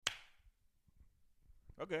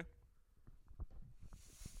Okay.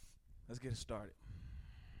 Let's get it started.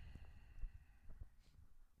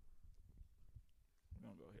 We're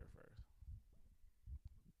going to go here first.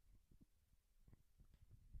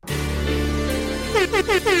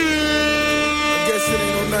 I guess it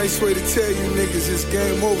ain't no nice way to tell you niggas it's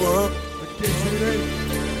game over, huh?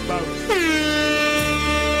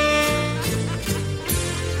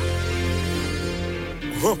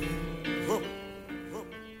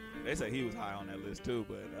 They say he was high on that list too,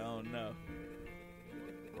 but I don't know.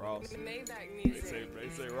 Ross. They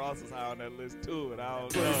say Ross is high on that list too, but I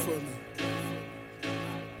don't know.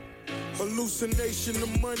 Hallucination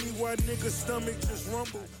of money while niggas' stomach just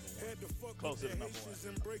rumble. Close to the number one.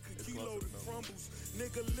 And break a kilo to crumbles.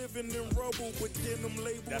 Nigga living in rubble, but then them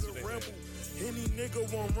labeled a rebel. Any nigga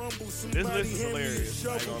want rumble, somebody hand me a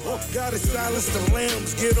shovel. Gotta silence the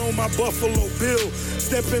lambs, get on my Buffalo Bill.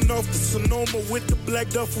 Stepping off the Sonoma with the black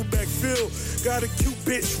duffel bag fill. Got a cute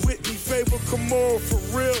bitch with me, favor Camaro for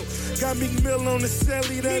real. Got Meek Mill on the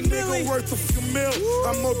celly, that nigga worth a few mil.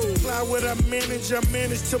 I multiply what I manage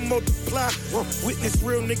to multiply. Witness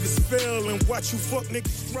real niggas fail and watch you fuck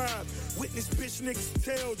niggas strive. Witness bitch niggas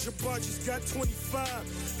tell, Jabbar just got 25.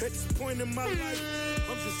 At this point in my life,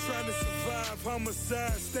 I'm just trying to survive.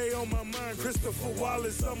 Homicide, stay on my mind. Christopher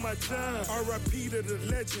Wallace on my time. R.I.P. to the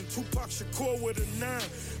legend, Tupac Shakur with a 9.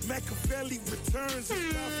 Machiavelli returns,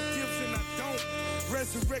 if God forgives and I don't.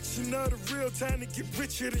 Resurrection of the real, time to get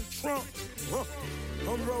richer than Trump.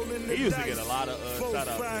 I'm rolling the He used dice. to get a lot of 4,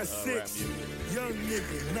 shout-outs 5, in rap 6. music. Young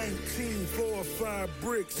nigga, 19, 4 or 5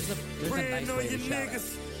 bricks. There's a Praying nice on way to your shout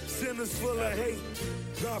niggas. Sinners full of hate.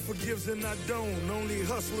 God forgives and I don't. Only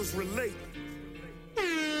hustlers relate. Trying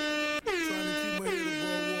to keep my head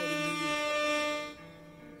above water,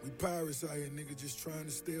 nigga. We pirates out here, nigga, just trying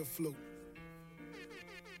to stay afloat.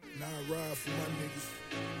 Now I ride for my niggas.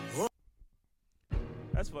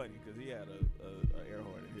 That's funny because he had a air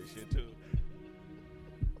horn in his shit too.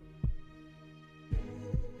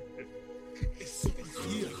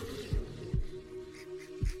 Yeah.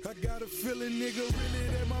 I got a feeling, nigga, really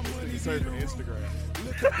that my money He's be the surfing roof. Instagram.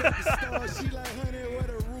 Look up at the stars, she like, honey, what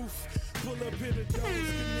a roof. Pull up in the doors,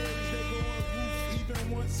 canaries, they go on roof. Even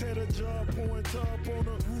once had a job pouring top on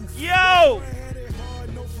the roof. Yo! I had it hard,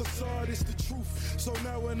 no facade, it's the truth. So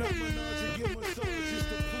now when I'm menage and get massage, it's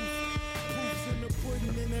the proof. Proofs in the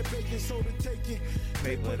pudding and that baking soda taking.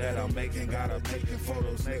 Paper that I'm making, gotta make it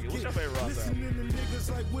photos naked. What's your favorite Ross album? Listening to niggas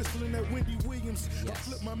like whistling at Wendy Williams. I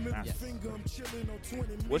flip my middle finger, I'm chilling on 20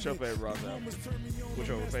 million. What's your favorite Ross album? What's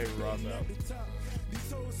your favorite Ross album?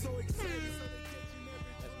 These hoes so excited.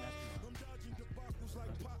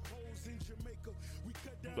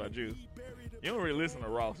 What about you? You don't really listen to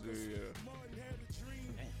Ross, do you?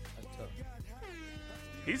 That's tough.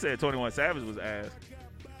 He said 21 Savage was ass.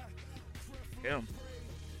 Him.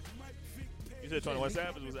 You said 21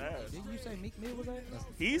 Savage was ass. Didn't you say Meek Mill was ass?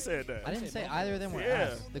 He said that. I didn't say either of them were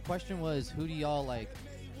Yeah. ass. The question was, who do y'all like?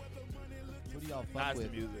 Who do y'all fuck Not the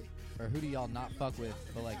with, music. or who do y'all not fuck with,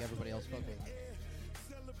 but like everybody else fuck with?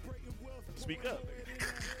 Speak up.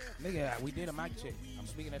 Nigga, we did a mic check. I'm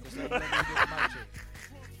speaking at the same level we did a mic check.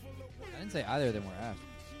 I didn't say either of them were ass.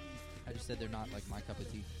 I just said they're not like my cup of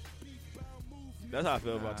tea. That's how I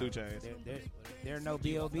feel about 2 Chainz. There are no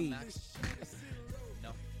B.O.B.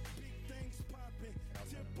 No.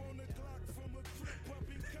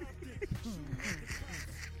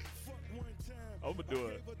 I'm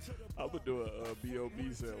gonna do a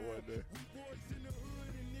B.O.B. set one day.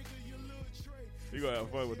 You gonna have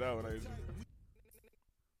fun with that one, ain't you?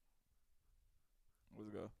 Let's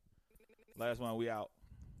go. Last one, we out.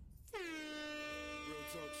 Real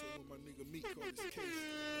talk, so when my nigga Meek on his case, I went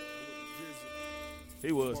to visit.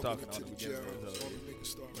 He was talking on to the the beginning jail, of so the the niggas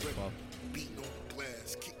start beating on the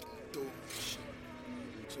glass, kicking the door and shit.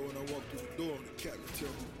 So when I walked through the door, the captain tell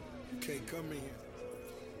me, you can't come in here.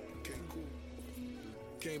 Okay, cool.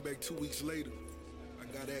 Came back 2 weeks later, I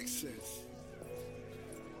got access.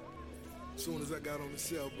 As soon as I got on the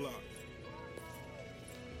cell block,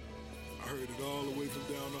 I heard it all the way from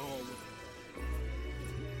down the hallway.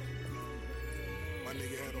 My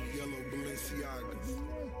nigga had on yellow Balenciagas.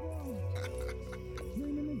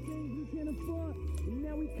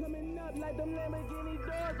 Now we coming up like them Lamborghini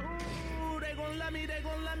doors. Ooh, they gon' love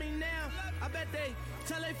me now. I bet they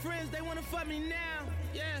tell their friends they wanna fuck me now.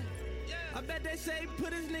 Yeah. I bet they say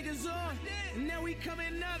put his niggas on. Now we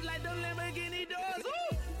coming up like them Lamborghini doors.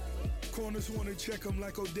 Ooh. Corners wanna check him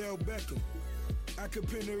like Odell Beckham. I could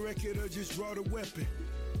pin the record or just draw the weapon.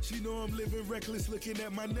 She know I'm living reckless looking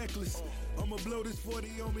at my necklace. I'ma blow this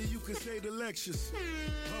 40 on me, you can say the lectures.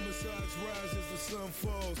 Homicides rise as the sun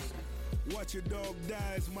falls. Watch a dog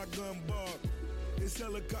die as my gun bark. It's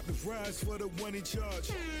helicopter fries for the one in charge.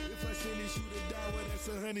 If I send this shoot a dollar, that's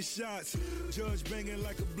 100 shots. Judge banging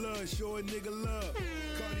like a blood, show a nigga love.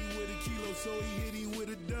 Caught him with a kilo, so he hit him with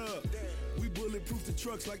a dub. We bulletproof the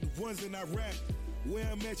trucks like the ones in Iraq. Where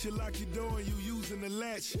I'm at, you lock your door and you using the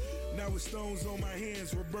latch. Now with stones on my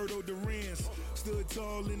hands, Roberto Duran's. Stood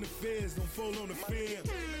tall in the feds, don't fall on the fan. Time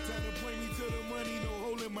to point me to the money, no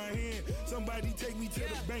hole in my hand. Somebody take me to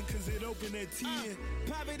the bank, cause it opened at 10.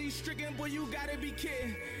 Poverty stricken, boy, you gotta be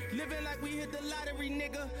kidding. Living like we hit the lottery,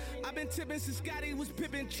 nigga. I've been tipping since Scotty was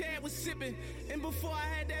pippin', Chad was sipping. And before I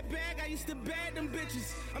had that bag, I used to bag them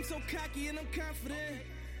bitches. I'm so cocky and I'm confident.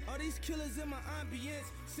 All these killers in my ambience.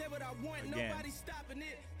 Say what I want, again, nobody stopping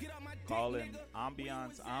it. Get on my dick, calling nigga.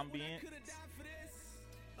 ambiance ambient.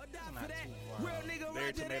 Real nigga,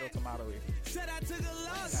 Very tomato here. said I took a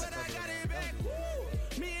loss, but I got it back. Woo!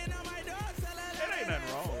 Me and all my dogs, There ain't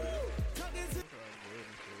nothing wrong with it. talking to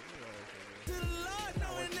the Lord,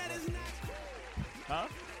 knowing that it's not. Huh?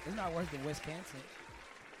 It's not worse than West Canton.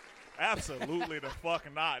 Absolutely the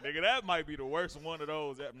fuck not, nigga. That might be the worst one of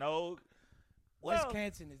those. No. West Well,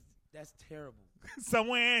 Canton that's terrible.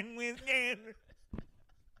 somewhere in Wisconsin.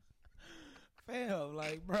 Fam,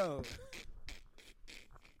 like, bro.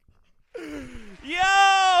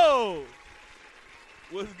 Yo!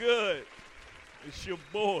 What's good? It's your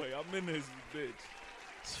boy. I'm in this bitch.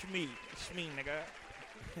 Shmee, nigga.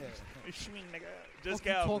 Shmee, nigga. Just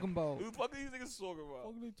Calvin. Talking about? Who the fuck are these niggas talking about?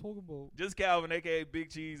 What are they talking about? Just Calvin, a.k.a. Big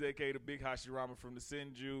Cheese, a.k.a. the Big Hashirama from the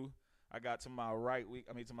Senju. I got to my right,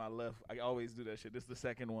 to my left. I always do that shit. This is the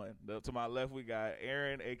second one. To my left, we got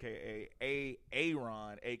Aaron, a.k.a.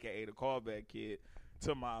 Aaron, a.k.a. the Callback Kid.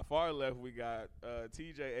 To my far left, we got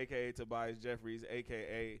TJ, a.k.a. Tobias Jeffries,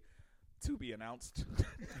 a.k.a. To be announced.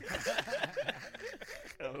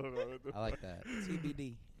 I like that.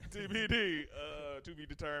 TBD. TBD, to be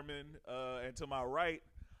determined. And to my right,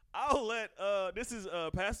 I'll let, this is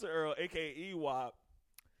Pastor Earl, a.k.a. EWAP.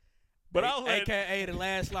 But I'll let, AKA the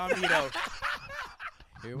last slimeto.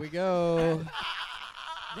 Here we go.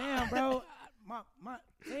 Damn, bro. My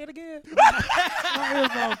say it again. My ears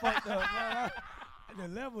all fucked up, bro.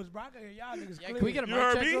 The levels, bro. I can hear y'all niggas clear. Can we get a You mic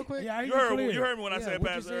heard check me? real quick? Yeah, I you hear heard, clear. you heard me when I Yeah, said what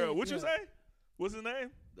you Pastor Earl. What you Yeah. say? What's his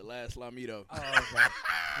name? The last slimeto. Oh, okay.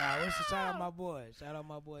 Nah, shout out my boy. Shout out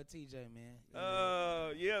my boy TJ, man.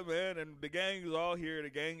 Yeah, man, and the gang is all here. The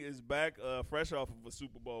gang is back, fresh off of a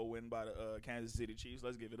Super Bowl win by the Kansas City Chiefs.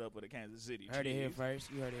 Let's give it up for the Kansas City Chiefs. Heard it here first.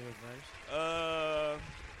 You heard it here first.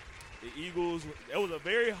 The Eagles. It was a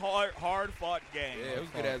very hard fought game. Yeah, it was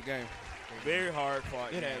a good ass game. Very hard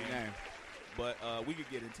fought Good game. ass game. But we could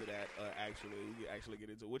get into that. Actually, we could actually get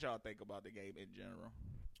into what y'all think about the game in general.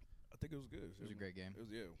 I think it was good. It was a great game. It was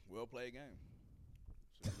well played game.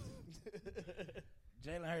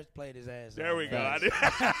 Jalen Hurts played his ass. There we go. Facts.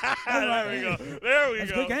 There we go. There we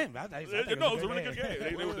That's go. a good game. I think No, it was a really good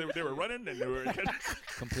game. They were running and they were.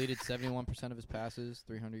 Completed 71% of his passes,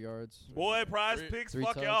 300 yards. Boy, prize Three- picks. three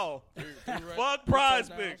Fuck touch. y'all. Fuck Fuck prize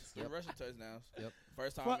picks. Three rushing touchdowns. Yep.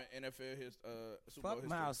 First time Fuck- in NFL Super Bowl Fuck history.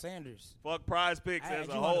 Miles Sanders. Fuck prize picks I had as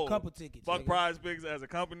a you on whole. a couple tickets. Fuck nigga. prize picks as a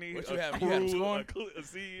company. What a you have? crew, You had him scoring? a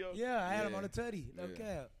CEO. Yeah, I had him Yeah. on the tutty. No Yeah.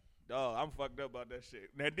 cap. Dog, I'm fucked up about that shit.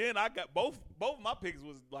 And then I got both my picks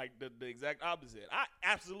was like the exact opposite. I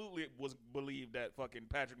absolutely was believed that fucking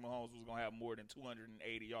Patrick Mahomes was gonna have more than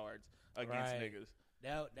 280 yards against Right. niggas.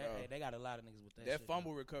 Hey, they got a lot of niggas with that. That shit,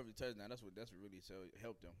 fumble recovery touchdown. That's what really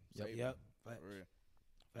helped them. Yep. Saved Yep. them. For real.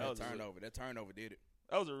 That was That turnover did it.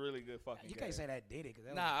 That was a really good fucking You game. can't say that did it because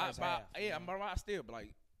that Nah, was the first half. yeah, but I still, but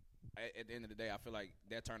like at the end of the day, I feel like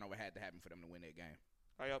that turnover had to happen for them to win that game.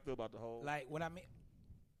 How y'all feel about the whole? Like what I mean,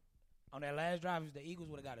 on that last drive, if the Eagles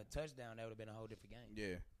would have got a touchdown, that would have been a whole different game.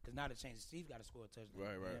 Yeah. Because now the chance Steve got to score a touchdown.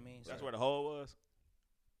 Right, You know right. what I mean? That's So- where the hole was.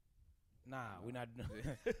 Nah, we're not.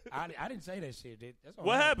 I didn't say that shit, dude. That's all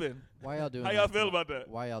What right. happened? Why y'all doing How that? y'all feel about that?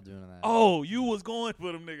 Why y'all doing that? Oh, you was going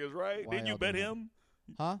for them niggas, right? Why Didn't you y'all bet doing that? him?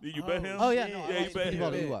 Huh? Did you bet him? Oh, yeah. No, Yeah, I you lost bet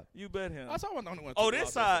 $50 him. what? You bet him. I saw one the only one. Oh, took this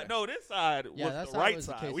off side. yesterday. No, this side Yeah, was that the side right was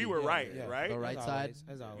the side. case We you were did. right, Yeah. right? The right As side? always,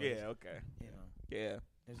 as always. Yeah, okay. You know, Yeah.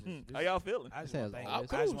 it's just- How y'all feeling? I just Say want as to always.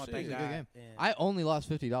 thank. I just Cool, want to shit. thank It was a good God. game. and- I only lost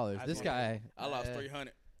 $50. I This just guy. I lost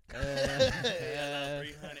 300. 300.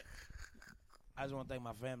 I just want to thank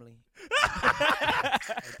my family. And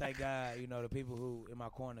thank God, the people who in my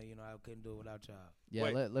corner, I couldn't do it without y'all. Yeah,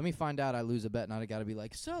 Wait. let me find out I lose a bet, and I got to be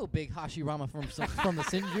like, so big Hashirama from the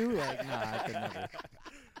Senju? Like, nah, I could never.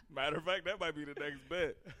 Matter of fact, that might be the next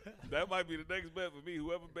bet. That might be the next bet for me.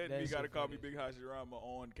 Whoever bet me That's got to so call me funny. Big Hashirama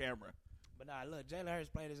on camera. But nah, look, Jalen Hurts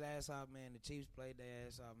played his ass off, man. The Chiefs played their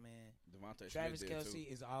ass off, man. Devontae Travis Smith did Kelce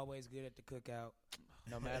too. is always good at the cookout.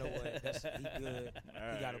 No matter what, he good.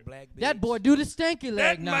 He got a black bitch. That boy do the stanky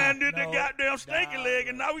leg That now. man did the No, goddamn stanky nah, leg,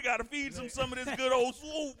 and bro. now we gotta feed some of this good old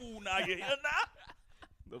swoop food now. You hear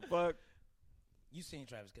now? The fuck? You seen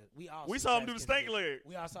Travis Scott? We We saw him do the stanky leg.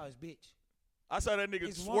 We all saw his bitch. I saw that nigga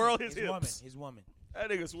His swirl woman, his his hips. His woman. That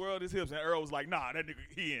nigga swirled his hips, and Earl was like, "Nah, that nigga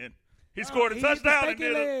he in. He No, scored a he hit the touchdown and stanky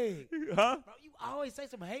did leg. it." Huh? Bro, you always say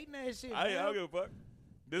some hating ass shit. I man. don't give a fuck.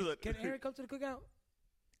 Can Aaron come to the cookout?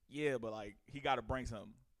 Yeah, but like he got to bring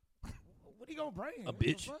something. What he gonna bring? A What the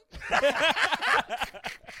bitch. fuck?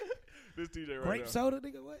 This TJ right Grape now. soda,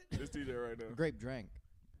 nigga. What? This TJ right now. Grape drink.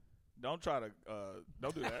 Don't try to.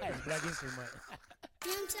 Don't do that. It's Black History Month.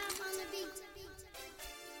 Young Chop on the beat.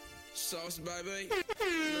 Sauce, baby. No wrong,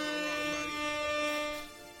 baby.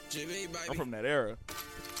 Jimmy, baby. I'm from that era.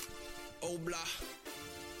 Oh, blah.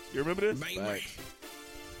 You remember this? Bang, bang. Facts.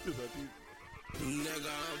 This is like-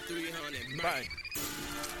 Nigga, I'm 300. Bang.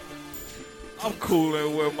 I'm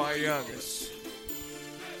cooling with my youngest.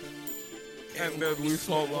 And then we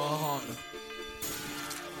smoke a Honda.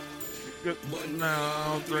 But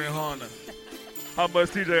now I'm 300. How much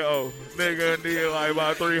TJ owe? Nigga need like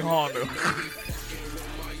about 300.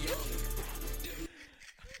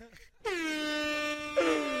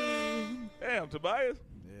 Damn, Tobias.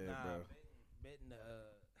 Yeah, Nah, bro.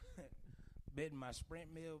 betting my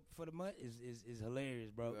Sprint meal for the month is hilarious,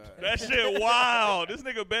 bro. That shit wild. This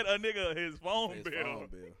nigga bet a nigga his phone His bill. phone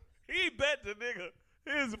bill. He bet the nigga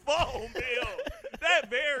his phone bill. That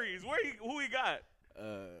varies. Who he got?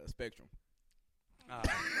 Spectrum.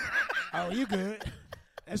 Oh, you good?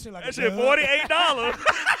 That shit like That a shit dub. $48.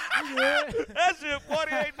 You good? That shit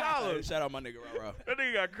Hey, $48. shout out my nigga Rah. That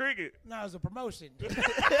nigga got cricket. No, it's a promotion.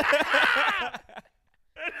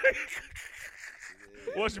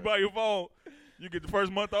 Once you buy your phone, you get the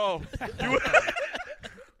first month off.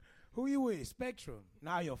 Who you with? Spectrum.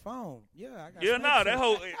 Now your phone. Yeah, I got Yeah, nah, Spectrum. that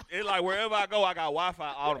whole it like wherever I go, I got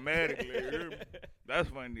Wi-Fi automatically. You hear me? That's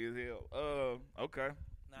funny as hell. Okay.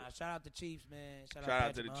 Nah, shout out to Chiefs, man. Shout Shout out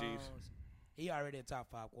Patrick to the Chiefs. Mahomes. He already a top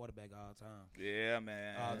 5 quarterback all time. Yeah,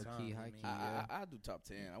 man. All High time. key, you know high what key. I mean? Yeah. I do top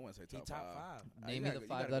 10. I wouldn't say He top, top 5. 5. Name You me gotta- the you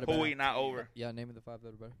 5 gotta that are go Who better. we not over? Yeah, name me the 5 that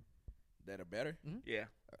are better. That are better? Yeah.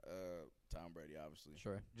 Tom Brady, obviously.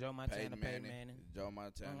 Sure. Joe Montana, Peyton Peyton Manning, Manning. Joe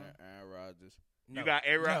Montana, Mhm. Aaron Rodgers. You got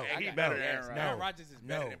Aaron. No, He I got- better no, than Aaron yes, Rodgers. no. Aaron Rodgers is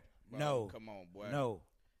better No. than. Bro, No. Come on, boy. No.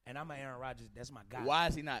 And I'm an Aaron Rodgers. That's my guy. Why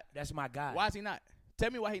is he not? That's my guy. Why is he not?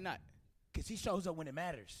 Tell me why he not. Because he shows up when it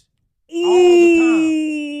matters.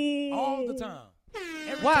 Ooh. All the time.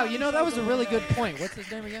 Every Wow, time you he know, that shows was a up really when it good point. What's his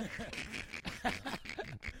name again?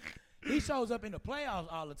 He shows up in the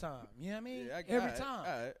playoffs all the time. You know what I mean? Yeah, Every all right,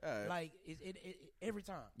 time. All right. Like, every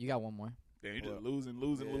time. You got one more, Damn, you just Well,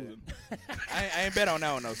 losing. yeah. I ain't bet on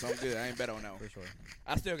that one though, so I'm good. I ain't bet on that one. for sure.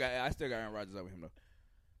 I still got Aaron Rodgers over him though.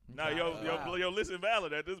 Nah, your list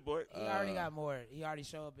invalid at this point. He already got more. He already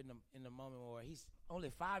showed up in the moment where he's only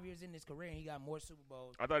 5 years in his career and he got more Super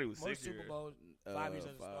Bowls. I thought he was More 6 Super years. Bowls, 5 years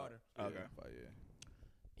as a starter. Yeah, Okay. 5 years.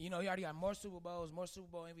 You know, he already got more Super Bowls, more Super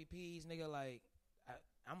Bowl MVPs. Nigga, like,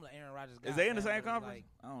 I'm the Aaron Rodgers guy. Is they in the man, same but, conference? Like,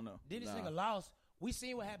 I don't know. did this Nah. nigga lost? We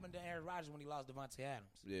seen what happened to Aaron Rodgers when he lost Devontae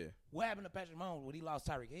Adams. Yeah, What happened to Patrick Mahomes when he lost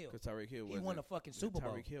Tyreek Hill? because Tyreek Hill He was won a fucking Super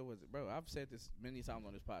Bowl. Tyreek Hill was bro. I've said this many times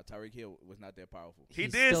on this pod. Tyreek Hill was not that powerful. He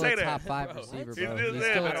He's did still say a that. top 5 Bro, receiver, he bro. did He's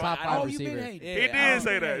say still a that. top I 5 Oh, you been receiver. hating. Yeah, He I did don't say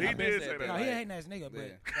think that. I've He been did said say that. No, like- he ain't that nigga, but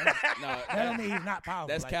No, that don't mean he's not powerful.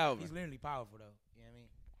 That's like, Calvin. He's literally powerful though. You know what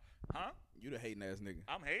I mean? Huh? you the hating ass nigga.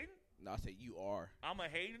 I'm hating? No, I said you are. I'm a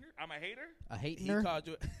hater? I'm a hater? A He hater? called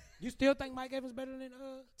you. You still think Mike Evans better than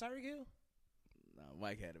Tyreek Hill? No,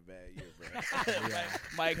 Mike had a bad year, bro.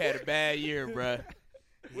 Mike had a bad year, bro. He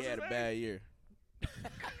What's had a his bad year.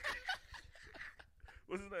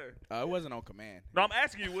 What's his name? It wasn't on command. No, I'm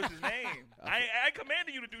asking you what's his name. I ain't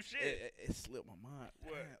commanding you to do shit. It slipped my mind.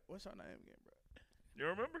 What? Man, what's your name again, bro? You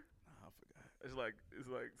remember? Nah, I forgot. It's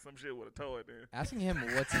like some shit with a toe at the end. Asking him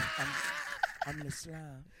what's I'm the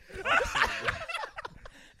slime.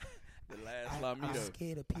 The last I'm Slimeto.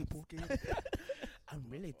 scared of people. I'm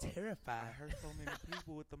really terrified. heard so many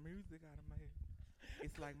people with the music out of my head.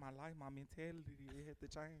 It's like my life, my mentality, it had to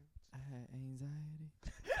change. I had anxiety.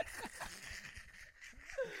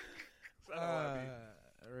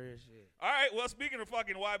 Real shit. All right, well, speaking of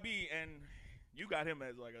fucking YB, and you got him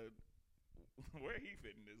as like a where he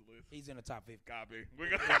fit in this list? He's in the top 50. Copy. We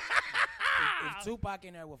got If Tupac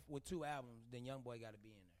in there with 2 albums, then Youngboy got to be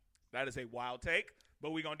in there. that is a wild take,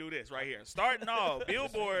 but we're gonna do this right here. Starting off,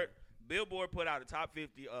 Billboard put out a top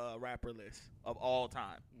 50 rapper list of all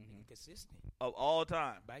time. Consistent. Of all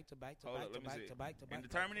time. Back to back to Hold back up, to let me back see. to back to back. In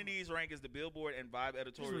determining these rankings, the Billboard and Vibe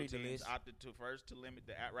editorial read the teams list. opted to first to limit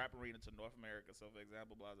the rap arena to North America. So, for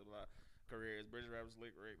example, blah, blah, blah. careers. British rapper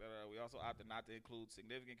Slick Rick. We also opted not to include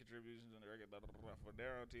significant contributions in the record. For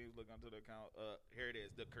their own teams, look onto the account. Here it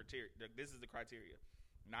is. The criteria. This is the criteria,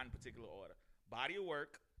 not in particular order. Body of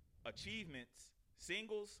work, achievements,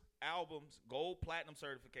 singles, albums, gold, platinum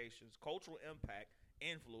certifications, cultural impact,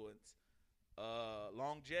 influence,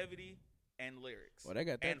 longevity, and lyrics. Well, they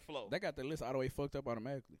got that, and flow. They got the list all the way fucked up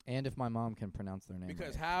automatically. And if my mom can pronounce their name.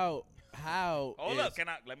 Because right. how Hold up,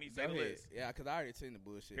 let me say the list. Yeah, because I already seen the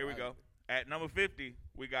bullshit. Here we go. At number 50,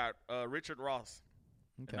 we got Richard Ross.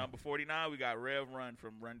 Okay. At number 49, we got Rev Run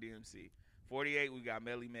from Run DMC. 48, we got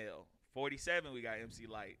Melly Mel. 47, we got MC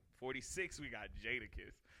Light. 46, we got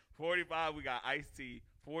Jadakiss. 45, we got Ice-T.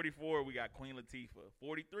 44, we got Queen Latifah.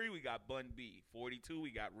 43, we got Bun B. 42,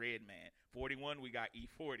 we got Redman. 41, we got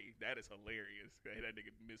E40. That is hilarious. That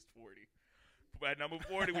nigga missed 40. At number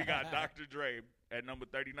 40, we got Dr. Dre. At number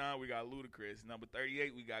 39, we got Ludacris. Number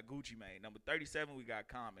 38, we got Gucci Mane. Number 37, we got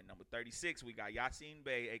Common. Number 36, we got Yasin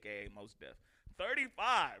Bey, a.k.a. Mos Def.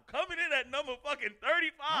 35, coming in at number fucking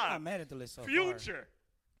 35. I'm not mad at the list so Future.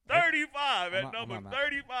 35 at number I'm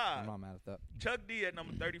 35. I'm not mad at that. Chuck D at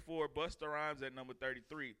number 34. Busta Rhymes at number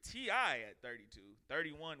 33. T.I. at 32.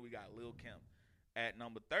 31, we got Lil Kim. At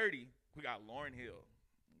number 30, we got Lauryn Hill.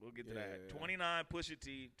 We'll get to that. 29, Pusha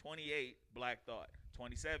T. 28, Black Thought.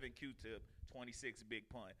 27, Q-Tip. 26, Big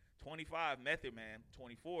Pun. 25, Method Man.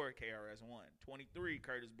 24, KRS-One. 23,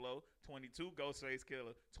 Curtis Blow. 22, Ghostface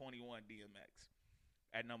Killer. 21, DMX.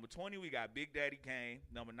 At number 20, we got Big Daddy Kane.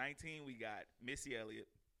 Number 19, we got Missy Elliott.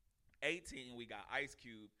 18, we got Ice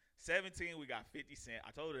Cube. 17, we got 50 Cent. I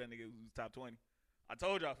told you that nigga was top 20. I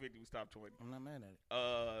told y'all 50 was top 20. I'm not mad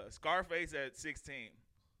at it. Scarface at 16.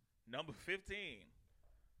 Number 15,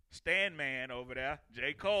 Stan Man over there,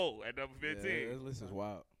 J. Cole at number 15. Yeah, this list is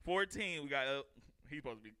wild. 14, we got he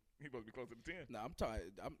supposed to be closer to 10. No, I'm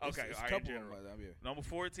tired. Okay, it's all a right, couple in of general. them. Yeah. Number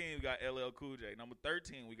 14, we got LL Cool J. Number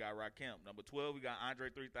 13, we got Rakim. Number 12, we got Andre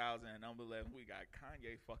 3000. And number 11, we got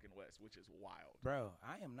Kanye fucking West, which is wild. Bro,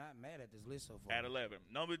 I am not mad at this list so far. At 11.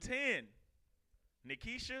 Number 10,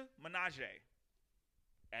 Nikisha Minaj.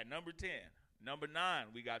 At number 10. Number 9,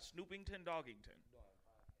 we got Snoopington Doggington.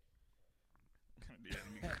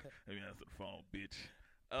 Yeah, let me answer the phone,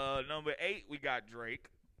 bitch. Number 8, we got Drake.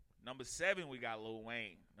 Number 7, we got Lil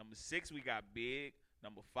Wayne. Number 6, we got Big.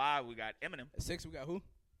 Number 5, we got Eminem. At 6, we got who?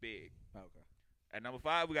 Big. Oh, okay. At number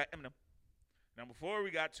 5, we got Eminem. Number 4,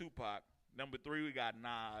 we got Tupac. Number 3, we got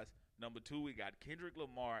Nas. Number 2, we got Kendrick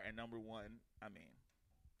Lamar. And number 1, it's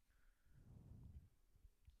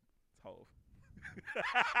Hov.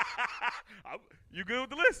 You good with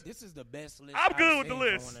the list? This is the best list. I'm good I've with the seen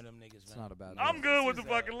list. from one of them niggas, It's man. not a bad list. I'm good with This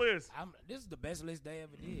the is, fucking list. This is the best list they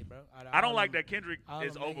ever did, bro. I don't All like them- that Kendrick all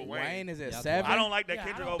is them over niggas. Wayne. Wayne is at Yeah, 7. I don't like that Yeah, I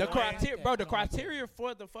Kendrick don't over The Wayne. like criteria, that. bro. I The don't like that. criteria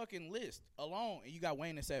for the fucking list alone, and you got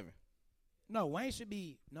Wayne at 7. No, Wayne should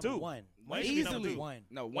be number 2. 1. Wayne should be number Easily. 2. 1.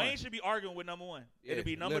 No, Wayne one. should be arguing with number 1. Yeah, It'll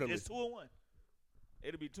be number. literally. It's 2 and 1.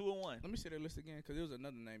 It'll be 2 and 1. Let me see that list again, because there was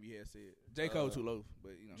another name you had said. J. Cole too low,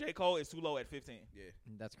 but you know. J. Cole is too low at 15. Yeah,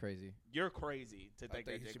 That's crazy. You're crazy to I think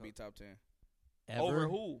that think he J. should Cole. be top 10. Ever? Over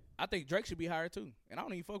who? I think Drake should be higher too, and I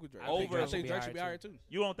don't even fuck with Drake. I think Drake I think Drake should be higher too.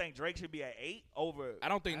 You don't think Drake should be at 8 over? I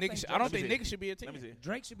don't think I niggas. think Should, Drake I don't should think be- niggas should be a 10. Let me see.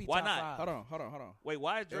 Drake should be Why top not? 5. Hold on. Wait,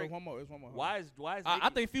 why is There's Drake? one more. There's one more. Why is I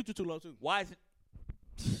Nicki- think Future too low too. why is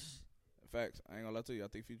Facts. I ain't gonna lie to you. I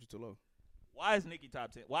think Future too low. why is Nicki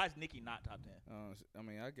top 10? Why is Nicki not top 10? I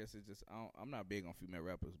mean, I guess it's just I'm not big on female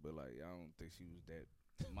rappers, but like I don't think she was that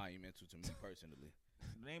monumental to me personally.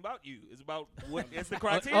 It ain't about you. It's about what. It's the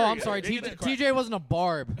criteria. Oh, I'm sorry. Nigga, TJ wasn't a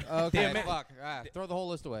barb. Okay, Damn, fuck. Throw the whole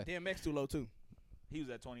list away. DMX too low too. He was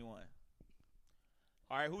at 21.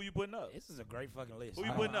 All right, who you putting up? This is a great fucking list. Who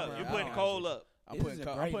you I putting don't- up? I You don't- putting I don't- Cole up. I'm This putting is a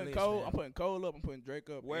Cole. great I'm putting list, Cole. man. I'm putting Cole up. I'm putting Drake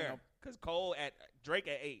up. Where? and Because Cole at Drake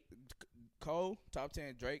at 8. Cole top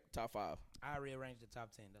 10. Drake top 5. I rearranged the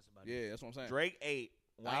top 10. That's about it. Yeah, that's what I'm saying. Drake 8.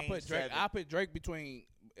 Wayne I put Drake. 7. I put Drake between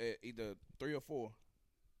either 3 or 4.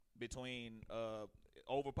 Between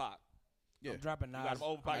over Pac. Yeah. I'm dropping You got Nas. him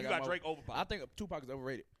over Pac. I You got got him Drake over Pac. I think Tupac is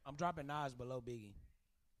overrated. I'm dropping Nas below Biggie.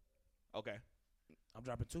 Okay. I'm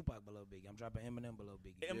dropping Tupac below Biggie. I'm dropping Eminem below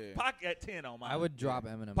Biggie. And Yeah. Pac at 10 on mine. I would drop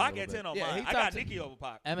Eminem. Pac a little at 10 bit. on Yeah, mine. he I got top 10. Nicki over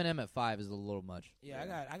Pac. Eminem at 5 is a little much.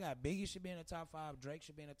 Yeah, I got Biggie should be in the top 5. Drake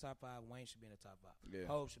should be in the top 5. Wayne should be in the top 5. Yeah.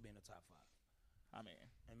 Hov should be in the top 5. I mean,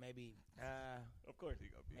 And maybe of course he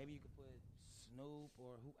gonna be. maybe you could put Snoop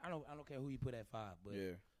or who I don't care who you put at 5, but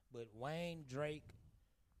Yeah. Wayne, Drake,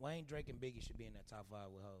 and Biggie should be in that top 5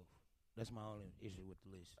 with Hov. That's my only issue with the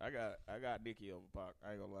list. I got Nicki over Pac.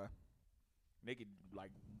 I ain't gonna lie. Nicki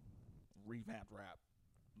like revamped rap,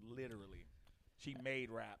 literally. She made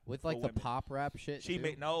rap with for like the women. pop rap shit. She too?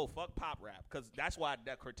 made fuck pop rap because that's why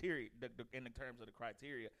that criteria in the terms of the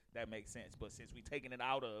criteria that makes sense. But since we taking it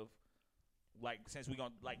out of since we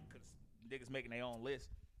gonna cause niggas making their own list,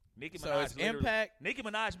 Nicki Minaj. So it's impact. Nicki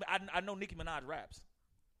Minaj. I know Nicki Minaj raps.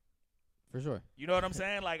 for sure. You know what I'm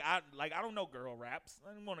saying? I don't know girl raps.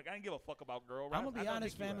 I didn't give a fuck about girl raps. I'm gonna be I know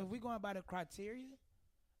honest, Nicki fam. raps. If we going by the criteria,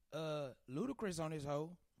 Ludacris on his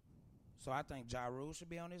hoe, so I think Ja Rule should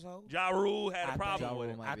be on his hoe. Ja Rule had a I problem think- with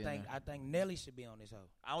Ja it. Rule might be in I think Nelly should be on his hoe.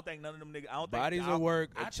 I don't think none of them niggas. I don't Bodies think of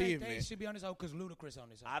work, I think they achievement, should be on his hoe because Ludacris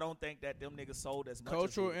on his hoe. I don't think that them niggas sold as much.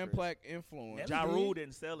 cultural as Ludacris. impact, influence, Ja Nelly Rule did.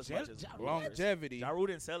 didn't sell as Ja- much as Ja- Ludacris. longevity. Ja Rule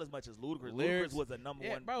didn't sell as much as Ludacris. Lyrics. Ludacris was a number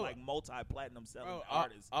Yeah, one, bro. multi-platinum selling Bro,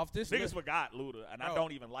 artist. off this Niggas list, forgot Luda, and I Bro.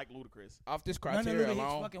 don't even like Ludacris. off this None of criteria Luda hits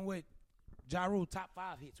alone. fucking with Ja Rule top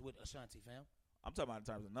 5 hits with Ashanti, fam. I'm talking about in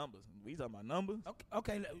terms of numbers. We talking about numbers.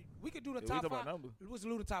 Okay, we could do the Yeah, we top talking about 5. numbers. What's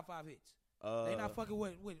Luda top 5 hits? They not fucking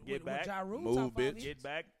with Get Back, Ja Rule Move, top 5 Bitch. hits. Get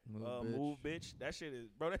back, move, bitch. That shit is,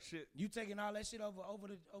 bro. That shit. You taking all that shit over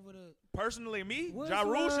the Personally, me, What's Ja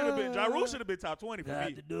Rule should have been. Ja Rule love? should have been top 20 for got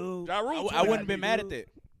me. to do. Ja Rule. I 20. wouldn't have been mad at that.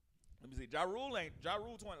 Let me see. Ja Rule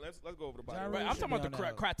 20. Let's go over the body. Ja of Rule work. But I'm should talking about be the on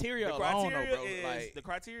that. criteria The alone, criteria though, bro. is Like, the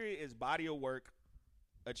criteria is body of work,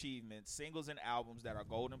 achievements, singles and albums that are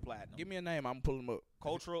gold and platinum. give me a name. I'm pulling them up.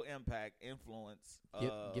 Cultural impact, influence.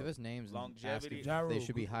 Give us names and ask longevity. if Ja Rule, they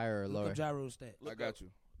should be higher or Look lower. up Ja Rule stats. I got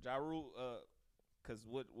you. Ja Rule, because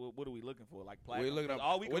what are we looking for? Like platinum. We're looking 'Cause up.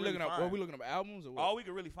 all we can We're really looking up. find, What we looking up? Albums or what? all we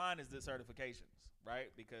can really find is the certifications,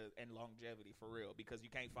 right? Because and longevity for real. Because you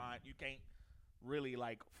can't really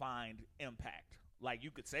like find impact. Like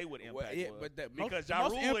you could say what impact Well, yeah, was. but that because most, Ja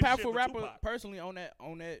most Rule ain't shit impactful but rapper Tupac. personally on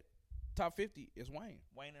that top 50 is Wayne.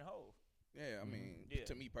 Wayne and Hov. Yeah, I mean, Yeah.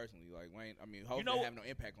 to me personally, like Wayne. I mean, Hov You know- didn't have no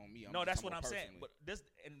impact on me. No, just that's talking what I'm about saying. personally. But this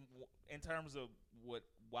in terms of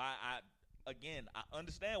why I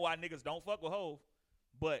understand why niggas don't fuck with Hov,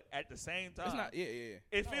 but at the same time, it's not. Yeah.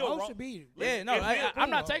 it No, feels Hov wrong. should be. Yeah, no, It feel- I'm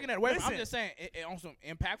not taking that away. Listen. I'm just saying on some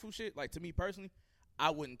impactful shit. Like to me personally, I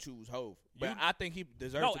wouldn't choose Hov, but You- I think he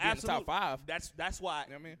deserves No, to be in the top absolutely. 5. That's why You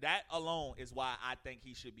know what I mean? that alone is why I think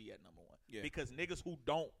he should be at number 1. Yeah. Because niggas who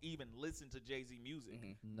don't even listen to Jay-Z music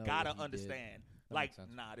Know gotta what he did. understand. That Like, makes sense.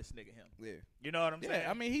 nah, this nigga him. Yeah, You know what I'm saying?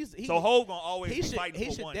 I mean, he so Hov gonna always he be should fighting he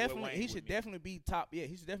for should one. definitely with he Wayne should with me. definitely be top. Yeah,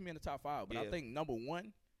 he should definitely be in the top 5. But Yeah. I think number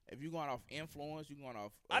 1, if you're going off influence, you're going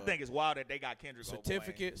off. I think it's wild that they got Kendrick over Wayne.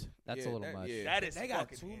 certificates. That's yeah, a little that, much. Yeah. That is They got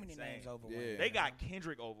fucking too many insane. names over Yeah. Wayne. They got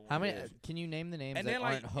Kendrick over How Wayne. many? Can you name the names And that then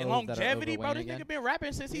like aren't in Hov that are over longevity, bro, Wayne this again? nigga been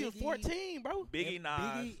rapping since he was Biggie. 14, bro. Biggie, Nas.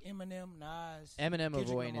 Biggie, Eminem, Nas. Eminem over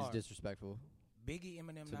Kendrick Wayne is Lamar. disrespectful. Biggie,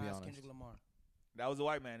 Eminem, to be Nas, honest. Kendrick Lamar. That was a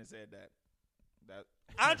white man that said that.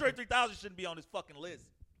 Andre 3000 shouldn't be on this fucking list.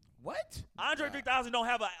 What? Andre 3000 don't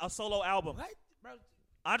have a solo album. What, bro?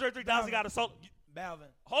 Andre 3000 got a solo. Balvin.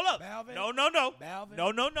 Hold up. Balvin? No. Balvin?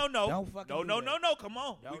 No. Don't fucking do that. Come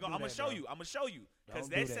on. Don't do I'm gonna that, show bro. you. I'm gonna show you. Because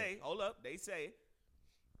Don't they do that. say, hold up. They say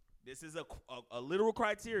this is a literal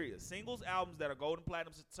criteria. Singles, albums that are gold and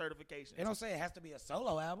platinum certifications. They don't say it has to be a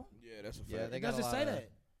solo album. Yeah, that's a fact. Yeah, they It got a doesn't lot say of-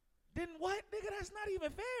 that. Then what, nigga? That's not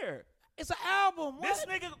even fair. It's an album. What? This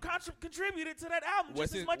nigga contributed to that album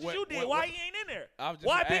What's just as his- much as what- you did. what- Why what- he ain't in there? I was just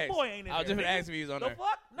Why gonna Big ask. Boy ain't in I was there? just nigga? asking if he was on The there.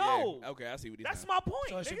 fuck? No. Yeah. Okay, I see what he's That's saying. my point.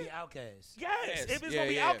 So it should nigga. be Outkast. Yes, Yes. if it's Yeah, gonna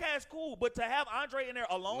be yeah. Outkast, cool. But to have Andre in there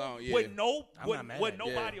alone No, yeah. with no I'm with, not mad. with no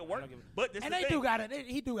Yeah. body of work. But this And the they thing. do got to.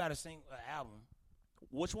 He do got to sing an album.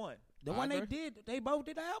 Which one? The one they Andre? did, they both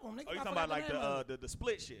did the album. Nigga, Oh, you I talking forgot about like name of it. the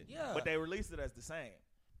split shit? Yeah. But they released it as the same.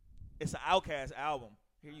 It's an Outkast album.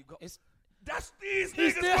 Here you go. It's That's these He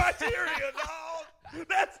niggas' still- criteria, dog.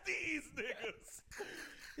 That's these niggas.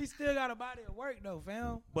 he still got a body of work though,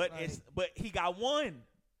 fam. But Like, but he got one.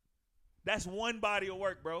 That's one body of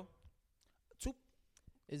work, bro. two.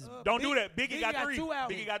 Is Don't do that. Biggie got three. 2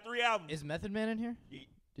 albums. Biggie got 3 albums. is Method Man in here? Ye-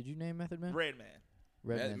 Did you name Method Man? Red Man.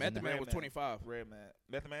 Redman's in Method there. Man Red was Man. 25. Red Man.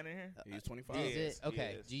 Method Man in here? He's 25. Yeah. Is Yes, it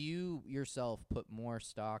okay? yes. Do you yourself put more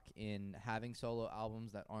stock in having solo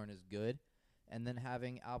albums that aren't as good, and then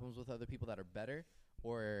having albums with other people that are better,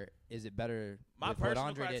 or is it better My with what personal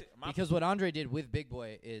Andre did? criteria- my- Because what Andre did with Big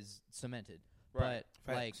Boy is cemented. Right.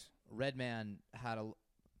 But like Facts.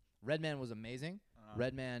 Redman was amazing. Uh-huh.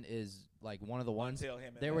 Redman is like one of the ones. Tell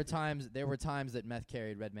him and There were Method. times that Meth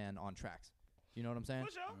carried Redman on tracks. You know what I'm saying?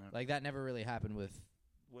 For sure. Like that never really happened with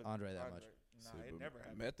With Andre that much. Nah, See, it but never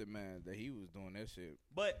happened. Method Man, that he was doing that shit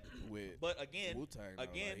But with again, Wu-Tang.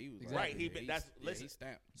 again, he was Exactly. right. He yeah, been, that's yeah, listen. he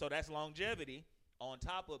stamped. So that's longevity on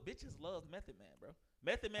top of bitches love Method Man, bro.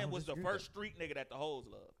 Method Man don't was the disagree with first street nigga that the hoes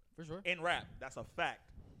love for sure. in rap. That's a fact.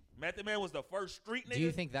 Method Man was the first street nigga. Do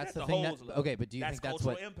you think that's that the thing that hoes love. okay? But do you That's think that's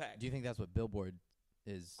cultural what? impact? Do you think that's what Billboard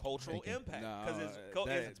is cultural taken. impact Nah, because it's that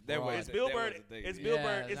Billboard, wasn't the it's thing. Billboard,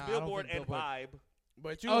 Yeah, it's nah, I don't Billboard think and Billboard- Vibe.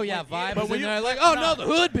 But you, Oh yeah, when- Vibe but is when in you- there like, oh nah, no, the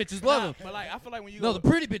hood bitches love him. But like, I feel like when you No, go, the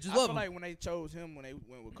pretty bitches I love feel him. like when they chose him, when they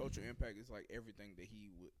went with cultural impact, it's like everything that he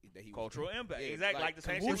would Cultural impact, Yeah, exactly. Like the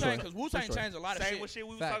same Wu shit. Tang, because Wu Tang sure. changed a lot of Same shit. with shit we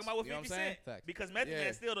was Facts. talking about with You know what 50 I'm Cent. Facts. Because Method Yeah.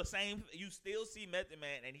 Man's still the same. You still see Method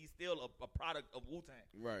Man, and he's still a product of Wu Tang.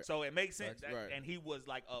 Right. So it makes sense. Facts. Right. And he was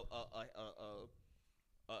like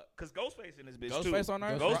because Ghostface in this bitch too. Ghostface on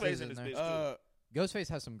there? Ghostface in Ghostface this in bitch there. too. Ghostface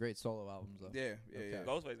has some great solo albums though. Yeah. Okay.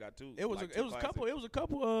 Ghostface got two. It was like a, two it was a couple. classics. It was a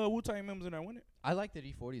couple Wu Tang members in there, wasn't it? I like that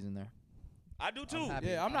E40's in there. I do too. happy.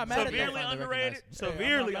 Yeah, I'm not mad at that. Severely Finally underrated. recognized. Yeah, I'm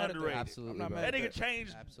Severely not mad at that. underrated. Absolutely, I'm not bro. mad That at nigga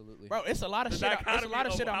changed Absolutely. Bro, it's a lot of the shit. It's a dichotomy lot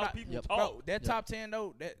of shit. how I'm not. people Yep. talk. Bro, that Yep. top 10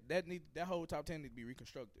 though, that whole top 10 need to be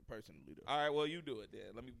reconstructed personally though. All right, well you do it then.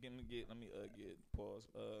 Let me get pause.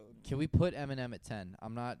 Can we put Eminem at 10?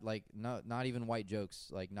 I'm not like not even white jokes,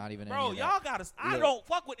 like not even. Bro, any of y'all gotta. I Yeah. don't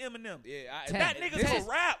fuck with Eminem. Yeah, 10. That nigga this can is-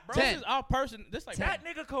 rap, bro. This is our person. This like That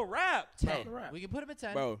nigga can rap. that. 10. Bro. We can put him at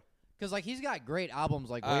 10. bro. Because like he's got great albums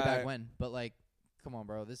like way back when, but like, come on,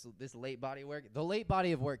 bro, this late body work, the late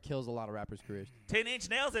body of work kills a lot of rappers' careers. 10-inch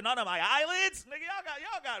nails and none of my eyelids, nigga.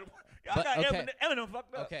 Y'all got okay. Eminem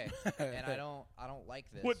fucked up. Okay, and I don't like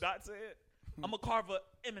this. What Dot said. I'm a carver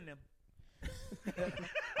Eminem.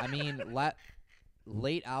 I mean,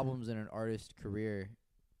 late albums in an artist's career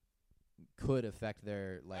could affect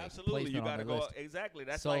their like Absolutely, you placement on gotta the go list. exactly.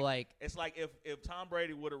 That's So, like like- it's like if Tom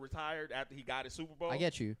Brady would have retired after he got his Super Bowl. I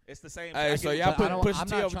get you. It's the same. Hey, I so get y'all what But put I don't- Pusha I'm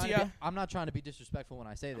T not over trying T.I.? to be- I'm not trying to be disrespectful when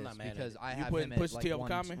I say I'm this not mad at because it. I You have putting him at Pusha like T over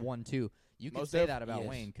Common? 1-2. You can Most say def? that about Yes.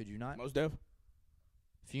 Wayne, could you not? Most def.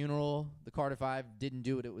 Funeral, the Carter 5 didn't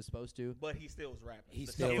do what it was supposed to. But he still was rapping. He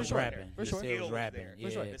The still skill was there. rapping. For He sure. still Skill was was rapping. there. Yeah.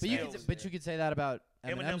 For sure. the But you skill could was but there. you could say that about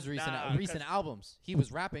Eminem's nah, recent 'cause- albums. He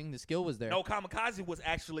was rapping, the skill was there. No, Kamikaze was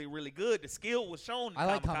actually really good. The skill was shown in I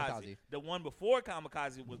like Kamikaze. Kamikaze. The one before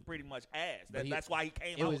Kamikaze was pretty much ass. But That's why he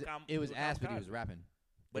came it out was with it was with ass, but he Kamikaze. was rapping.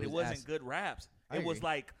 But it was wasn't ass. good raps. I It was agree.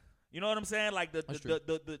 like, you know what I'm saying? Like That's true.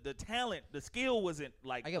 the talent, the skill wasn't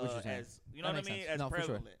like I get what you're saying. as you know That what I makes mean, sense. as No, for sure.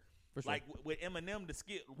 prevalent. For sure. Like with Eminem, the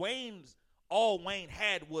skill all Wayne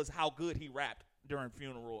had was how good he rapped during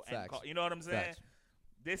Funeral and Facts. you know what I'm saying? Facts.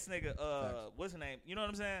 This nigga, Facts. what's his name? You know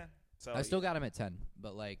what I'm saying? So I still got him at 10,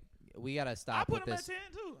 but like we gotta I stop put with him this. at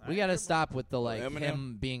 10 too. I We ain't gotta tripping. stop with the like Eminem?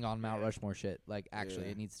 him being on Mount Yeah. Rushmore shit. Like actually,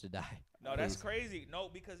 Yeah. it needs to die. No, that's Please. crazy. No,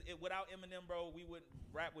 because without Eminem, bro,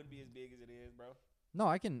 rap wouldn't be as big as it is, bro. No,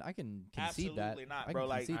 I can concede that. Absolutely not, I bro. can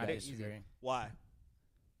Like, concede I that. disagree. Why?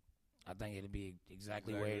 I think it'd be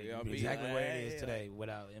exactly Exactly, where yeah, it'd be be- exactly where it is yeah. today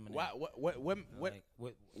without Eminem. What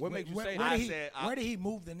Like, makes you Where- say where that? did he- said where did he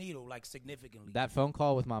move the needle like significantly? That phone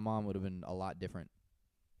call with my mom would have been a lot different.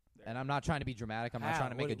 And I'm not trying to be dramatic. I'm not How? trying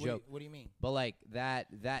to make What- a joke. What do you mean? But like that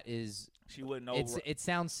is She wouldn't know. it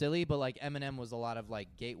sounds silly, but like Eminem was a lot of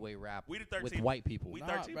like gateway rap We the with 13th. white people. We Nah,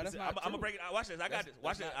 13%. bro, that's not I'm gonna true. break it. Watch this. I got That's- this.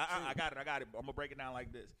 Watch this. that's not I true. got it. I'm gonna break it down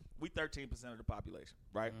like this. We 13% of the population,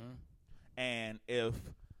 right? Mhm. And if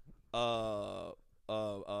all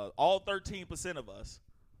 13% of us,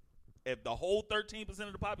 if the whole 13%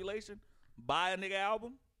 of the population buy a nigga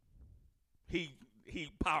album, he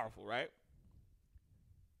powerful, right?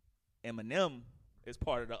 Eminem is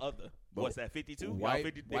part of the other. But What's that? 52. White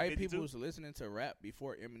 52? people was listening to rap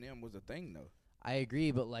before Eminem was a thing though. I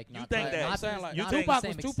agree, but like not think to, that- not saying to, like- you not think- to the Tupac same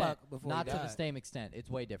was extent. Tupac before Not he to the died. same extent. It's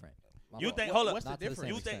way different. You Not- think? Hold up. What's the not to the difference?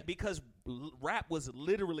 same You think extent. because rap was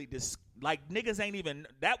literally like niggas ain't even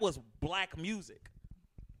that was black music.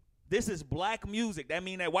 This is black music. That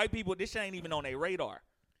mean that white people this shit ain't even on their radar.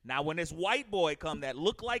 Now when this white boy come that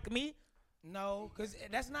look like me, No, because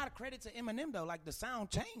that's not a credit to Eminem though. Like the sound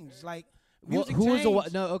changed. Like Well, music who was changed.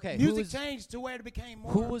 a no? Okay, who Music was changed to where it became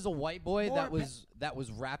more. who was a white boy more that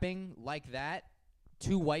was rapping like that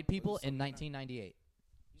to white people in 1998?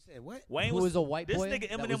 You said what? Wayne Who was, was a white this boy nigga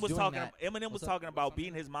that Eminem was was doing talking. that? Eminem was What's up? talking about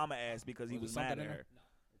beating his mama ass because he Was was there mad something at in her.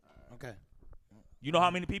 Okay. You know how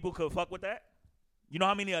many people could fuck with that? You know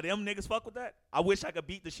how many of them niggas fuck with that? I wish I could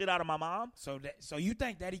beat the shit out of my mom. So you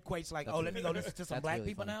think that equates like, That's let me go listen to some that's black really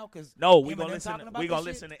people funny. now? Because No, we gonna listen. We gonna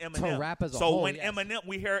listen to Eminem. rap as a so whole, when yes. Eminem,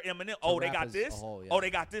 we hear Eminem. Oh, they rap got as this. a whole, yeah. Oh, they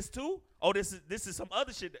got this too. Oh, this is some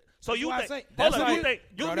other shit. So That's you why I think? say, Hold that's on, why you think?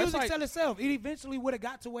 your Bro, that's music like- sell itself. It eventually would have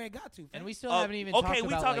got to where it got to. And fam. we still haven't even okay, talked we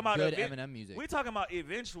about talking like, about good event- Eminem music. We talking about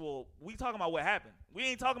eventual. We talking about what happened. We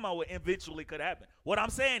ain't talking about what eventually could happen. What I'm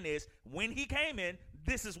saying is, when he came in,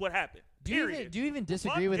 this is what happened. do you Period. even The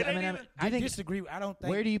disagree fuck? with It ain't Eminem? even- Do you I think disagree. I don't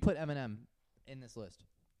think. where do you put Eminem in this list?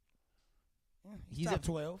 He's he's top a-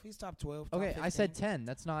 12. He's top 12. top Okay, I said 15. 10.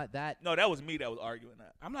 That's not that. No, that was me that was arguing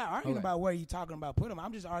that. I'm not arguing Okay. about where you talking about put him.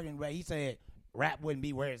 I'm just arguing where he said rap wouldn't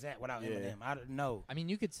be where it's at without Eminem. I don't know. I mean,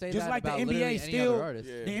 you could say Just that like the about NBA literally any still, other artist.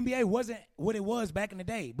 Yeah. the NBA wasn't what it was back in the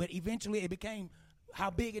day, but eventually it became how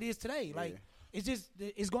big it is today. Like it's just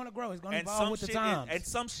it's going to grow. It's going to evolve with the times. And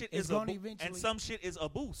some shit It's is gonna a eventually- and some shit is a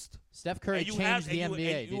boost. Steph Curry And you changed have- the and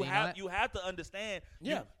NBA. and Did he have not? you have to understand.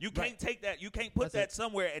 Yeah, you right. can't take that. You can't put That's that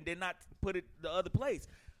somewhere and then not put it the other place.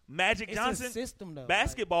 Magic It's Johnson, a system though.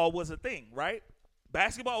 basketball was a thing, right?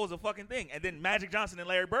 Basketball was a fucking thing, and then Magic Johnson and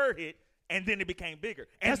Larry Bird hit, and then it became bigger.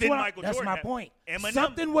 And then Michael That's Jordan. my point. Eminem,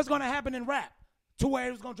 Something was going to happen in rap to where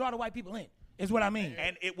it was going to draw the white people in. Is what I mean.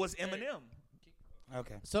 and it was Eminem.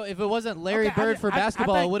 Okay. So if it wasn't Larry Okay, Bird for I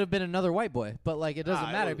basketball, think- it would have been another white boy. But like, it doesn't Nah,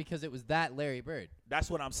 it matter was- because it was that Larry Bird. That's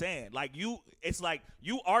what I'm saying. Like it's like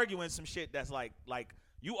you arguing some shit that's like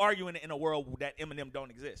you arguing in a world that Eminem don't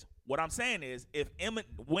exist. What I'm saying is,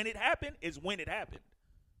 when it happened, is when it happened.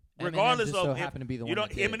 Eminem Regardless just of so if, happened to be the you one know,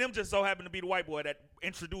 that did it. Eminem just so happened to be the white boy that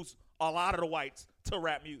introduced a lot of the whites to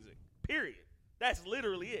rap music. Period. That's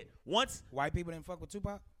literally it. Once White people didn't fuck with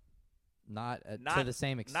Tupac? Not, not to the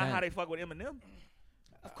same extent. Not how they fuck with Eminem.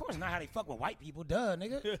 Of course not how they fuck with white people. Duh,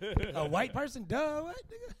 nigga. A white person? Duh, what,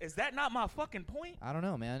 nigga? Is that not my fucking point? I don't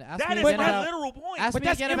know, man. Ask That me is again my about, literal point. ask But me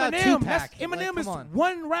that's again about Eminem. Tupac. That's, Like, Eminem come is on.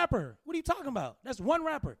 one rapper. What are you talking about? That's one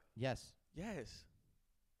rapper. Yes. Yes.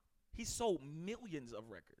 He sold millions of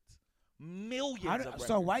records. Millions of records.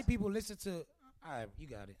 So white people listen to. All right, you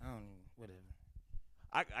got it. I don't. Whatever.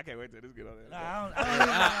 I can't wait till this get on there. Nah,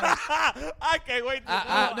 I don't I can't wait till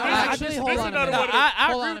No, actually, hold on a minute. I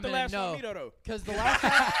Hold agree on with a the minute. last No, Slimeto, though. because the last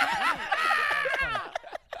time,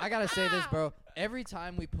 I gotta say this, bro. Every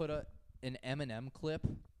time we put an Eminem clip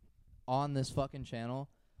on this fucking channel,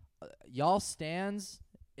 y'all stands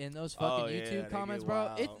in those fucking yeah, they YouTube get comments,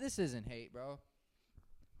 bro. wild. This isn't hate, bro.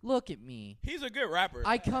 Look at me. He's a good rapper.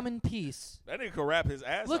 I come in peace. That nigga can rap his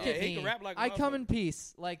ass Look off. at he me. can rap like a I come motherfucker. in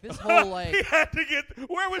peace. Like this whole like. He had to get.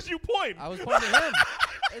 Where was you pointing? I was pointing at him.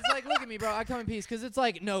 It's like, look at me, bro. I come in peace. Because it's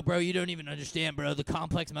like, no, bro, you don't even understand, bro, the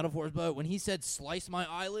complex metaphors, bro. When he said slice my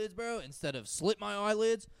eyelids, bro, instead of slit my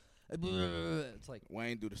eyelids, it's like,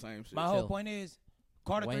 Wayne do the same shit. My whole point is,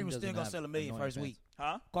 Carter Wayne 3 was still doesn't gonna have sell 1 million annoying first fans. week.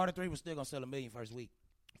 Huh? Carter 3 was still gonna sell 1 million first week.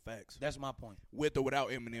 Facts. That's my point. With or without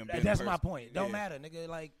Eminem. being That's the my person. point. Don't Yeah. matter, nigga.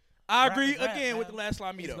 Like I rap agree is rap, again with fam. the last It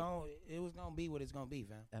Slimeto. was gonna be what it's gonna be,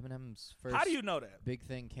 fam. Eminem's first How do you know that? big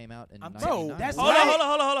thing came out in I'm 99. bro, that's Hold on,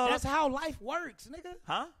 hold on. That's how life works, nigga.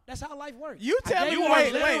 Huh? That's how life works. You I tell gave me- you wait,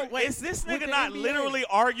 a literal- wait. Is this with nigga the not NBA. literally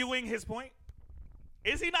arguing his point?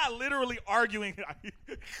 Is he not literally arguing?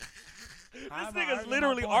 This I'm nigga's arguing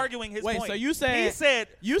literally my point. arguing his Wait, point. so you saying he said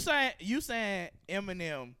you saying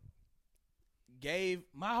Eminem gave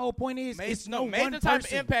My whole point is, it's no made one the type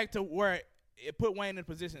person. of impact to where it put Wayne in a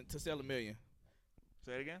position to sell 1 million.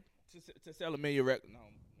 Say it again. To sell 1 million records. No, my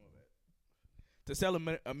bad. To sell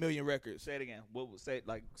a million records. Say it again. What would say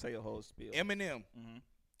say a whole spiel? Eminem Mhm.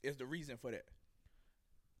 is the reason for that.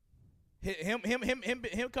 Him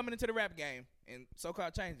coming into the rap game and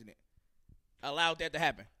so-called changing it allowed that to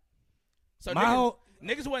happen. So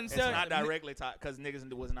niggas wasn't It's selling. not directly tied because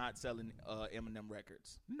niggas was not selling Eminem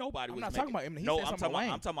records. Nobody I'm was. not making, talking about Eminem. He No, said I'm something talking.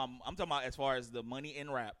 about About, I'm talking about as far as the money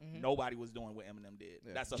in rap. Nobody was doing what Eminem did.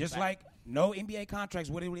 Yeah. That's a Just fact. like no NBA contracts,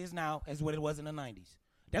 what it is now is what it was in the 90s.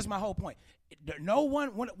 That's my whole point. No one,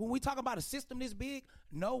 when we talk about a system this big,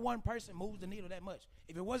 no one person moves the needle that much.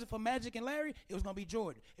 If it wasn't for Magic and Larry, it was going to be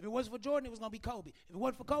Jordan. If it wasn't for Jordan, it was going to be Kobe. If it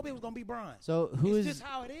wasn't for Kobe, it was going to be Bron. So who It's is just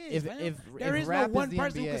how it is, if man. if There if is rap no one is the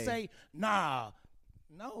person who NBA, can say, nah.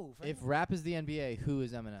 No. Fam. if rap is the NBA, who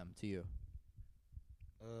is Eminem to you?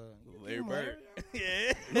 Larry Bird.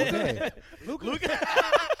 yeah. Okay. Luka.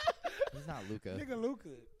 He's not Luca. Nigga Luka.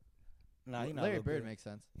 Nah, he not Larry Luka. Bird makes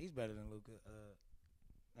sense. He's better than Luka.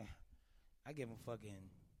 I give him fucking.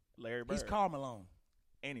 Larry Bird. He's Karl Malone.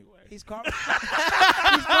 Anyway. He's Karl. He's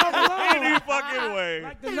Karl Malone. Any fucking way.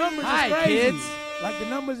 Like the numbers Hi, is crazy. kids. Like the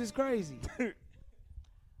numbers is crazy.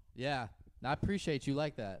 Yeah, I appreciate you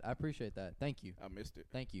like that. I appreciate that. Thank you. I missed it.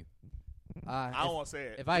 Thank you. I don't want to say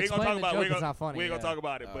it. if I We ain't gonna explain talk the about it. joke, We ain't it's gonna- not funny, We ain't gonna yeah. talk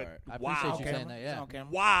about it, All but right. I wow. appreciate you Okay. saying that. It's Yeah. on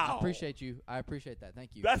camera. Wow. I appreciate you. I appreciate that.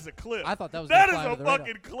 Thank you. That's a clip. I thought that was That gonna is fly a under the radar.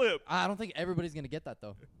 fucking clip. I don't think everybody's gonna get that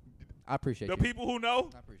though. I appreciate The you. people who know,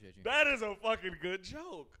 I appreciate you. that is a fucking good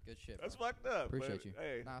joke. Good shit. That's bro. fucked up. Appreciate but, you.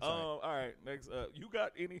 Hey, Nah, it's all all right. Next up, you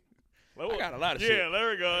got any? I got a lot of yeah, shit. there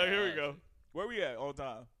we go. Here we go. Where we at on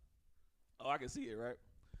time? Oh, I can see it, right?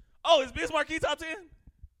 Oh, is Biz Marquis top 10?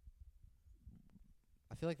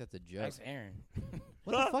 I feel like that's a joke. That's Aaron.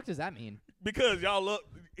 What Huh? the fuck does that mean? Because y'all look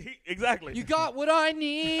exactly. You got what I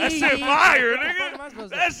need. that shit fire, What the fuck am I nigga.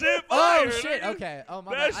 supposed to- That shit Oh fire. shit. nigga. Okay. Oh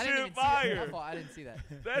my That bad. I didn't shit even see fire. that. My fault. I didn't see that.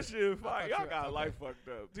 That shit fire. thought Y'all you were- got okay. life fucked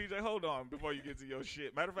up. TJ, hold on before you get to your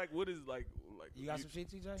shit. Matter of fact, what is like like You got some shit,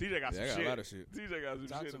 TJ? TJ got some I got shit. a lot of shit. TJ got some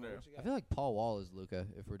Talk shit to in me. there. What you I got? feel like Paul Wall is Luka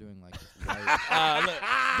if we're doing like right.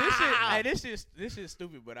 Look, this shit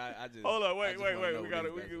stupid, but I just Hold on, I wait. just wanna know We what got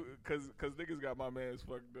it. these guys are. Cause niggas got my man's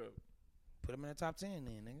fucked up. Put him in the top 10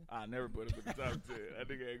 then, nigga. I never put him in the top 10. That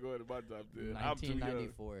nigga ain't going to my top 10. I'm too young.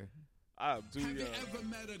 1994. I'm too Have you young. ever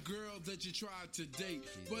met a girl that you tried to date,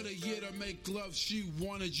 but a year to make love, she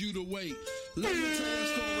wanted you to wait? Let me tell you a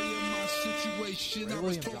story of my situation. Ray I was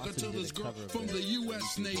Williams talking Johnson to did this a girl cover of from that. the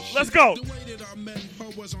U.S. nation. Let's go. The way that I met her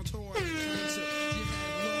was on tour. You had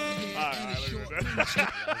long hair All and right, a short look at mini skirt.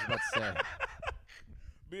 I was about to say.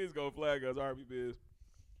 Biz gonna flag us. RB Biz.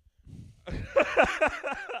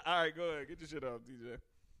 All right, go ahead. Get your shit off, DJ.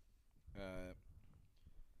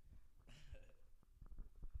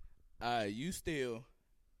 You steal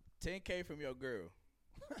 $10K from your girl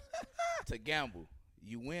to gamble.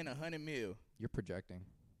 You win $100 million. You're projecting.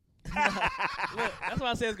 Look, that's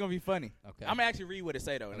why I said it's gonna be funny. Okay. I'm gonna actually read what it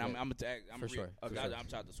say though, and Okay. I'm For sure, for Okay, sure. I'm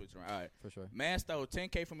trying to switch it around. All right. For sure. Man stole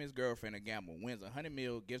 $10K from his girlfriend to gamble, wins $100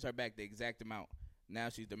 million, gives her back the exact amount. Now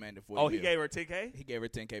she's demanding $40 Oh, he million. gave her 10K? He gave her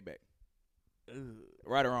 $10K back.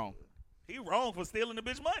 Right or wrong? He wrong for stealing the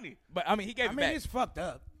bitch money. But I mean, he gave I it mean, back. it's fucked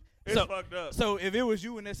up. It's So- fucked up. So if it was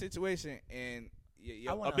you in that situation and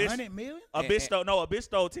I want a bitch- 100 million? A bitch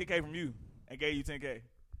stole 10K from you and gave you 10K.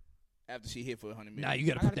 after she hit for $100 million, Nah, you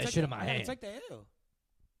gotta I put gotta that shit in I my gotta hand. take the L.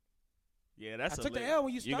 Yeah, that's I a took the lick. L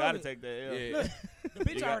when you You stole gotta it. take the L. Yeah. Look, the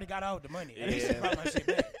bitch You got- already got out the money. At least Yeah. she brought my shit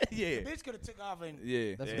back. yeah, The bitch could have took off and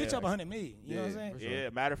yeah. That's Yeah. bitch up 100 million. You know what I'm saying? For sure. Yeah,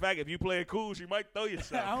 matter of fact, if you play it cool, she might throw you I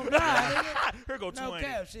something. don't know. nigga. Here go No 20.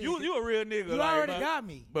 cap, shit. You a real nigga. You like, already man. got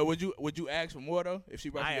me. But would you ask for more though if she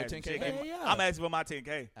brought I you your ain't 10K? asking. Hell yeah. I'm asking for my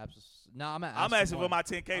 10K. No, I'm I'm asking for my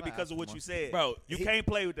 10K I'm because of asking what for you more. said. Bro, You he- can't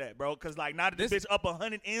play with that, bro. Because, like, now that this bitch up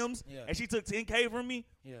 100 M's Yeah. and she took 10K from me,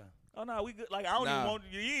 Yeah. oh, no, we good. Like, I don't Nah. even want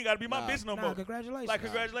you. You ain't got to be my Nah. bitch no Nah, more. congratulations. Like,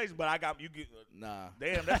 congratulations. But I got you. Get, Nah.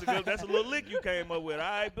 damn, that's a little lick you came up with.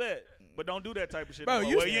 I bet. But don't do that type of shit. Bro, no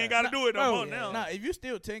more. you Well, you ain't got to do it no Bro, more now. Nah, if you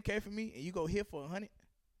steal 10K from me and you go hit for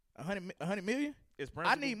 100 million, It's I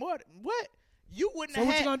principle. need more. What? You wouldn't So have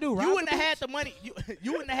what had, you gonna do, rob You wouldn't the have had the money.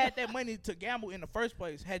 You wouldn't have had that money to gamble in the first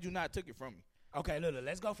place had you not took it from me. Okay, look,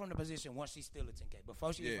 let's go from the position once she steal the 10K.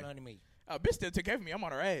 Before she Yeah. gets 100 million. Bitch still 10K from me. I'm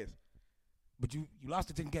on her ass. But you lost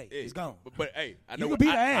the 10K. Yeah. It's gone. But hey, I You know can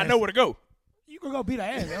beat her I ass. know where to go. You can go beat her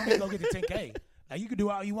ass. They don't need to go get the 10K. Like, you can do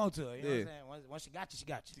all you want to her. You know what I'm Yeah. saying? Once she got you, she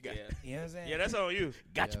got you. got Yeah. You know what I'm saying? Yeah, that's on you.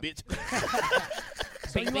 Gotcha, Yeah. bitch.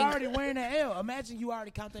 So you already wearing an L. Imagine you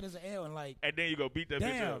already count that as an L and like, And then you go beat that bitch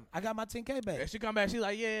damn, up. I got my 10K back. If she come back, she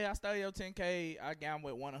like, yeah, I stole your 10K. I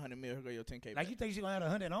gambled with 100 million. Here go your 10K. Like, back. you think she gonna have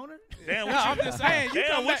 100 on her? Damn, No, what I'm you, just saying. You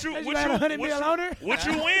damn, come what back. you, Think what she had you, 100 what mil you, on her? what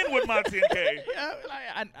you win with my 10K? Yeah,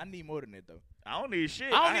 like I need more than that though. I don't need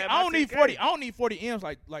shit. I don't need 10K. 40. I don't need 40 M's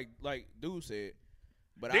like dude said.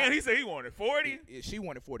 But Damn, he said he wanted 40. She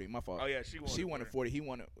wanted 40. My fault. Oh yeah, she wanted 40. He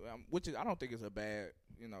wanted, which is I don't think it's a bad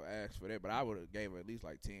ask for that. But I would have gave her at least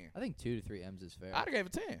like 10. I think 2 to 3 M's is fair. I'd have gave her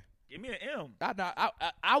 10. Give me an M.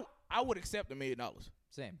 I would accept $1 million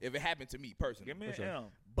Same. if it happened to me personally. Give me an sure. M.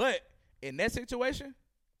 But in that situation,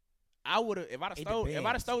 I would have if I'd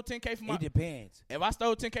have stole 10K from my It depends. if I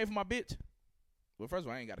stole 10K from my bitch. Well, first of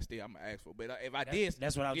all, I ain't got to steal. I'm gonna ask for it. But if I did,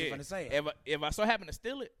 That's what I was yeah, just gonna say. If I so happen to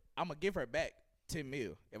steal it, I'm gonna give her back 10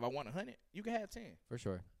 mil. If I want 100, you can have 10. For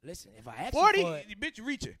sure. Listen, if I ask 40, you for it, bitch, you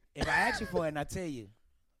reaching. if I ask you for it and I tell you,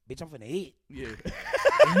 bitch, I'm finna hit, Yeah,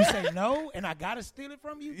 and you say no, and I gotta steal it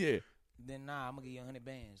from you, yeah, then nah, I'm gonna give you 100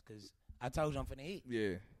 bands because I told you I'm finna hit. yeah.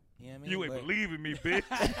 You know what I mean? You ain't But believing me, bitch.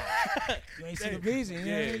 you ain't see the vision. You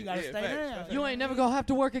know what I mean? You gotta Yeah, stay facts. down. You ain't never gonna have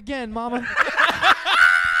to work again, mama.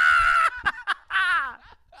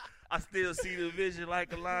 I still see the vision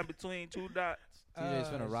like a line between two dots. TJ's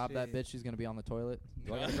Oh, gonna rob that shit. bitch. She's gonna be on the toilet.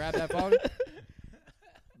 Do I gotta grab that phone?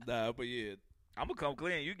 Nah, but yeah, I'm gonna come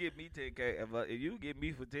clean. You get me 10K. If you get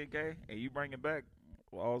me for 10K and you bring it back,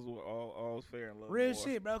 all's fair and love. Real more.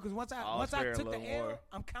 shit, bro. Because once I All's fair and took the love L, more.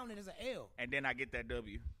 I'm counting it as an L. And then I get that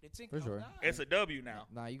W. The 10K For sure. die. It's a W now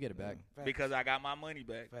Nah, you get it back. Facts. because I got my money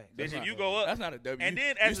back. Facts. Bitch, That's if not you bad. go up, that's not a W. And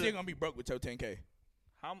then you as still a- gonna be broke with your 10K.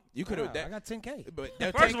 how, You could have Nah, I got 10K. But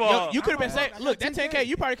that First of all, you could have been I saving. got Look, that 10K. 10K,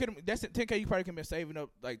 you probably could have. That's 10K. You probably could have been saving up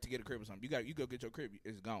like to get a crib or something. You go get your crib.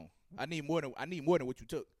 It's gone. I need more than what you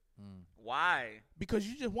took why? because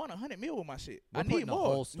you just won 100 mil with my shit. We're I putting need the more.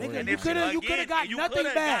 whole story. Nigga, in you there. coulda- Again, got you nothing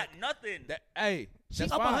coulda back. Got nothing. Hey, She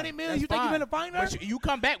that's up fine. 100 million. That's You think you fine. finna find her? But you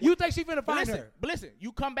come back. You with, think she finna but find listen, her? but listen,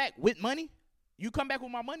 you come back with money. You come back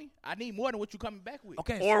with my money. I need more than what you coming back with.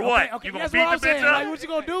 Okay. Or so- what? Okay, okay, You gonna that's beat what the I'm saying. bitch up? Like, what you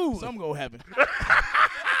gonna do? Something gonna happen.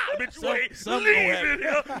 Bitch, Some- wait, some leave gonna it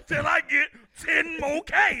here till I get 10 more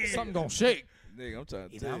K. Something gonna shake. Nigga, I'm trying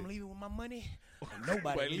to Either tell I'm you. leaving with my money, or nobody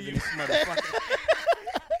Nobody leaving leaving. this motherfucker.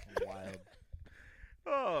 Wild.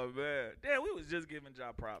 Oh man, damn, we was just giving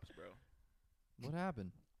job props, bro. What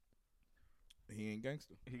happened? He ain't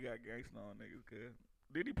gangster. He got gangsta on niggas, kid.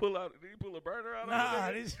 Did he pull a burner out? Nah,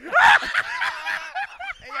 of this. it?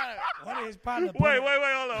 One of his partners. Wait,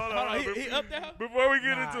 hold on. Hold on, he up there? Before we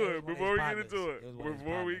get Nah, into it it, was one of before we his get into partners. it, It was one of his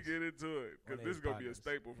before we partners. get into it, One because of this is his gonna be a partners.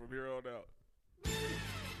 staple from here on out.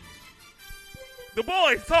 The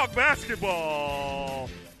boys talk basketball.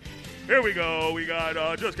 Here we go. We got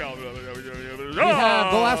just count. We have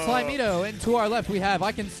the last slimeto, and to our left we have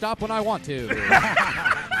I can stop when I want to.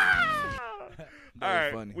 All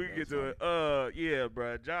right, funny. we can get to it. Yeah,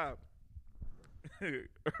 bro. Job.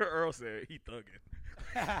 Earl said he thugging.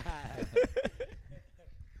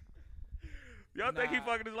 Y'all think he Nah.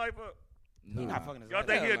 fucking his life up? He not fucking his Y'all life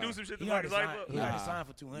think up. he'll Hell do no. some shit to He fuck already his life signed. up? He already Nah. signed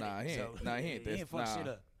for 200. Nah, he ain't- so nah, he ain't He this- ain't fuck nah. shit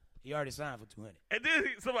up. He already signed for 200. And then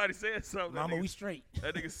somebody said something. Mama, that we nigga, straight.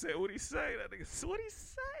 that nigga said, what he say? That nigga said, what he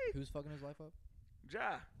say? Who's fucking his life up?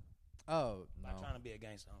 Ja. Oh no, Not trying to be a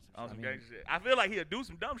gangster. On some I mean- gang shit. I feel like he'll do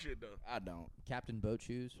some dumb shit though. I don't. Captain Boat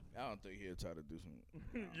Shoes. I don't think he'll try to do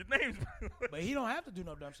some. Your name's. But he don't have to do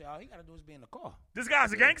no dumb shit. All he got to do is be in the car. This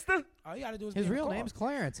guy's a gangster. All he got to do is His be in real the car. name's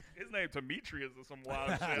Clarence. His name Demetrius or some wild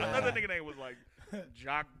shit. Another nigga name was like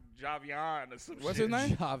Javion or some What's shit. his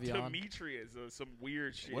name? Javion. Demetrius or some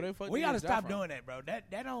weird shit. What the fuck? We got to stop doing that, bro. That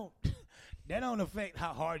don't that don't affect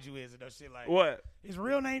how hard you is and no shit like. What? His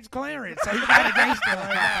real name's Clarence, so he's not a gangster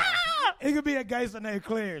right now. It could be a gangster named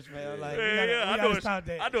Clarence, man. Like, we I gotta know stop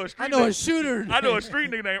that. I know a street. I know a nigga- shooter. I know a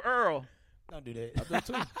street nigga named Earl. Don't do that. I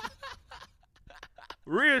do too.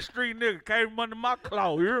 Real street nigga came under my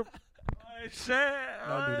claw. You hear me? I ain't saying.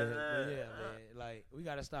 Don't do that. But yeah, man. Like, we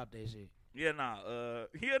gotta stop that shit. Yeah, nah.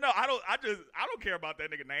 Yeah, no. I don't care about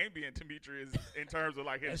that nigga name being Demetrius in terms of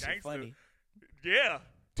like That his shit gangster. funny. Yeah,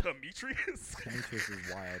 Demetrius. Demetrius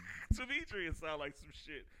is wild. Demetrius sound like some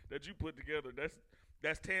shit that you put together.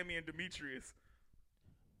 That's Tammy and Demetrius.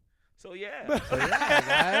 So yeah. So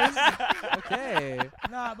yeah, guys. Okay.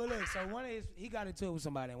 Nah, but look, so he got into it with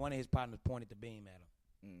somebody, and one of his partners pointed the beam at him.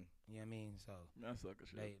 Mm. You know what I mean? So That sucker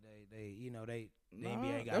shit. they the Nah,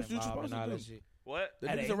 NBA got that's what you involved supposed and all to that do. shit. What? The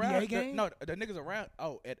At niggas a NBA around. game? The niggas around.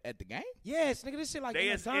 Oh, at the game? Yes, nigga, this shit like They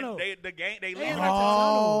in is McDonald's. the game. They They leave. in Oh, like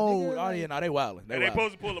Oh, nigga, like- yeah, no, they wildin'. they wildin'.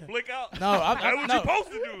 supposed to pull a blick out. No, That's what no. you supposed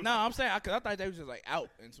to do. No, I'm saying because I thought they was just like out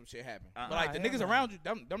and some shit happened. But like the hell niggas no. around you,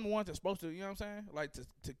 them the ones that's supposed to, you know what I'm saying? Like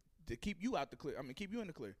to keep you out the clear. I mean, keep you in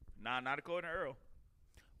the clear. Nah, not according to Earl.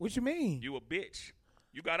 What you mean? You a bitch.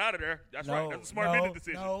 You got out of there. That's No, right. That's a smart no, business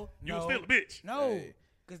decision. no, you no. was still a bitch. No, Hey.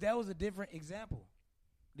 because that was a different example.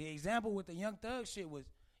 The example with the Young Thug shit was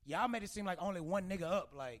y'all made it seem like only one nigga up.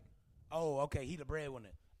 Like, oh, okay, he the breadwinner.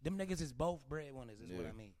 Them niggas is both breadwinners. Is what Yeah.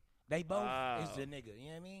 I mean. They both Wow. is the nigga. You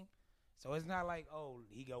know what I mean? So it's not like, oh,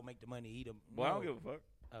 he go make the money. He the. Boy, I no. don't give a fuck.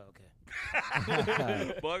 Oh,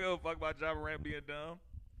 okay. Boy, I give a fuck about Ja Morant being dumb.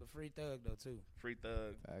 But Free Thug though too. Free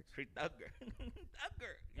thug. Facts. Free thugger.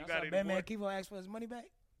 Thugger. You Y'all got saw it. Batman Kivo ask for his money back.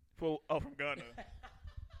 From Ghana.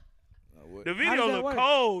 What, The How video does that look work?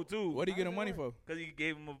 cold too. what he getting money for? Because he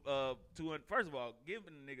gave him a 200. First of all,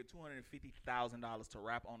 giving a nigga $250,000 to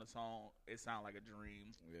rap on a song, it sound like a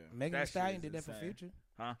dream. Yeah. Megan That Thee shit Stallion is did that for insane. Future.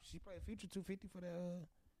 Huh? She played Future 250 for the.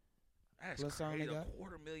 That's What song crazy. they got?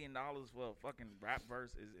 $250,000 for a fucking rap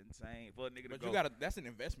verse is insane. For a nigga to But go. you gotta. That's an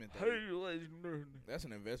investment though. Hey, ladies and gentlemen. That's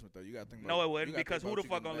an investment though. You gotta think. No, about, it wouldn't you gotta because think who about the you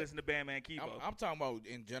fuck getting gonna back. listen to Bandman Kivo? I'm talking about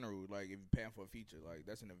in general. Like if you're paying for a feature, like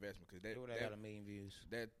that's an investment because They would have got a million views.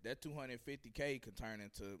 that 250K could turn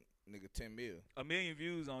into nigga 10 mil. 1 million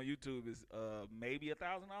views on YouTube is maybe $1,000.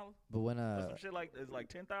 But when Or some shit like it's like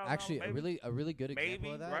 10,000. actually maybe? a really good example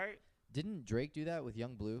maybe of that. right. Didn't Drake do that with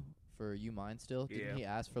Young Blue for You Mine Still? Didn't Yeah. he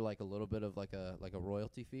ask for like a little bit of like a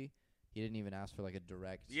royalty fee? He didn't even ask for like a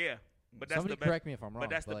direct. Yeah, but that's Somebody the best. correct me if I'm wrong. But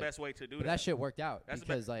that's the like, best way to do But that. that shit worked out That's the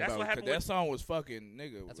because best- like that's Bro, what 'cause happened that with- song was fucking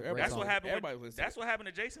nigga. That's a everybody- great That's song. what happened. Everybody With, listened. that's what happened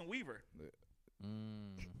to Jason Weaver,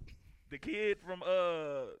 mm, the kid from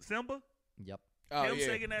Simba. yep. Oh Him yeah.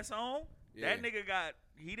 singing that song. Yeah. That nigga got.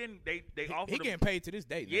 He didn't. They He offered him. getting paid to this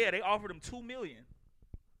day. Yeah, nigga. they offered him $2 million.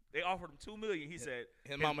 They offered him $2 million. He said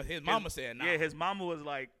His mama said nah. Yeah, his mama was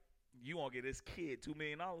like, "You won't get this kid $2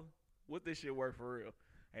 million. What this shit worth for real?"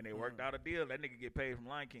 And they worked out a deal. That nigga get paid from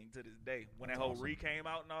Lion King to this day. When that whole Re came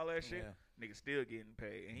out and all that shit, nigga still getting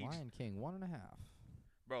paid. And he, Lion King 1.5.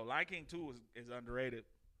 bro, Lion King 2 is underrated.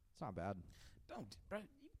 It's not bad. Don't, bro.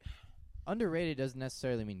 Underrated doesn't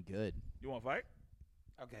necessarily mean good. You want to fight?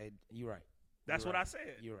 Okay, you're right. That's You're what right. I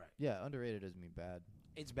said. You're right. Yeah, underrated doesn't mean bad.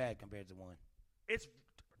 It's bad compared to one. It's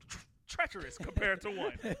treacherous compared to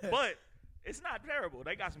one, but It's not terrible.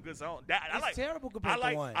 They got some good songs. That, I It's like. terrible compared I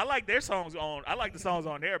like. to one. I like their songs on. I like the songs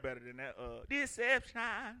on there better than that. Deception.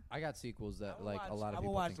 I got sequels that I like a lot of will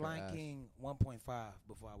people watch think are Lion ass. King 1.5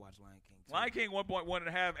 before I watch Lion King 2. Lion King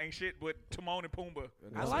 1.1.5 ain't shit, but Timon and Pumbaa.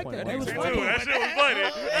 I like that. That They was Me funny. too. That shit was funny.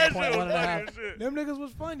 That shit was 1.1 and a funny half. as shit. Them niggas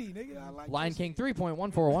was funny, nigga. I like Lion that King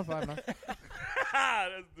 3.14159.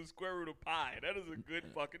 That's the square root of pi. That is a good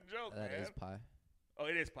fucking joke, That man. is pie. Oh,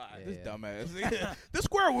 it is pi. Yeah. This dumbass. The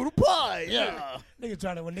square root of pi. Yeah.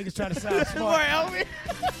 shit. When niggas try to sound smart.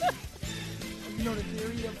 You know the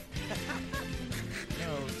theory of...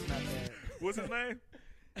 No, it's not that. What's his name?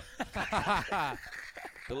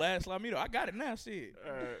 The last slimeto. I got it now. Shit.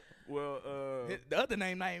 Well, The other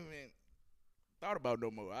name I ain't even thought about no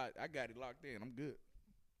more. I got it locked in. I'm good.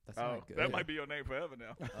 That's oh, not good. that might be your name forever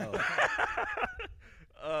now.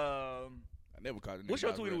 Oh. I never called it. What's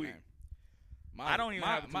your tweet of the week? I don't even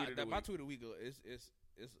have a tweet of the My week. tweet of the week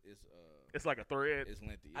It's like a thread. it's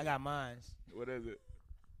lengthy. I got mine. What is it?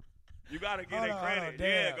 You gotta give Hold them on, credit. damn.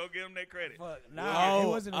 Yeah, go give them their credit. Fuck. Nah, Oh, it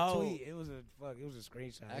wasn't a oh. tweet. It was a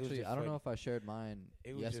screenshot. It was Actually, just I don't know funny. if I shared mine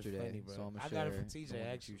It was just yesterday, funny, bro. so I'm gonna I share got it from the TJ, one that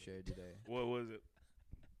actually. you shared today. What was it?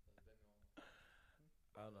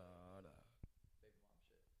 Hold on.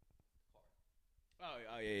 Oh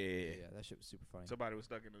yeah. Yeah, that shit was super funny. Somebody was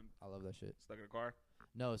stuck in I love that shit. the car.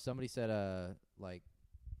 No, somebody said, like,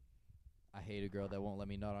 I hate a girl that won't let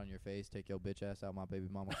me nut on your face. Take your bitch ass out my baby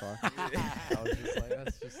mama car. I was just like,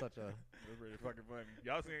 that's just such a. That's really fucking funny.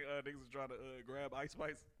 Y'all seen niggas was trying to grab Ice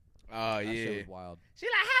Spice? Oh That shit yeah. was wild. She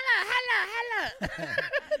like hello.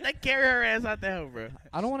 They carry her ass out there, bro.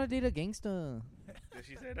 I don't want to date a gangsta. Did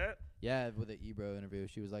she say that? Yeah, with the Ebro interview,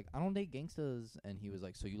 she was like, I don't date gangstas, and he was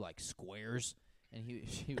like, so you like squares? And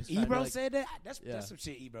she was trying to, Ebro like, said that? That's Yeah. some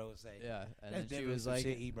shit Ebro would say. yeah, and That's then she definitely was some like,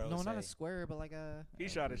 shit Ebro no, would not a say. square, but like a. He I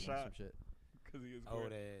shot don't his know, shot. some shit Because he is Old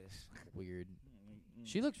great. ass. weird.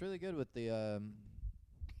 She looks really good with the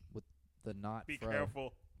knot. Be fro.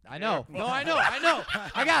 careful. I know. No, I know.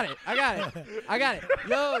 I got it.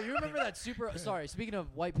 Yo, you remember that super? Sorry, speaking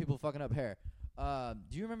of white people fucking up hair.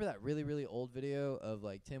 Do you remember that really, really old video of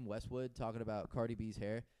like Tim Westwood talking about Cardi B's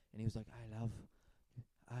hair? And he was like, I love.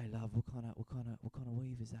 What kind of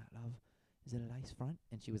wave is that, love? Is it a lace front?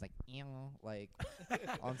 And she was like, ew, like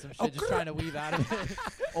on some shit, just trying to weave out of it.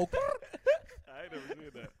 Oh, I ain't never seen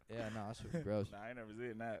that. yeah, no, that shit was gross. Nah, I ain't never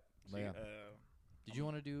seen that. But She, yeah. Did you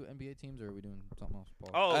want to do NBA teams, or are we doing something else,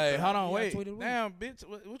 Paul? Oh, Hey, hold on, Yeah, wait. tweet of the week. Damn, bitch.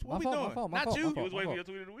 What My we fault, doing? my fault, my Not fault, you. my you fault. was waiting for your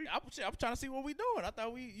tweet of the week. I'm trying to see what we doing. I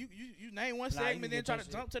thought you name one Nah, you segment, can then get try your to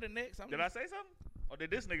shit. jump to the next. Did I say something? Or did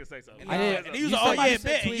this nigga say something? I did. And he was like, oh Somebody yeah, said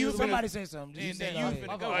bet. And tweet you of the week. finna. Somebody said something. And then said you it. finna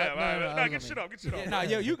My go. fault. Oh, yeah, No, right, no, right. no, Nah, get I shit off. Get shit off. Yeah, nah,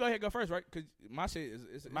 yo, you go ahead, go first, right? Because my shit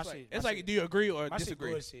is My it's like, shit- it's my like, shit- do you agree or My shit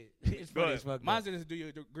disagree? bullshit. It's Go funny ahead. as fuck. Mine is do you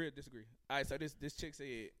agree or disagree? All right, so this chick said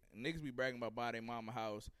niggas be bragging about buying their mama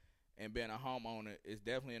house and being a homeowner is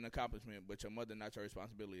definitely an accomplishment, but your mother not your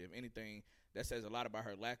responsibility. If anything, that says a lot about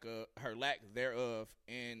her lack thereof,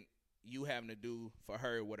 and you having to do for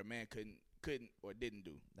her what a man couldn't or didn't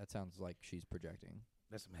do. That sounds like she's projecting.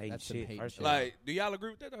 That's some hate That's some shit. hate first shit. of all. Like, do y'all agree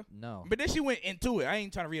with that though? No. But then she went into it. I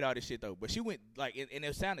ain't trying to read all this shit though. But she went like, and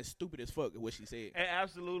it sounded stupid as fuck what she said. It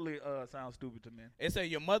absolutely sounds stupid to me. It said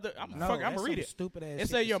your mother. I'm No, gonna that's read some it. Stupid ass. It shit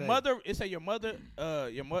say to your mother. It say your mother.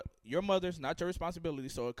 Your mother's not your responsibility.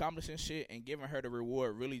 So accomplishing shit and giving her the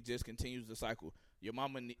reward really just continues the cycle. Your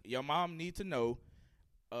mom need to know,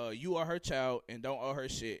 you are her child and don't owe her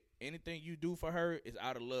shit. Anything you do for her is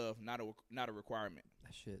out of love, not a requirement.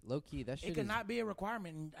 That shit, low key. That shit It is. cannot be a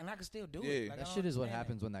requirement, and I can still do Yeah. it. Like, I That don't shit is what understand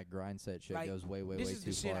happens that. when that grind set shit Like, goes way, way, This way is too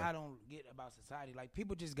the shit far. I don't get about society. Like,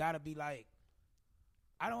 people just gotta be like,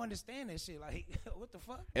 I don't understand that shit. Like, what the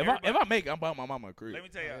fuck? If I make it, I'm buying my mama a crib. Let me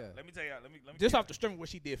tell y'all. Oh, yeah. Let me tell y'all. Let me Just give off the strength of what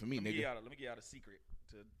she did for me, let me nigga. let me give y'all a secret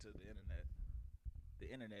to the internet.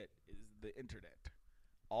 The internet is the internet.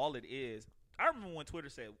 All it is. I remember when Twitter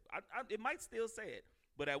said, it might still say it,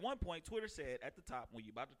 but at one point Twitter said at the top when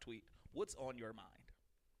you're about to tweet, "What's on your mind?"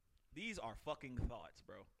 These are fucking thoughts,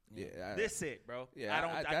 bro. Yeah, This it, bro. yeah.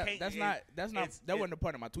 I can't. That's not. That wasn't a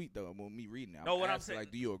part of my tweet though. When me reading it, No, what I'm asking, saying-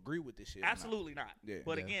 like, do you agree with this shit? or not? Absolutely not. Yeah.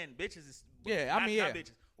 But Yeah. again, bitches is. Yeah, I mean, not yeah.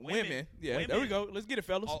 bitches. Women. Yeah, there we go. Let's get it,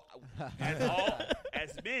 fellas.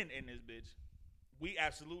 As men in this bitch, we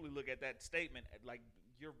absolutely look at that statement like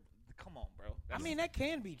you're. Come on, bro. I mean, that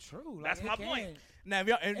can be true. Like, That's it my can. point. Now, if,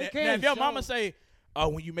 y'all, It now, can if your show- mama say, "Oh,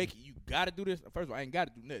 when you make it, you gotta do this." First of all, I ain't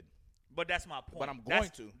gotta do nothing. But that's my point. But I'm going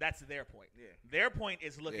to. That's their point. Yeah. Their point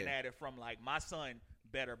is looking Yeah. at it from like my son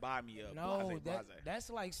better buy me a No, blase. that's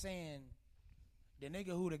like saying the nigga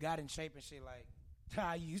who got in shape and shit. Like,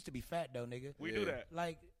 you used to be fat though, nigga. We Yeah. do that.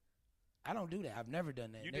 Like, I don't do that. I've never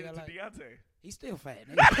done that. You nigga, did it to like, Deontay. He's still fat.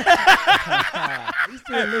 Nigga. He's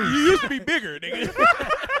still loose. You used to be bigger, nigga.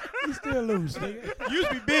 He's still loose, nigga. You used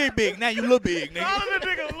to be big. Now you look big, nigga. Calling the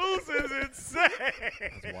nigga loose is insane.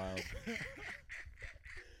 That's wild.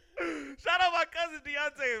 Shout out my cousin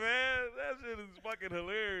Deontay, man. That shit is fucking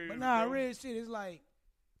hilarious. But nah, bro. real shit is like,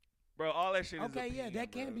 Bro, all that shit is okay, yeah, opinion,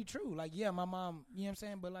 that can bro. be true. Like, yeah, my mom, you know what I'm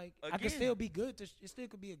saying? But like, I Again. could still be good. It still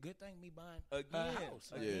could be a good thing, me buying a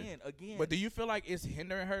house. Like, Again. But do you feel like it's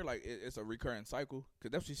hindering her? Like it's a recurring cycle?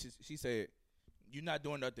 Because that's what she said. You're not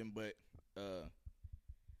doing nothing but.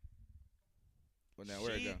 Well, now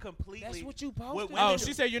where it She go? completely. that's what you posted. What Oh, women she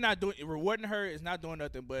do. said you're not doing rewarding her is not doing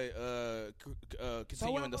nothing but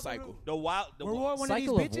continuing I'm the gonna cycle. do? The wild. Reward one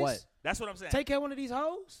Cycle of of these bitches. what? That's what I'm saying. Take care of one of these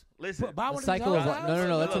hoes. Listen. Buy The one of cycle these of hoes. what?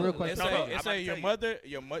 No, that's a real It question. No, no, I'm say about to your tell you.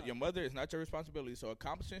 mother, your mother is not your responsibility. So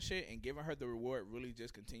accomplishing shit and giving her the reward really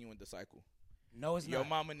just continuing the cycle. No, it's Your not.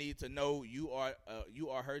 mama needs to know you are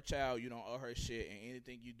her child. You don't owe her shit, and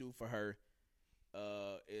anything you do for her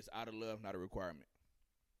is out of love, not a requirement.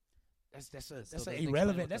 That's So a they explain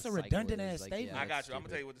irrelevant. what That's the a cycle redundant is, ass like, statement. yeah. I got you. I'm gonna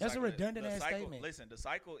tell you what the That's a cycle is. redundant The ass cycle- statement. Listen, the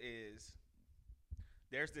cycle is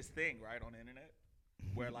there's this thing right on the internet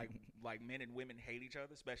where like men and women hate each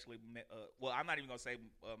other, especially well, I'm not even gonna say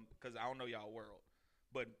because I don't know y'all world,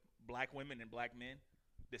 but black women and black men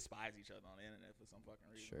despise each other on the internet for some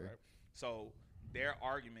fucking reason. Sure. Right? So their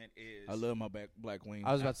argument is I love my black wings.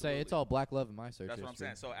 I was about to say it's Absolutely. all black love in my search. That's what I'm history.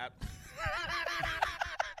 saying.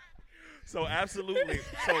 So absolutely.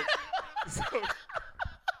 So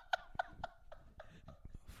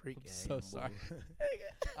Freak I'm ass so boy. sorry.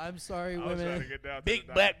 I'm sorry, I was trying to women. get down to Big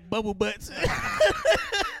the black bubble butts. Go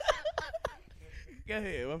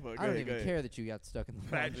ahead, my fault. I don't even care that you got stuck in the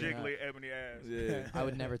fat laundry mat. jiggly ebony ass. Yeah. I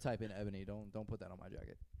would never type in ebony. Don't put that on my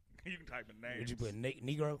jacket. You can type in names. Would you put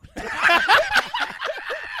Negro?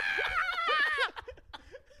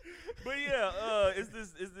 But yeah, it's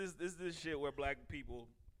this shit where black people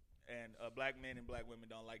and black men and black women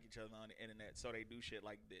don't like each other on the internet, so they do shit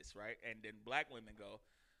like this, right? And then black women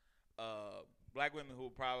who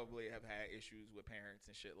probably have had issues with parents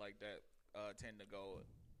and shit like that tend to go,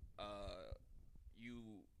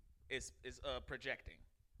 it's projecting,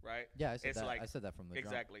 right? Yeah, I said It's that. like- I said that from the jump.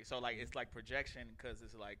 Exactly. So like it's like projection because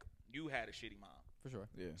it's like you had a shitty mom, For sure.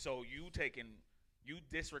 Yeah. so you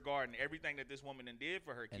disregarding everything that this woman did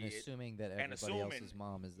for her And kid. assuming that and everybody assuming- else's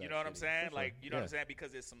mom is that You know what I'm shitty. saying? For sure. Like, you know what I'm Yeah. saying?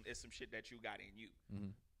 Because it's some shit that you got in you.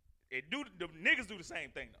 Mhm. The niggas do the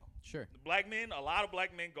same thing though. Sure. The black men, a lot of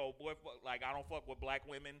black men go, boy, like I don't fuck with black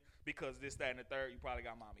women because this, that, and the third. You probably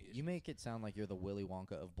got mommy issues. You make it sound like you're the Willy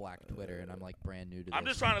Wonka of black Twitter, and I'm like brand new to I'm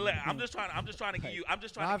this. just trying to give you. I'm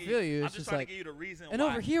just trying No, I to feel you. I'm It's just just trying like- to give you the reason And why.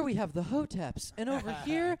 over here we have the hoteps, and over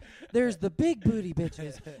here there's the big booty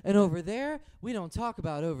bitches, and over there we don't talk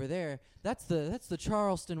about over there. That's the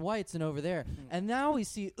Charleston Whites, and over there, and now we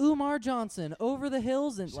see Umar Johnson over the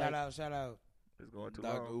hills, and Shout like, out. It's going too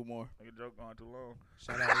Dr. long. Umar. Like a joke going too long.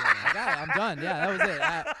 Shout out. I got it. I'm done. Yeah,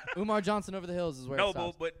 that was it. Umar Johnson over the hills is where it No,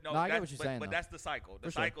 stops. but no, No, I get that- what you're but, saying, But though. that's the cycle. The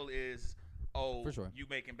For sure. cycle is, For sure. you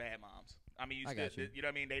making bad moms. I mean, I got you. you know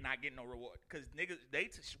what I mean? They not getting no reward because niggas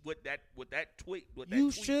with that tweet. You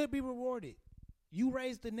should be rewarded. You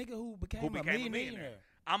raised the nigga who became, a millionaire.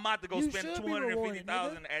 I'm about to go You spend should be rewarded,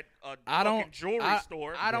 $250,000 at a I don't- fucking jewelry I-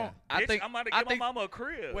 store. I don't. I Bitch, think I'm about to I give think- my mama a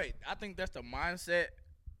crib. Wait, I think that's the mindset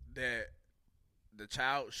that the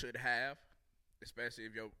child should have, especially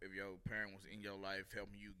if your parent was in your life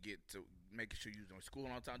helping you get to making sure you was doing school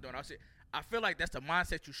on time, doing all shit. I feel like that's the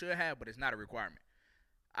mindset you should have, but it's not a requirement.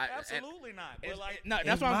 Absolutely not. But like, No, If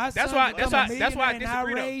that's my why. That's son why. become That's a why. That's why I millionaire and I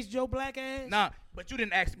disagree. Though. raised your black ass. Nah, but you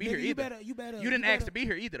didn't ask to be nigga, here you either. better. You didn't ask to be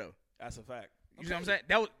here either, though. that's a fact. You see what I'm saying?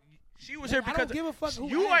 That was. She was here I because don't give a fuck who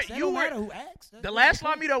you asked. are. That You don't were. matter who asked. That's The what last the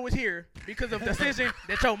point. Slimeto was here because of the decision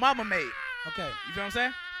that your mama made. Okay. You feel what I'm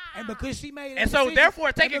saying? And because she made that And so, decision, therefore,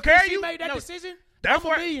 and taking because care of she you- made that no, decision.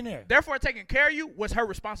 Therefore, I'm a millionaire. Therefore, taking care of you was her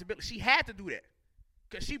responsibility. She had to do that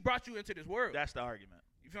because she brought you into this world. That's the argument.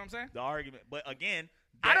 You feel what I'm saying? The argument. But again,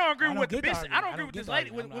 I don't agree I don't with the get the bitch. argument. I don't I agree don't with get this the lady.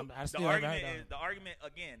 argument. I the still haven't argument heard is of the argument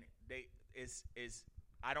again. Is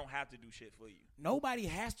I don't have to do shit for you. Nobody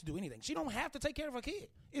has to do anything. She don't have to take care of her kid.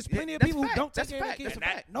 It's Yeah, plenty of that's people a who fact. don't take That's a care of their fact. kids.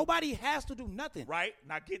 That's a fact. Nobody has to do nothing. Right?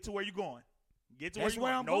 Now get to where you going. Get to That's where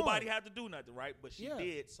where you I'm going. Nobody going. had to do nothing, right? But she Yeah.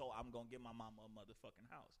 did, so I'm gonna give my mama a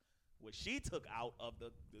motherfucking house. What she took out of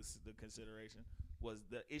the consideration was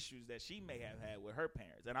the issues that she may have had with her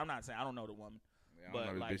parents. And I'm not saying I don't know the woman, I don't know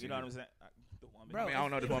but this like bitch you know what either. I'm saying? The woman. Bro, I mean, I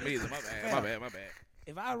don't know this one either. My bad. My bad.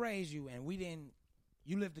 If I raised you and we didn't,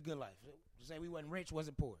 you lived a good life. Say we wasn't rich,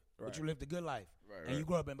 wasn't poor, but Right. you lived a good life, Right, and you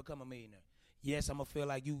grow up and become a millionaire. Yes, I'm gonna feel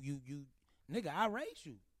like you, nigga. I raised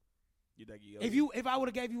you. You think If I would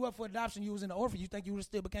have gave you up for adoption, you was in the orphan, you think you would have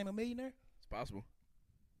still became a millionaire? It's possible.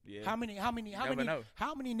 Yeah. How many know.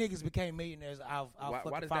 how many niggas became millionaires out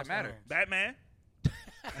Why does that matter? Batman.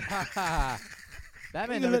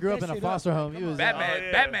 Batman You never look grew up that in a shit foster up. home. He Come was on.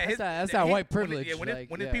 Batman. That's that white privilege. When like,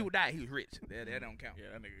 his people died, he was rich. That don't count.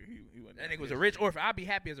 Yeah, that nigga. He wasn't That nigga was a rich orphan. I'd be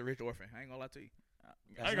happy as a rich orphan. I ain't gonna lie to you.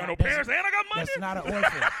 I ain't got no parents and I got money. That's not an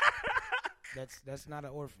orphan. That's not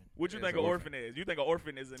an orphan. What you It's think an an orphan is? You think an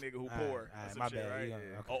orphan is a nigga who poor? or some my shit, bad. right? Yeah,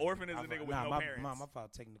 Yeah. okay. An orphan is a nigga with no parents. My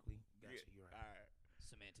fault technically. Gotcha, you're right. All right.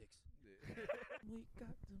 Semantics. We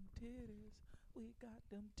got them titties. We got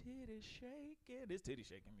them titties shaking. This titty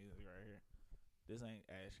shaking music right here. This ain't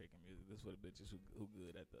ass shaking music. This for the bitches who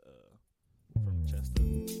good at the from the chest up.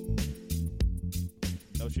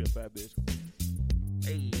 No, she a fat bitch.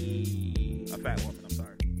 Hey, a fat woman. I'm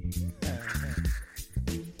sorry.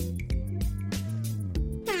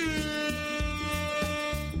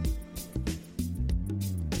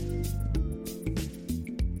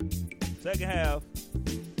 Second half,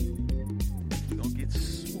 we gonna get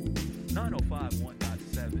smooth.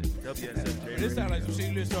 905.1.7 WSFJ. This sounds like some shit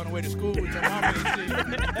you listen on the way to school with your mama and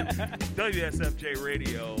shit. WSFJ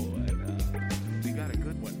Radio. And, we got a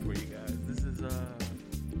good one for you guys. This is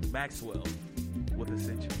Maxwell with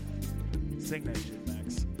Ascension. Sing that shit,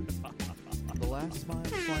 Max. The last smile of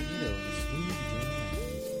Slimeto and the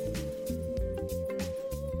smooth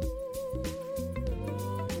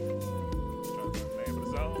Trying to find the name of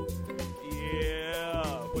the song.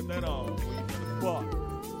 Yeah, put that on. When you fuck.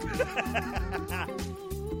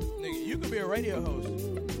 Nigga, you could be a radio host.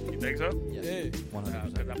 You think so? Yes. Yeah.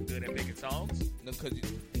 100%. Because I'm good at making songs. No, cause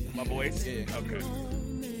My voice. Yeah. Okay.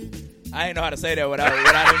 I ain't know how to say that without you know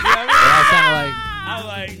what I mean? That sounded like, I was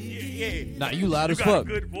like, yeah. nah, you loud You as got a fuck.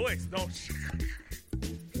 good voice, don't you?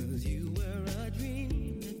 You were a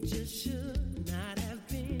dream that just should not have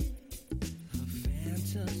been a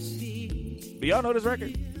fantasy. Do y'all know this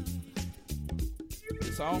record?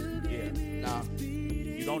 The song? Yeah. Nah.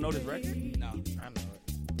 You don't know this record? No. I know it.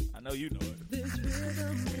 I know you know it.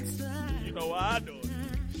 You know why I know it.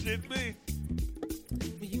 Shit me.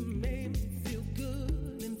 You made me feel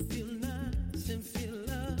good and feel nice and feel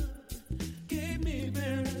love. Gave me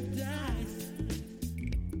paradise.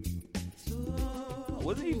 So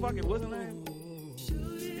Wasn't he fucking, what's his name?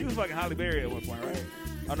 He was fucking Halle Berry at one point, right?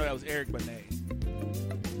 Oh no, that was Eric Benet. That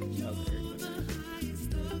was Eric Benet.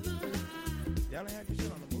 Y'all ain't had this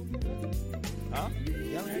shit on the movie? Huh?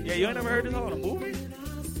 Y'all ain't had Yeah, you ain't never heard this on a movie?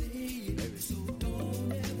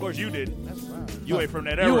 Of course you didn't. That's wild. You ain't from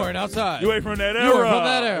that era. You weren't outside. You ain't from that era. You weren't from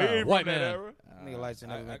that era. He ain't White from that man. era. Nigga lights ain't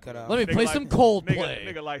never been cut off. Let me Nigga play like- some Coldplay.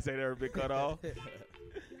 Nigga lights ain't ever been cut off.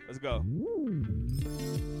 Let's go.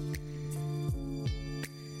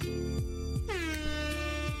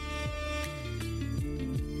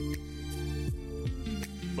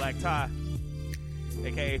 Black Tie,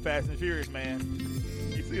 aka Fast and Furious Man.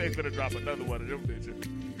 You see they finna drop another one of them bitches.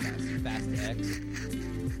 Fast X.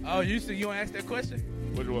 Oh, you said you want to ask that question?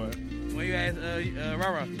 Which one? When you asked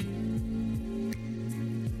Rara.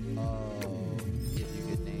 Oh, give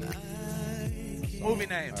you good names. Movie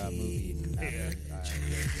name. Movie. Yeah.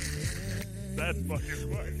 That's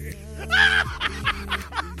fucking funny.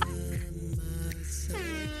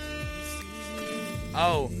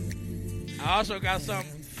 Oh, I also got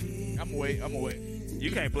something. I'm gonna wait. You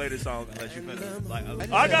can't play this song unless you finna like.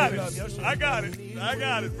 I got it. I got it. I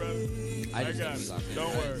got it, brother. I just got think it. we lost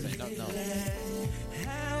Don't I worry. didn't say no.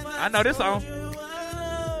 I know this song.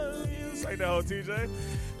 Say no, TJ.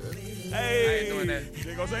 Hey, I ain't doing that. You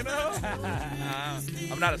ain't gonna say no?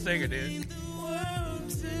 I'm not a singer, dude.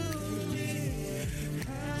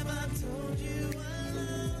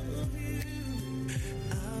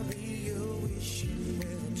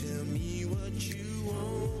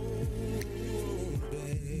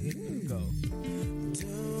 Go.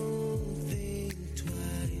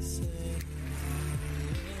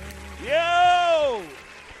 Yo!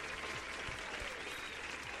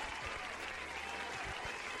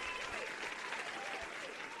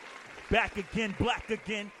 Back again, black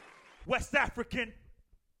again, West African.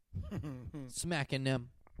 Smacking them.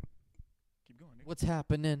 Keep going, nigga. What's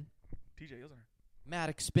happening? TJ, your turn.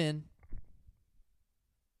 Matic spin.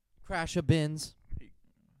 Crash a bins.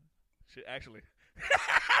 Shit, actually.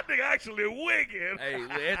 Nigga actually wicked. Hey,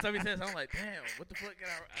 every time he says something, I'm like, damn, what the fuck?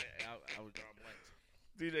 I was drawing blanks.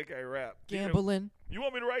 DJ can't rap. Gambling. You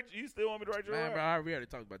want me to write? You still want me to write your Man, rap? bro, we already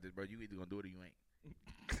talked about this, bro. You either gonna do it or you ain't.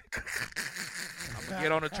 I'm gonna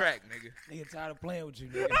get on the track, nigga. Nigga tired of playing with you,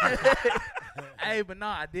 nigga. Hey, but no,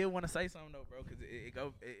 I did want to say something though, bro, because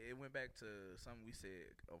it went back to something we said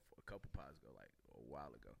a couple pods ago, like a while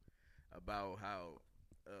ago, about how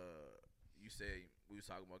you said we was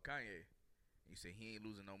talking about Kanye. You said he ain't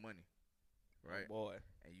losing no money, right? Oh, boy.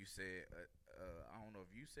 And you said, I don't know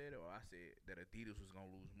if you said it or I said that Adidas was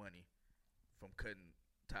gonna lose money from cutting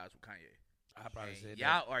ties with Kanye. I probably said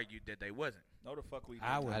y'all argued that they wasn't. No, the fuck we did.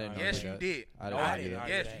 I would. didn't Yes, argue you that. did. I No, didn't I argue didn't that.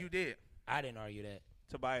 argue Yes, that. you did. I didn't argue that.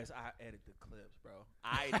 Tobias, I edit the clips, bro.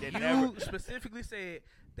 I did You never. specifically said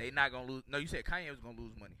they not gonna lose. No, you said Kanye was gonna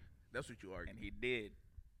lose money. That's what you argued. And he did.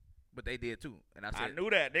 But they did too. And I I said, knew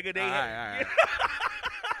that, nigga. They all right.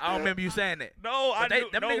 I don't remember you saying that. No, But I knew.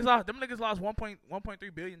 them No. niggas lost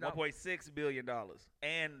 $1.3 billion. $1.6 billion.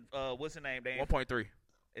 And what's the name? 1.3.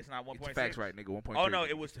 It's not Get 1.6. your facts right, nigga. 1.3. Oh no,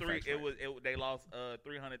 it was Get your three. facts It right. was. They lost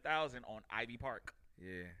 300,000 on Ivy Park.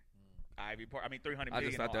 Yeah. Ivy Park. I mean 300 I million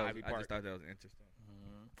just thought on that was. Ivy I Park. just thought that was interesting.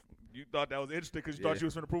 You thought that was interesting because you Yeah. thought you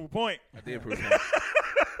was going to prove a point. I did prove that.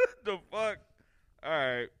 The fuck. All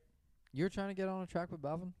right. You were trying to get on a track with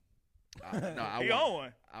Balvin? No, I He won. on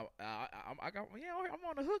one. I got. Yeah, I'm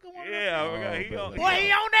on the hook. I'm on the Yeah, Oh, we got, he bet, on. bet. Boy,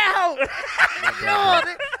 he on that hoe.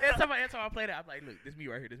 No, every time I play that, I'm like, look, this me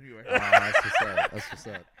right here. This me right Oh, here. that's what's up. That's what's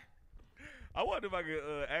up. I wonder if I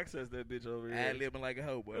could access that bitch over here. Ad libbing like a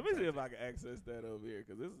hoe, boy. Let me see if I can access that over here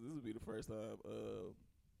because this will be the first time.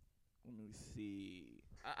 Let me see.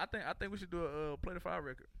 I think we should do a play the fire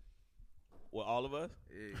record. Well, all of us?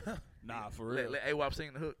 Yeah. Nah, for real. Let A-Wop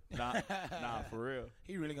sing the hook. Nah, for real.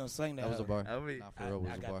 He really gonna sing that. That was a bar. I mean, Nah, for real, was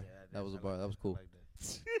I a got bar. that. That was a I bar. like That was cool.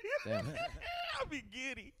 Damn. I be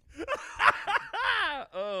giddy.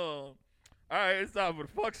 All right, it's time for the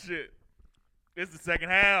fuck shit. It's the second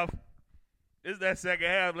half. It's that second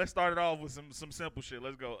half. Let's start it off with some simple shit.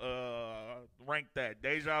 Let's go. Rank that.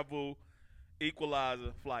 Deja Vu,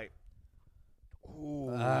 Equalizer, Flight. Ooh.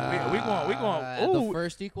 we going. Ooh. The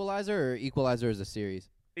first Equalizer or Equalizer as a series?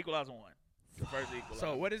 Equalizer 1. The first Equalizer.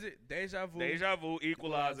 So what is it? Deja Vu. Deja Vu,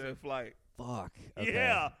 Equalizer, and Flight. Fuck. Okay.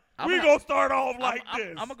 Yeah. I'm We gonna- gonna start off like I'm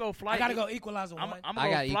this. gonna go I flight. gotta go Equalizer I'm one. gonna I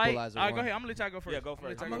go got flight. Equalizer All right, go one. ahead. I'm gonna let y'all go first. Yeah, go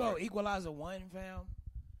first. I'm I'm gonna gonna go Equalizer 1, fam.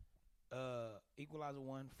 Equalizer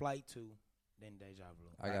 1, Flight 2, then Deja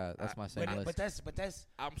Vu. That's my same list. But that's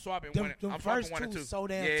I'm swapping Them- one. them I'm first swapping 1 and two 2. so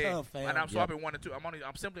damn yeah, tough, fam. And I'm Yep. swapping 1 and 2.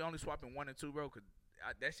 I'm simply only swapping 1 and 2, bro. Cause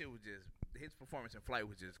that shit was just his performance in Flight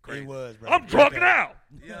was just crazy. it was, bro. I'm drunk now.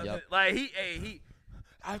 Yeah, Yep. like he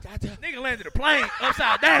I nigga landed the plane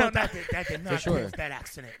upside down. that did not sure. cause that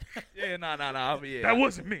accident. Yeah, nah. Yeah, That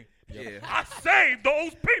wasn't me. yeah, I saved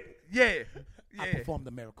those people. yeah. I Yeah. performed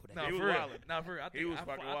the miracle. That No, He was for real. wildin'. No, for real. I think, He was I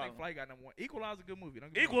fucking think wildin'. Flight got number 1. Equalizer, good movie.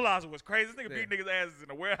 Don't get me wrong. Equalizer was crazy. This nigga Yeah. beat niggas' asses in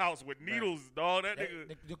a warehouse with needles, dog. That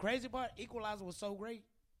nigga. The crazy part, Equalizer was so great.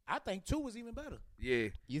 I think 2 was even better. Yeah,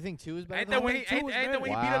 You think 2 is better ain't than that when one? he ain't that when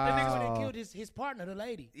he beat up the Wow. niggas? When Oh. they killed his partner, the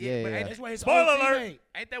lady. Yeah, but yeah. ain't, That's where his Spoiler old alert. teammate.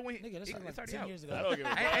 ain't that when he? Nigga, that's it's like already 10 out. years I ago. don't give a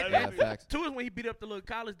fuck. Yeah, facts. 2 is when he beat up the little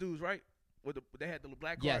college dudes, right? With they had the little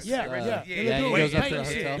black Yes. cars. Yeah, Uh, yeah. yeah, The yeah, little he dude goes was up to the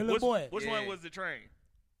painting shit, hotel. the little boy. Which Yeah. one was the train?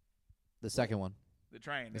 The second one. The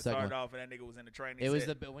train. The It second started one. off and that nigga was in the train. He It was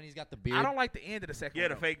said, when he's got the beard. I don't like the end of the second yeah, one.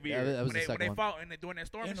 the though. fake Yeah, beard. that was when the they second one. fought and during that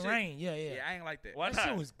storm In and the shit. rain, yeah. Yeah, I ain't like that. Why That not?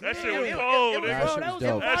 shit was That good. shit was It cold. was, That nigga. shit bro, was was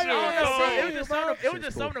dope. That shit was fire-ass cold. scene, It was just bro. something. It Shit was was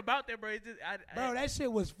just cool. something about that, bro. It just, Bro, that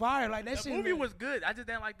shit was fire. Like that the shit. movie was good. I just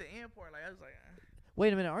didn't like the end part. Like I was like,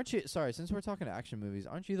 Wait a minute, aren't you? Sorry, since we're talking action movies,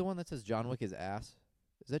 aren't you the one that says John Wick is ass?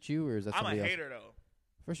 Is that you or is that I'm a somebody else? hater though.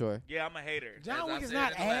 For sure. Yeah, I'm a hater. John As I Wick is said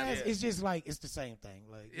not in the last- ass. yeah. It's just like it's the same thing.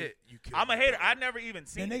 Like yeah, you kill. I'm a hater. I never even The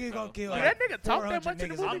seen it. nigga bro. gonna kill. Like, that nigga talk that 400 much in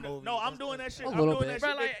the niggas movie? in movie. No, I'm doing that shit. A I'm little doing bit. that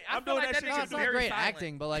shit. Bro, like, I I'm feel doing like that that shit. nigga's It's not very great silent.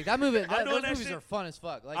 acting, but like that movie, I'm doing those that movies shit. are fun as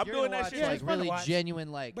fuck. Like I'm you're doing gonna that watch shit. Yeah, like it's fun to really watch.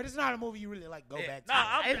 genuine like. But it's not a movie you really like go back to.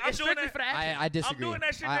 Nah, I'm It's doing strictly that. for the action. I disagree. doing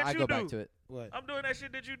that shit I, that I you go do. back to it. What? I'm doing that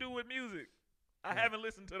shit that you do with music. I haven't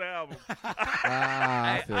listened to the album.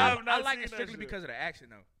 I feel I you. have not I like seen it that strictly shit. because of the action,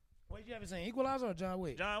 though. Wait, you haven't seen Equalizer or John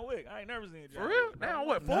Wick? John Wick. I ain't never seen John For real? Wick. Now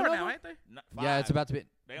what? None 4 of now, them? ain't they? Yeah, it's about to be.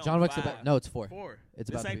 They on John Wick's 5. about. No, it's 4. 4. It's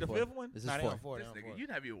This about to ain't be the 4. fifth one? This is Nah, they 4. on 4. This They on nigga, 4. you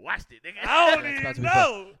never even watched it, nigga. I don't It's about even to be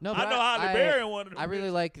know. No, I but know Halle I- Berry in one of them. I really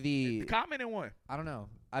bitches. like the. Comment in one. I don't know.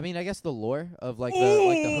 I mean, I guess the lore of like the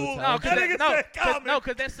Ooh, hotel. no, No, That nigga said Common.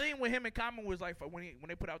 cause that scene with him and Common was like for when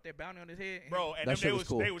they put out that bounty on his head. Bro, and That then shit they was was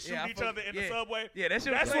cool. they was shooting Yeah, I each fuck- other in the yeah. subway. Yeah, that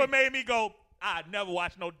shit was That's great. what made me go, I never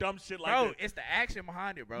watch no dumb shit like Bro, that. it's the action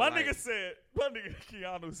behind it, bro. My like, nigga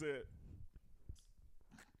Keanu said,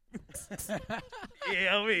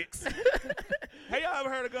 yeah, I mean, hey, y'all ever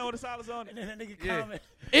heard of Gun with a Silence on And it? then that nigga Yeah. comment.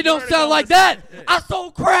 It don't sound like that. I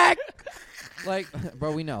sold crack. Like,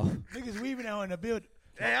 bro, we know. Niggas weaving out in the building.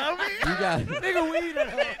 yeah, I mean, You got. Nigga weaving out.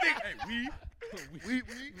 hey, we,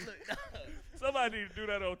 look, Somebody need to do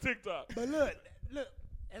that on TikTok. But look,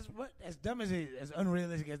 as dumb as it, as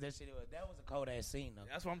unrealistic as that shit was, that was a cold ass scene though.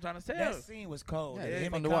 that's what I'm trying to tell. That scene was cold. Yeah, And it's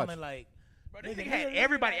him fun and to watch. Common like Bro, this nigga had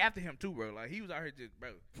everybody after him too, bro. Like he was out here just,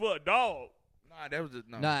 bro. For a dog. Nah, that was just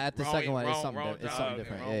no. Nah, at the Wrong- second one, it's wrong- something, wrong it's job. something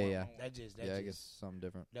different. Wrong Yeah, one, yeah. wrong one. That just Yeah, I guess something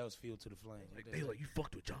different. that was fuel to the flames. Like, they like, you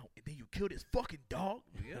fucked with John, and then you killed his fucking dog.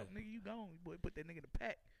 Yeah, nigga, you gone. Boy, put that nigga in the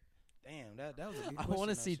pack. Damn, that was a good I question, want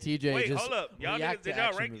to though, see shit. TJ Wait, just hold up. Y'all react niggas, did to y'all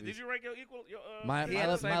action rank? movies. Did you rank your equal? My He had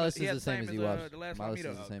the list same as- is he had the same as the you same watched. as, the last My list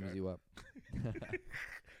Slimeto. is the same as Okay. you up.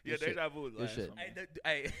 Yeah, Good shit. Deja Vu was Good last. shit. one.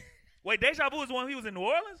 Hey, Wait, Deja Vu was the one he was in New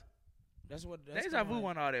Orleans? That's Deja Vu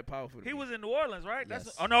wasn't all that powerful. to He me. was in New Orleans, right? Yes.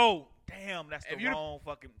 That's oh no, damn, that's If the you- wrong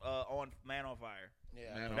fucking on Man on Fire.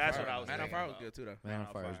 Yeah, Man on That's Fire. what I was Man on thinking Fire was about. good too, though. Man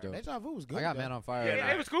on Fire is dope. Deja Vu was good. I got though. Man on Fire.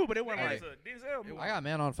 Yeah, It was cool, but it wasn't Hey, like. it's a Denzel movie. I got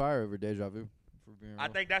Man on Fire over Deja Vu. For being I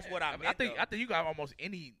real. think that's what I meant. I think though. you got almost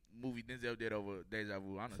any movie Denzel did over Deja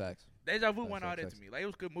Vu. Honestly, Facts. Deja Vu Facts, wasn't all facts, that to me. Like it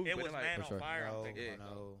was a good movie, it but was like, Man For on sure. Fire. I'm No, thinking. Yeah.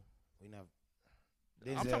 no, we never.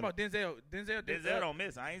 I'm talking about Denzel. Denzel did Denzel don't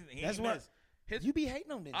miss. He That's ain't what- miss. You be hating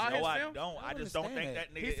on this. All No, his I films? don't. I I just don't think understand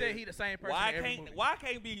that nigga. He said is- he the same person. Why in every can't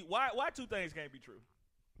movie. why two things can't be true?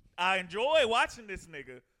 I enjoy watching this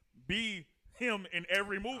nigga be him in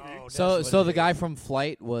every movie. Oh, that's So what it the guy is. from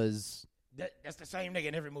Flight was That's the same nigga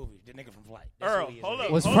in every movie. The nigga from Flight. Earl, what he is. hold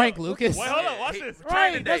up. was hold Frank up. Lucas. Wait, hold up. Watch He- this. Right,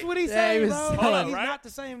 Training that's Day. what he's Yeah, saying, he was- bro. Hold up, He's right? not the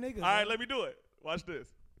same nigga. All right, bro. let me do it. Watch this.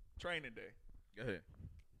 Training Day. Go ahead.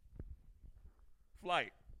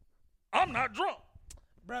 Flight. I'm not drunk.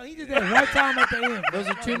 Bro, he just did it one time at the end. Those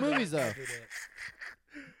are two movies though.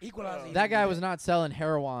 Equalizer. he That didn't guy do was not selling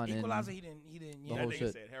heroin Equalizer. and He didn't. The That whole nigga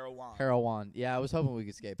shit. said heroin. heroin. Yeah, I was hoping we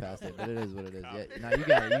could skate past it, but it is what it is. Yeah, no, you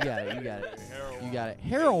got it. You got it. You got it. Heroin. You got it.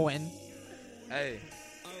 Heroin. Hey,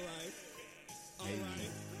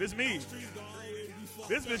 This me.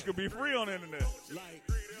 This bitch could be free on the internet.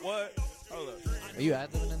 What? Hold up. Are you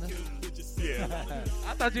ad-libbing in this? Yeah.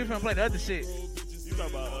 I thought you were finna play the other shit. You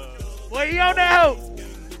talking about Well, you don't know.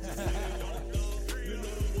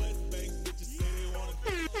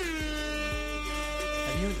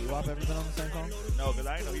 Have you and Ewop ever been on the same phone? no, because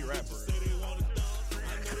I ain't know he rap for real.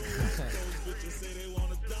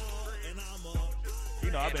 He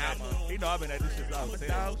know I've been at this shit since I I'm was a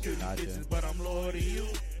 10. dog to these Gotcha. bitches, but I'm loyal to you.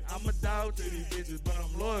 I'm a dog to these bitches, but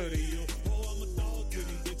I'm loyal to you. I'm a dog to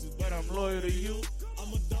these bitches, but I'm loyal to you.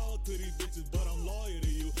 I'm a dog to these bitches, but I'm loyal to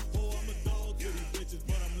you. Oh, I'm a dog to these bitches,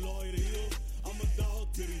 but I'm loyal to you. I'm a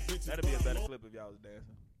dog to these bitches. That'd be a better clip if y'all was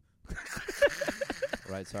dancing.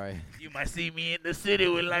 Right. Sorry. You might see me in the city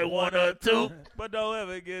with like one or two. But don't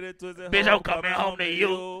ever get it twisted. Bitch, I'm coming home to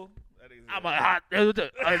you. That is I'm it. a hot,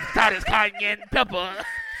 as hot as cayenne pepper.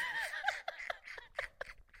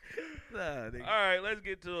 All right, let's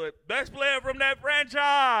get to it. Best player from that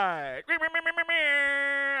franchise. I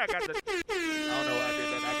got the. I don't know why I did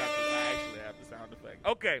that. I actually have the sound effect.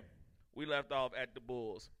 Okay, we left off at the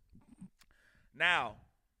Bulls. Now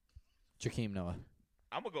Jakeem Noah.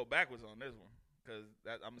 I'm gonna go backwards on this one because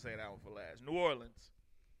I'm gonna say that one for last. New Orleans.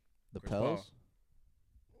 The Chris Pels.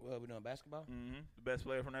 Well, we doing basketball? Mm-hmm. The best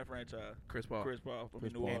player from that franchise. Chris Paul. Chris Paul from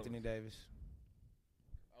Chris New Paul. Orleans. Anthony Davis.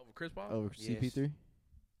 Over Chris Paul? Over Yes. CP3.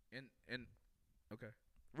 And okay.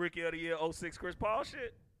 Rookie of the year 06 Chris Paul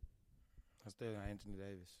shit. I still got Anthony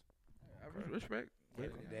Davis. I respect.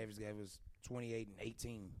 Anthony Davis gave us 28 and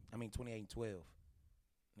 18. I mean 28 and 12.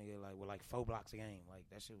 Nigga, like with like 4 blocks a game. Like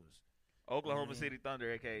that shit was Oklahoma Mhm. City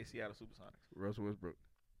Thunder, aka Seattle Supersonics. Russell Westbrook.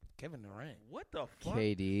 Kevin Durant. What the fuck?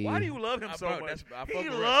 KD. Why do you love him I so fuck- much? that's- I fuck He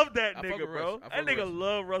with loved that I fuck nigga, with bro. Russ. I That fuck with nigga Russ.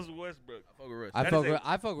 love Russell Westbrook. I fuck with Russ. I That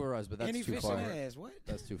fuck is with Russ, but that's too Inefficient far. ass. What?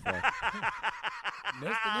 That's too far.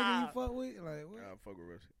 That's the nigga you fuck with? Like what? I fuck with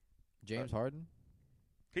Russ. James Harden.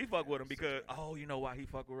 He fuck with him because you know why he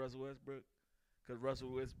fuck with Russell Westbrook? Because Russell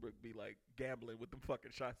Westbrook be like gambling with them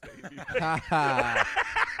fucking shots that he be making.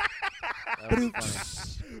 That was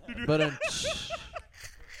funny. But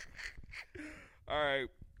All right.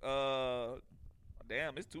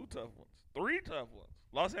 Damn, it's 2 tough ones. 3 tough ones.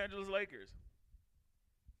 Los Angeles Lakers.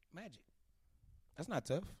 Magic. That's not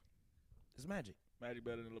tough. It's Magic. Magic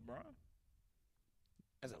better than LeBron.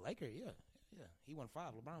 As a Laker, yeah. Yeah. He won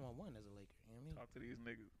 5. LeBron won 1 as a Laker. You know what I mean? Talk to these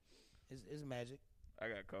niggas. It's Magic. I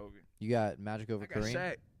got Kobe. you got Magic over I got Kareem.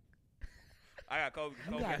 Shaq. I got Kobe.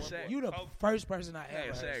 You, Kobe got won Shaq. more. you the Kobe, first person I I ever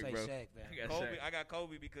got heard Shaq, say bro. Shaq, I man. got Kobe. Shaq. I got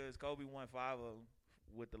Kobe because Kobe won 5 of them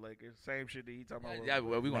with the Lakers. Same shit that he talking about. Yeah,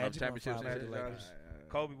 well, we won Magic championships. won and 5 shit. with the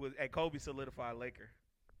Lakers. Kobe solidified Laker.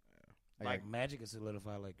 I Like got- Magic is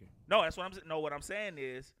solidified Laker. No, that's what I'm. No, what I'm saying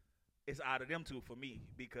is, it's out of them 2 for me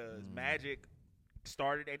because Magic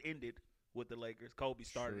started and ended with the Lakers. Kobe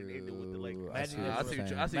started and ended with the True. Lakers. I Magic see never- what I you're see what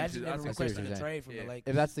saying. you- I see Magic what never you- I see what requested you're a saying. trade from the Yeah. Lakers.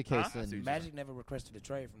 If that's the case, Huh? I see then what Magic never requested a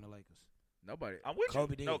trade from the Lakers. Nobody. I'm with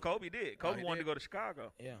Kobe you. did. No, Kobe did. Kobe he wanted did? to go to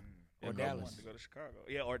Chicago. Yeah. Yeah, Or Kobe Dallas. wanted to go to Chicago.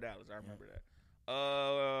 Yeah, or Dallas. I remember that.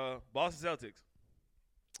 Boston Celtics.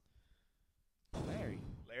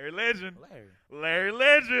 Larry. Legend. Larry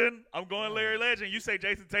Legend. I'm going Larry Legend. You say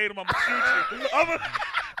Jason Tatum, I'm gonna shoot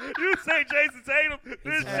you. You say Jason Tatum,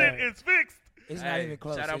 this shit is fixed. It's not even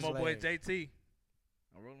close. Shout out It's my boy Larry. JT.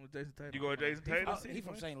 I'm rolling with Jason Tatum. You going Jason Tatum? Oh, he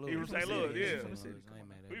from St. Louis. He from St. Louis, He yeah. from St. Louis. I ain't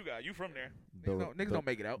mad at Who you got? You from there? Niggas don't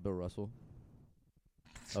make it out. Bill Russell.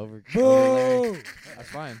 Over Boo! Larry. That's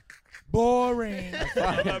fine. Boring.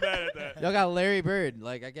 I'm not mad at that. Y'all got Larry Bird.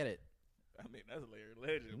 Like, I get it. I mean, that's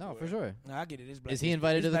Larry Legend. No, boy. for sure. No, I get it. It's Black Is he History-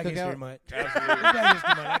 invited it's to the Black History cookout? Month. Absolutely. It's Black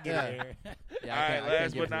History Month. I get Yeah. it here. Yeah, All right, I can't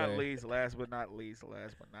last give but it to not Larry. least, last but not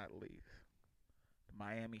least, the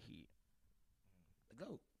Miami Heat. The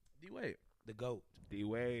GOAT. D-Wade. The GOAT.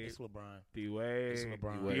 D-Wade. It's LeBron. D-Wade. It's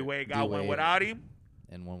LeBron. D-Wade got one D-Wade. without him,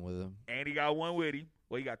 And one with him. and he got one with him.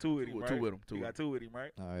 Well, he got two with him, right? Two with him. He got two with him,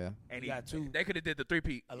 right? Oh, yeah. And He got two They could have did the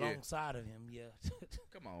three-peat. alongside of him, yeah.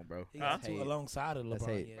 Come on, bro. He got Huh? two Hate. alongside of That's LeBron,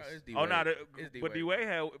 hate. yes. Bro, it's Oh, D-Wade. no, It's but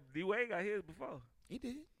D-Wade got his before. He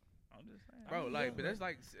did. I'm just saying. Bro, like, but that's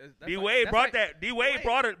like D-Wade brought that. D-Wade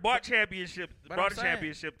Wait. brought championship. But Brought I'm the saying-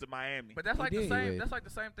 championship to Miami. But that's He like the did. same. D-Wade. That's like the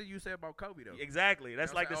same thing you said about Kobe, though. Exactly.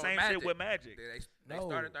 That's You know like what the I'm same saying? shit with Magic. They No.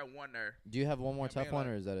 started that one there. Do you have one more I mean, tough one,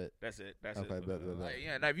 like- or is that it? That's it. That's Okay, it. bet. Like,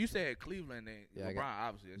 yeah, now if you said Cleveland, then Yeah, I LeBron, got-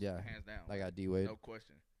 obviously, it's yeah. hands down. I got D-Wade. No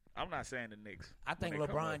question. I'm not saying the Knicks. I think When they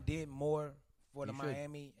come LeBron up. did more for the You should.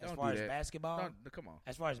 Miami as Don't far do as that. basketball. Don't, come on.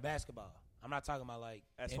 As far as basketball, I'm not talking about like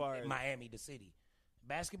As in far as- Miami, the city.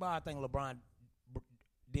 Basketball, I think LeBron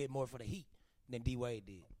did more for the Heat than D Wade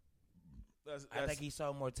did. I think he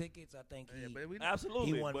sold more tickets. I think Yeah, he but we,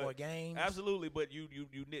 absolutely he won but- more games. Absolutely, but you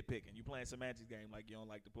nitpicking. You playing semantics game like you don't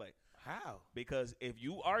like to play. How? Because if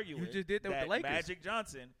you argue You just did that with the Lakers. Magic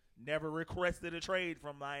Johnson never requested a trade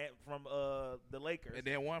from the Lakers, and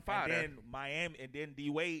then 1-5. and then Miami, and then D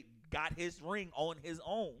Wade got his ring on his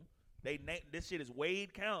own. This shit is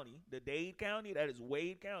Wade County, the Dade County. That is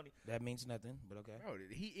Wade County. That means nothing, but okay. Bro,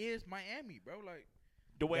 he is Miami, bro. Like,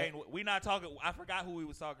 Dwayne, we not talking. I forgot who we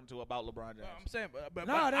was talking to about LeBron James. I'm saying, but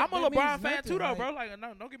No, I'm that a LeBron means fan nothing, too, though, like- bro. Like,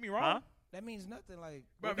 no, don't get me wrong, Huh? That means nothing. Like,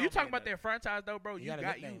 bro. What If you don't talking mean about nothing? that franchise, though, bro, You you got a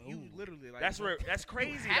got nickname, you ooh. literally like That's where. That's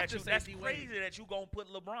crazy have that to you. say That's D-Wade. crazy that you gonna put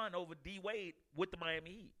LeBron over D Wade with the Miami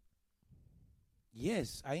Heat.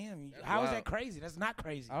 yes, I am. That's How is wild. that crazy? That's not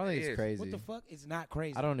crazy. I don't think It is. it's crazy. What the fuck? It's not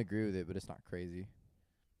crazy. I don't agree with it, but it's not crazy.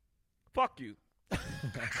 Fuck you. How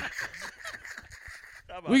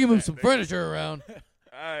about We can move that, some nigga? furniture around.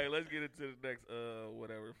 All right, let's get into the next.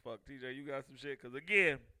 Whatever. Fuck, TJ, you got some shit? Cause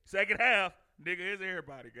again, second half, nigga, it's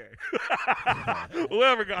everybody game.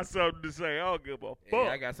 Whoever got something to say, I don't give a fuck. Yeah,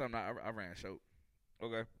 I got something. I ran short.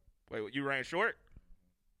 Okay. Wait, what, you ran short?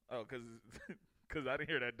 Oh, cause I didn't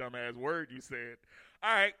hear that dumbass word you said.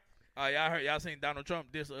 All right. Y'all seen Donald Trump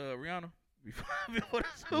diss Rihanna before the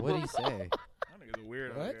Super What'd he Bowl? say? That nigga's a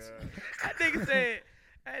weirdo. What? Yeah. That nigga said.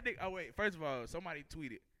 Oh wait. First of all, somebody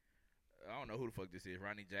tweeted. I don't know who the fuck this is.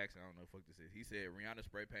 Ronnie Jackson. I don't know who the fuck this is. He said Rihanna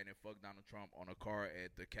spray painted "fuck Donald Trump" on a car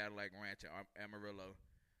at the Cadillac Ranch in Amarillo.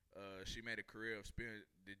 She made a career of spewing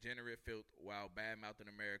degenerate filth while bad-mouthing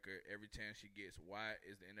America every chance she gets. Why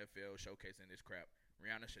is the NFL showcasing this crap?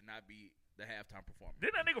 Rihanna should not be the halftime performer.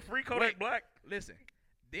 Didn't that nigga free Kodak Wait. Black? Listen.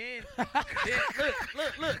 Then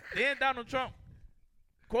look. Then Donald Trump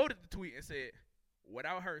quoted the tweet and said,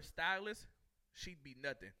 "Without her stylist, she'd be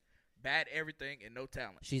nothing. Bad everything and no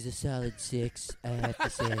talent." She's a solid 6, I have to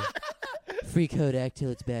say. Free Kodak till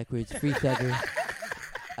it's backwards. Free Thugger.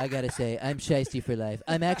 I gotta say, I'm shiesty for life.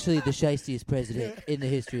 I'm actually the shiestiest president in the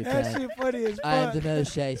history of That time. shit funny as fuck. I am the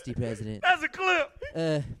most shiesty president. That's a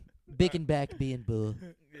clip. Big and back being bull.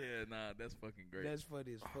 Yeah, nah, that's fucking great. That's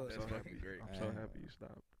funny as fuck. That's fucking great. I'm so happy you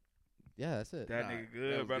stopped. Yeah, that's it. That Nah, nigga that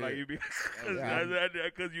good, was bro. Like good. you be, Yeah.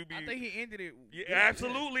 because you be. I think he ended it. Yeah, good.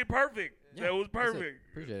 absolutely perfect. Yeah, That was that's it. perfect.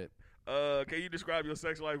 Appreciate it. Can you describe your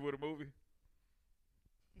sex life with a movie?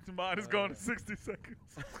 Mine is gone in 60 seconds.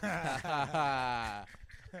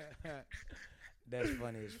 That's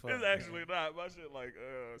funny as fuck. It's actually not. My shit like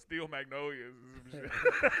Steel Magnolias. and some shit.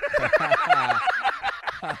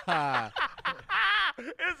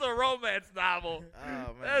 It's a romance novel. Oh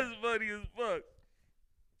man. That's funny as fuck.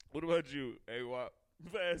 What about you, A-Wop?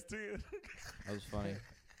 Fast 10. That was funny.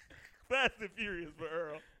 Fast and Furious for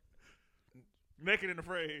Earl. Naked and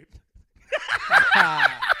Afraid.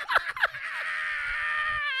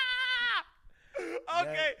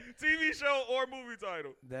 Okay, TV show or movie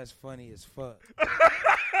title. That's funny as fuck.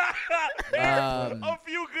 A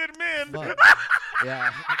Few Good Men. Fuck.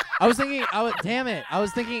 Yeah. I was thinking, damn it. I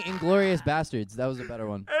was thinking Inglorious Bastards. That was a better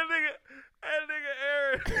one. That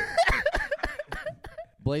nigga Aaron.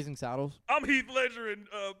 Blazing Saddles. I'm Heath Ledger in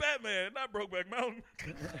Batman, not Brokeback Mountain.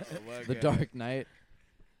 The Dark Knight.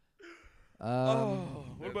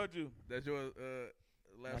 What about you? That's your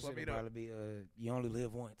My last shit one. would probably be You Only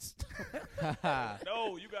Live Once.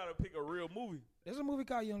 No, you gotta pick a real movie. There's a movie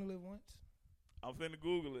called You Only Live Once. I'm finna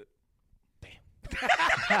Google it.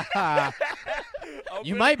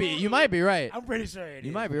 You might be right. I'm pretty sure it is.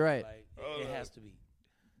 You might be right. Like, it has to be.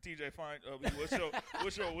 TJ, find what's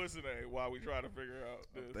your name while we try to figure out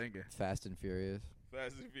this. I'm thinking. Fast and Furious.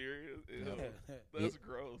 Fast and Furious. Ew. That's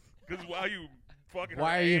gross. Because why you fucking?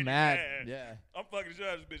 Why her are you and mad? Yeah. I'm fucking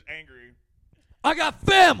sure this bitch angry. I got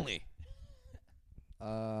family.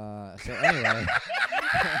 So anyway.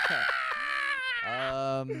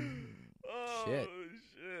 Oh Shit.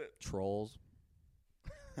 shit. Trolls.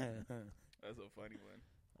 That's a funny one.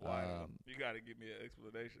 Why? You gotta give me an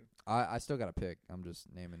explanation. I still got to pick. I'm just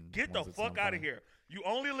naming. Get the ones that fuck sound out funny. of here. You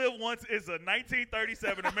Only Live Once is a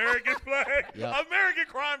 1937 American play, Yep. American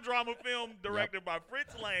crime drama film directed by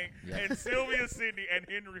Fritz Lang and Sylvia Sidney and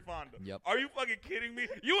Henry Fonda. Yep. Are you fucking kidding me?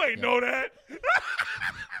 You ain't know that.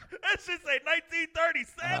 That shit say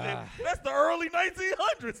 1937. That's the early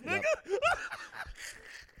 1900s, nigga.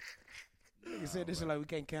 You said this shit like we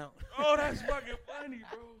can't count. Oh, that's fucking funny,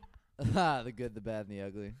 bro. The good, the bad, and the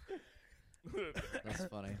ugly. That's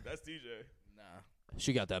funny. That's TJ. Nah.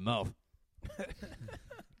 She got that mouth.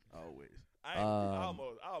 Always. I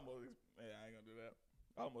almost, man, I ain't gonna do that.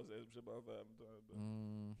 I almost said some shit about that.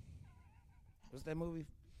 What's that movie?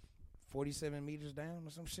 47 meters down or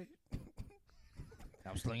some shit?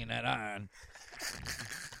 I'm slinging that iron.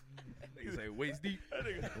 Nigga say waist deep. That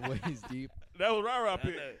nigga, Waist deep. that was right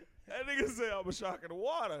pick. That nigga said I'm a shark in the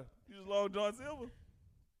water. You just Long John Silver.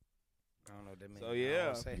 I don't know what that means. So,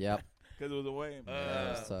 yeah. Yep. Because it was a Wayne. Yeah,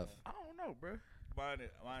 that's tough. I don't know, bro. Mine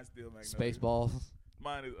still makes Spaceballs.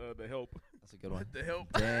 Mine is The Help. That's a good one. What the hell?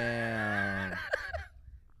 Damn.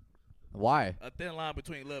 Why? A thin line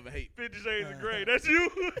between love and hate. 50 Shades of Grey. That's you?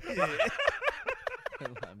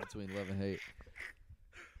 Line between love and hate.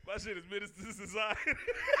 My shit is Minister to Society.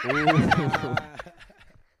 Ooh.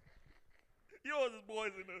 Yours is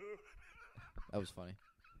Boys in the Hood. That was funny.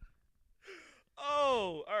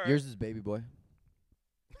 Oh, all right. Yours is Baby Boy.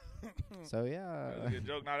 So yeah. That was a good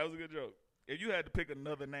joke. Nah, that was a good joke. If you had to pick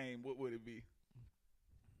another name, what would it be?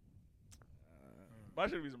 My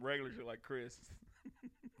shit would be some regular shit like Chris.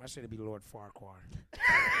 My shit would be Lord Farquhar.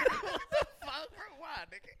 Why,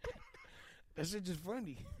 nigga? That shit just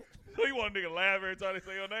funny. So you want a nigga laugh every time they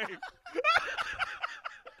say your name?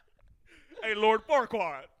 Hey, Lord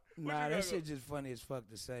Farquhar. Nah, that shit just funny as fuck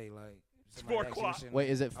to say. Like, somebody asks you Farquhar. shit Wait,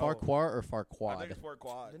 is it like, Farquhar or I think Farquad? it's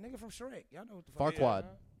Farquad. The nigga from Shrek. Y'all know what the fuck. Farquad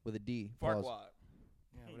with a D. Pause. Farquad.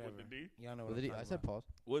 Yeah, whatever. With the D? Y'all know what With a I'm D. I talking said about. pause.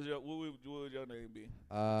 What would your name be?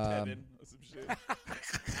 Tevin or some shit?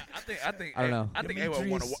 I think. I don't know. I think A would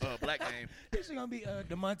want Demetrius. a black name. This shit gonna be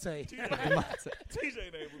DeMonte. TJ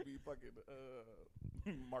name would be fucking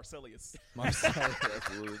Marcellus.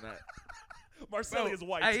 Absolutely not. Marcellus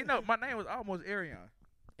White. Hey, you know, my name was almost Arion.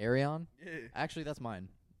 Arion? Yeah. Actually, that's mine.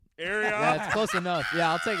 Arion. Yeah, it's close enough.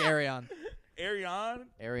 Yeah, I'll take Arion. Arion.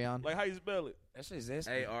 Arion. Like how you spell it? That shit's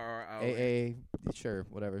zesty. ARRO. AA. Sure,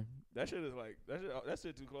 whatever. That shit is like that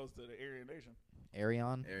shit too close to the Aryan Nation.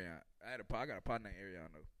 Arion. Arion. I got a partner named Arion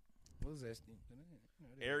though. What's zesty?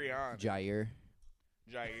 Arion. Jair.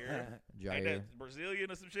 Jair. Ain't Jair. that Brazilian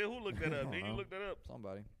or some shit? Who looked that up? Did you look that up?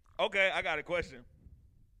 Somebody. Okay, I got a question.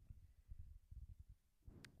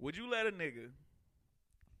 Would you let a nigga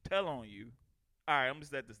tell on you? All right, I'm gonna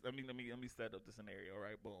set this. Let me set up the scenario.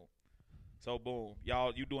 Right, boom. So boom,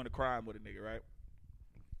 you doing a crime with a nigga, right?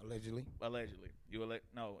 Allegedly. Allegedly,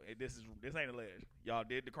 no. This ain't alleged. Y'all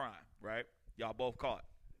did the crime, right? Y'all both caught.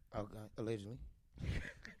 Okay. Allegedly.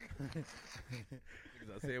 Because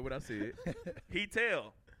I said what I said. He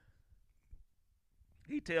tell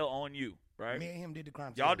on you, right? Me and him did the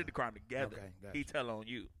crime. Y'all together. did the crime together. Okay, gotcha. He tell on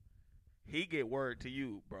you. He get word to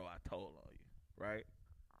you, bro. I told on you, right?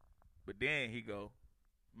 But then he go,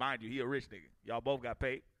 mind you, he a rich nigga. Y'all both got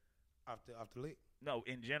paid. Off the lick. No,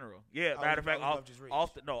 in general. Yeah, Oh, matter of fact, y'all both just rich.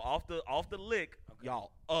 off the lick, Okay.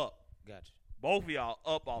 y'all up. Gotcha. Both of y'all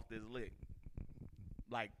up off this lick.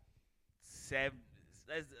 Like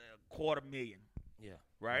that's $250,000. Yeah.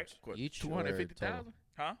 Right? Each or 250,000. total?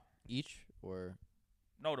 Huh? Each or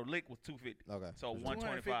No, the lick was 250. okay. So Just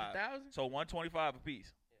 125. 250,000. So 125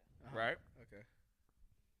 apiece. Right? Okay.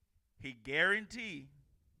 He guarantee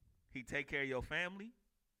he take care of your family.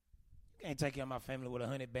 Can't take care of my family with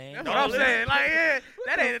 100 bands. That's No, what I'm listen. saying. Like, yeah,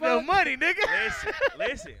 that ain't enough money, nigga.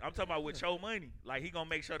 Listen, I'm talking about with your money. Like he gonna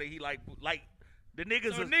make sure that he like The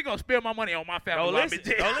niggas So is, nigga gonna spend my money on my family.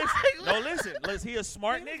 no, listen. Listen, he a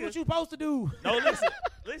smart That's nigga. what you supposed to do. No,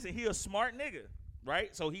 listen, he a smart nigga,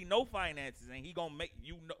 right? So he know finances, and he gonna make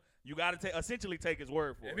you know. You gotta essentially take his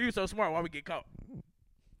word for If it. you was so smart, why we get caught?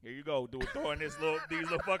 Here you go, throwing these little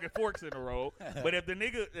fucking forks in the road. But if the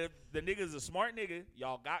nigga's a smart nigga,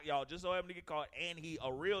 y'all just so happen to get caught, and he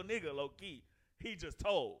a real nigga, low key. He just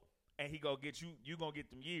told, and he gonna get you. You gonna get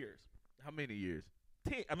them years. How many years?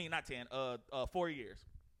 10. I mean not 10. 4 years.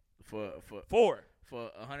 For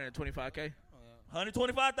 125K.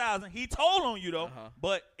 125,000. He told on you though, Uh-huh.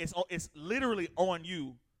 but it's literally on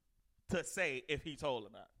you to say if he told or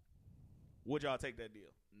not. Would y'all take that deal?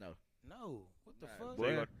 No. No. What the fuck?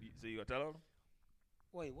 So you gonna tell him?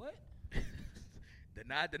 Wait, what?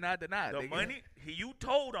 Deny. The nigga. money you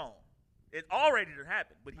told on. It already done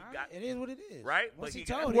happened, but he All got right, it is what it is. right. Once But he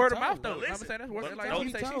got- told, That's he word of told. mouth though. Listen, I'm saying that's word. but Like no, he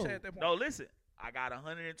he say, she told. said at that point. No, listen. I got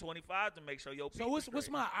 125 to make sure your. So what's what's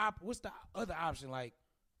the other option? Like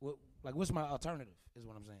what's my alternative? Is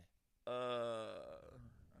what I'm saying.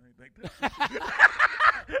 I ain't think that.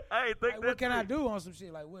 I ain't think Like, that. what can I do on some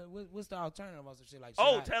shit? Like what's the alternative on some shit? Like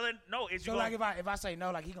Oh, should I- no. Is you So gonna, like if I say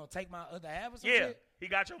no, like he gonna take my other half or some yeah, shit? he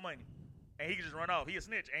got your money, and he can just run off. He a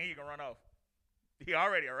snitch, and he can run off. He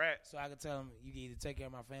already a rat. So I could tell him you can either take care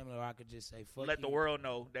of my family or I could just say fuck Let you. the world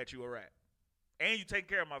know that you a rat, and you take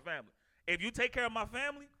care of my family. If you take care of my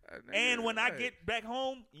family, Nigga, and when I right. get back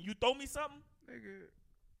home, you throw me something,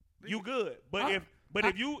 Nigga. you good. But I- if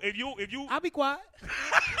you, I'll be quiet.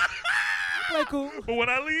 I play cool. but when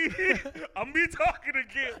I leave, I'm be talking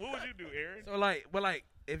again. What would you do, Aaron? So like,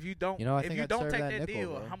 if you don't, You know, I if think you I'd don't serve take that that nickel,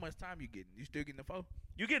 deal, bro. how much time you getting? You still getting the 4?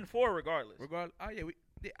 You getting 4 regardless. Regardless. Oh yeah, we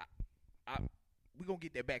gonna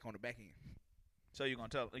get that back on the back end. So you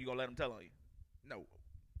gonna let him tell on you? No.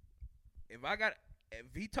 If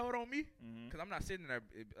he told on me, because I'm not sitting there.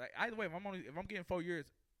 Like, either way, if I'm getting 4 years,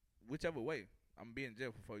 whichever way, I'm being in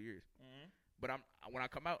jail for 4 years. Mm-hmm. But when I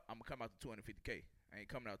come out, I'm gonna come out to 250K. I ain't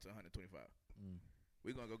coming out to 125.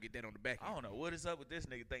 We gonna go get that on the back end. I don't know what is up with this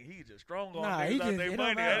nigga. Think he just strong on Nah, he niggas out just- their it money.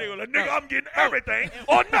 don't matter. That nigga like, nigga, I'm getting everything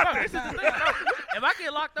or nothing. This is the thing, though. If I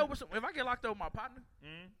get locked up with my partner,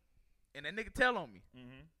 and that nigga tell on me,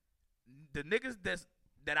 the niggas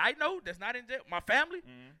that I know that's not in jail, my family,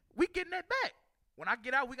 we getting that back. When I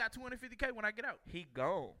get out, we got 250K. When I get out, He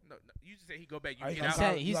gone. no, you just say he go back. You Oh, get he out.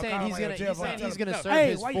 gonna He's call saying him he's while gonna you're in jail, he's gonna no. serve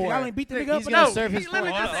Hey, his why 4. y'all ain't beat the nigga up He's for gonna no? serve his He 4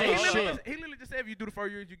 literally and just not said- say he literally shit. just- he literally just said if you do the 4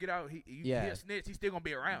 years, you get out. He Yeah. a snitch. He's still gonna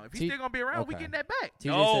be around. If he's T- still gonna be around, we okay. getting that back.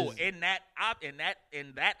 TJ No, says- in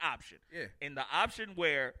that option. Yeah. In the option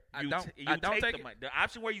where I you don't take take the it. money. The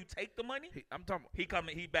option where you take the money, I'm talking.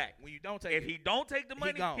 he back. When you don't take If it, he don't take the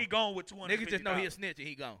money, gone. he gone with 250. niggas just know he a snitch and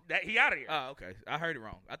he gone. That he out of here. Oh, okay. I heard it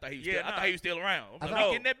wrong. I thought he was. Yeah, still, I nah. thought he was still around. I'm I like,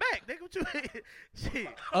 thought- getting that back. Nigga, what you? Shit.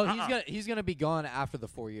 Oh, he's gonna be gone after the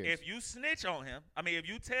 4 years. If you snitch on him, if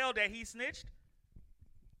you tell that he snitched,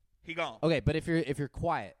 he gone. Okay, but if you're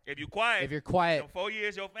quiet, If you quiet, if you're quiet, in 4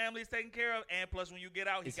 years your family's taken care of, and plus when you get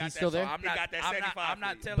out, he Is got he that. still there? So he got that 75. I'm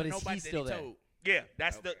not for you. telling But is he nobody still that there? he told. Yeah,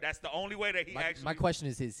 that's the only way that he actually. my question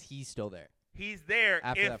is he still there? He's there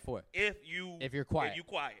After if, that 4. If you're quiet. If you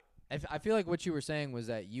quiet. I feel like what you were saying was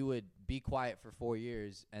that you would be quiet for 4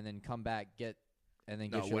 years and then come back and then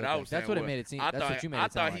No, get your what lick I back. was That's saying what it was- made it seem. I That's thought, what you made I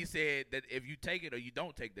it sound thought he like. said that if you take it or you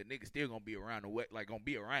don't take, the nigga still gonna be around. Like gonna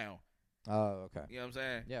be around. Oh, okay. You know what I'm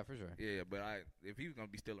saying? Yeah, for sure. Yeah, but if he was gonna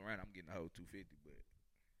be still around, I'm getting the whole 250. But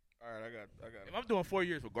All right, I got. if I'm doing 4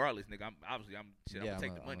 years regardless, nigga, I'm Yeah, gonna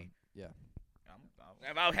take the money. Yeah.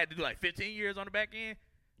 If I had to do like 15 years on the back end,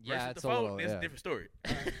 Yeah, versus it's the a phone, little, it's yeah. a different story.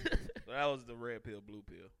 So that was the red pill, blue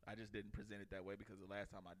pill. I just didn't present it that way because the last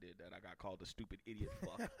time I did that, I got called a stupid idiot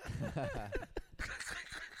fuck.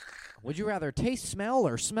 Would you rather taste smell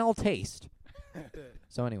or smell taste?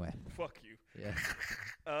 So anyway, Fuck you. yeah.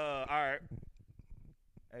 All right.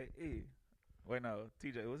 Hey, E. Wait, no.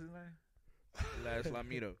 TJ, what's his name? Last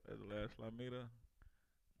Slimeto. That's the last Slimeto.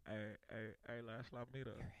 Hey, last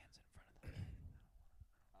Slimeto.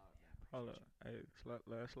 Hold up. Hey,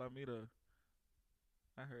 last Slimeto.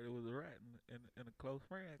 I heard it was a rat in a close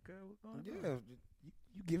friend. Cuz, what's going on? Yeah,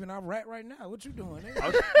 you giving out rat right now. What you doing? It's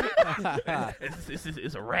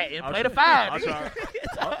a rat and I'm play the try- 5.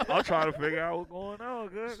 I'm trying to figure out what's going on.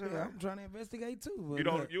 Good. Shit, I'm trying to investigate too. But You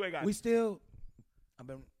don't. look, You ain't got. we still.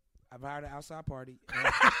 I've hired an outside party.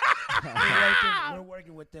 We're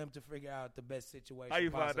working with them to figure out the best situation. How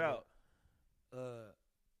you find possible. out?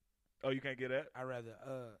 Oh, you can't get that. I rather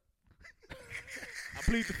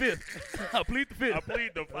I plead the fifth. I plead the fifth. I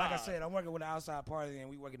plead the Like I five. said, I'm working with an outside party, and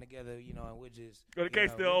we working together, you know, and we're just. Go, the you case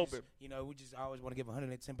know, still we open. just- you know, we just always want to give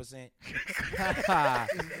 110%.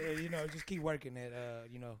 You know, just keep working it.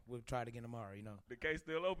 You know, we'll try it again tomorrow, you know. The case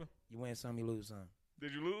still open. You win some, you lose some.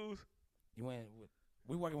 Did you lose? You win.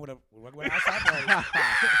 We're working with an outside party.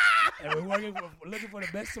 And we're looking for the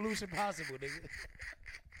best solution possible, nigga.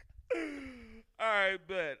 All right,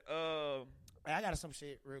 bet. Hey, I got some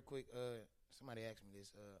shit real quick. Somebody asked me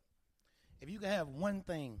this. If you could have one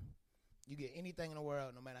thing, you get anything in the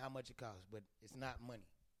world, no matter how much it costs, but it's not money.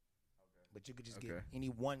 But you could just get any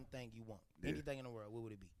one thing you want. Yeah. Anything in the world, what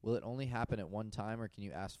would it be? Will it only happen at one time, or can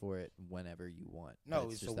you ask for it whenever you want? No,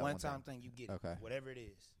 But it's a just that one-time thing. You get Okay. whatever it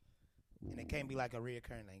is. And it can't be like a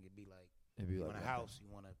reoccurring thing. It'd be like It'd be you like want a one house, you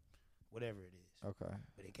want a whatever it is. thing. Okay.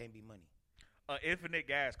 But it can't be money. Infinite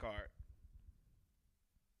gas card.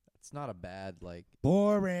 It's not a bad, like.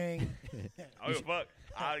 Boring. Oh, fuck.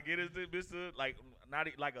 I'll get it to Mr. Like, not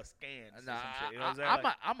like a scan. Or Nah, some shit, you know what I'm saying?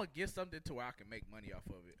 Like, I'm gonna get something to where I can make money off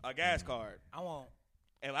of it. a gas card. I want.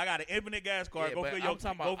 If I got an infinite gas card, Yeah, go but fill your I'm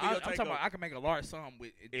talking go about, fill your I'm tank talking up about I can make a large sum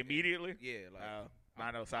with it, immediately. Yeah, like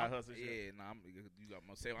I know side hustle shit. Yeah, no, you got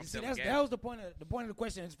my sale. I'm See, selling gas. that was the point of the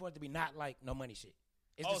question is for it to be not like no money shit.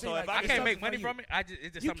 It's Oh, to so say, if like, I I it's can't something make money for you. from it.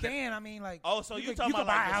 It's just You something. can. I mean, like. Oh, so you could, talking you could about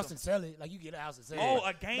buy like a house this- and sell it. Like you get a house and sell Oh,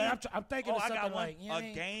 it. a game. Like, I'm thinking of I something got one. like you know what I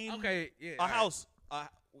mean? Game. Okay, yeah. A house.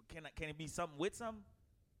 Can it be something with something?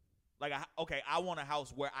 Like I want a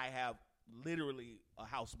house where I have literally a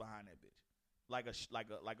house behind that bitch. Like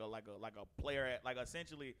a player at like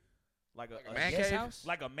essentially like a man guest cave? house?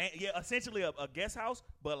 like a man essentially a guest house,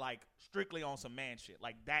 but like strictly on some man shit.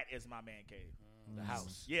 Like that is my man cave. The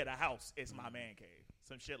house. Yeah, the house is my man cave.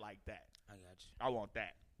 Some shit like that. I got you. I want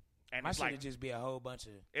that. And My it's shit like would just be a whole bunch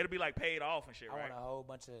of. it'll be like paid off and shit, I right? want a whole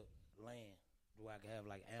bunch of land where I can have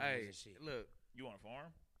like animals Hey, and shit. look You want a farm?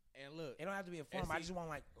 and look. It don't have to be a farm. And I see- just want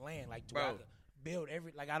like land, like to Bro. where I could build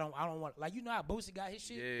every. Like I don't want like you know how Boosie got his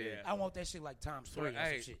shit. Yeah. I want that shit like times 3 or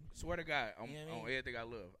Hey, some shit. swear to God, on, You know what I on mean? everything I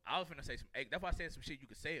love. I was finna say some acres. That's why I said some shit you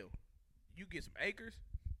could sell. You get some acres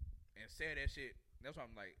and sell that shit. That's what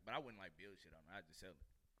I'm like. But I wouldn't like build shit on it. I just sell it.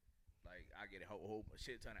 Like I get a whole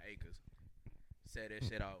shit ton of acres, sell that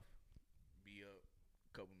shit off, be up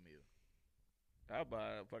a couple mil. I'll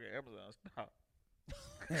buy a fucking Amazon stock.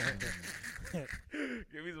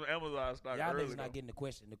 Give me some Amazon stock. Y'all early, niggas not though. getting the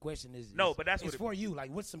question. The question is No, but that's it's what it- for you.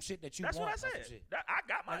 Like what's some shit that you That's want? what I or some said. shit? I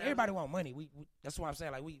got my Like, everybody want money. We that's what I'm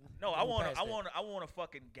saying. Like we. No, we I move want past that. I want a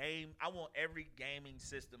fucking game. I want every gaming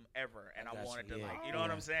system ever, and I I got want it you, to yeah. like, you know what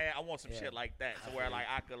Yeah. I'm saying? I want some Yeah. shit like that, so I where feel like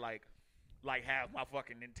I could like have my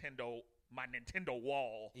fucking my Nintendo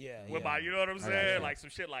wall. Yeah, With yeah. my, you know what I'm I got saying? you. Like some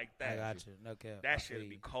shit like that. I got you. No cap. I That feel shit'd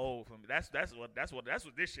be you. cold for me. That's what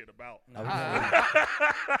this shit about. No, I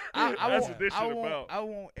That's want, what this I shit want, about. I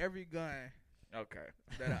want every gun Okay.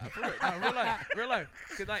 that I for real, no, real life.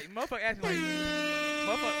 Cause like motherfucker ask me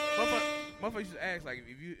like, motherfucker used to ask like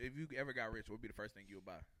if you ever got rich, what would be the first thing you would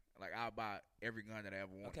buy? Like I'll buy every gun that I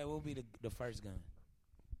ever want. Okay, what would be the first gun?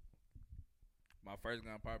 My first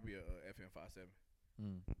gun probably a FM57.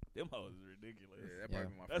 Them hoes is ridiculous. Yeah, that Yeah.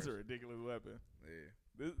 probably be my That's first. a ridiculous weapon. Yeah.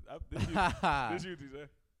 This you, TJ.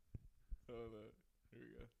 Hold on. Here we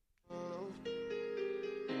go.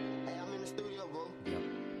 Hey, I'm in the studio, bro.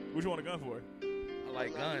 What you want a gun for? I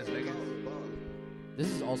like guns, nigga. This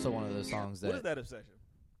is also one of those songs What is that that obsession?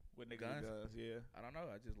 With niggas Guns? with guns, yeah. I don't know.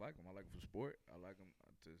 I just like them. I like them for sport. I like them.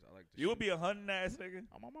 I like. To You would shoot. be a hunting ass nigga.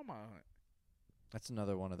 I'm on my hunt. that's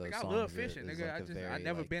another one of those Nigga, I songs. love that fishing, is nigga. like I a just- I very,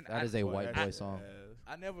 never like, been- That I- is a Boy, white that boy shit song. ass.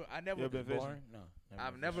 I never You ever been fishing? Boring? No.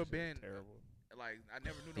 I've never been Terrible. like I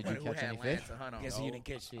never knew Did nobody you who catch had any land fish? to hunt on. Guess No. you didn't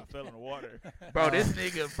catch shit. I fell in the water. Bro, this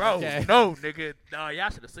nigga, bro, Okay. no, nigga, no, y'all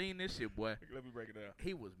should have seen this shit, boy. Let me break it down.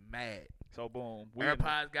 He was mad. So boom, we in the-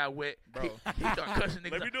 AirPods got wet, Bro. He started cussing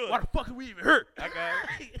niggas. Let me like, do it. Why the fuck are we even hurt? I got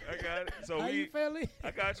it. I got it. So How you we, feeling?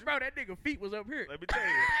 I got you. Bro, that nigga feet was up here. Let me tell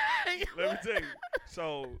you. Let me tell you.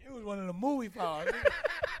 So It was one of the movie falls.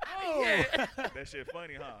 Oh. Yeah. that shit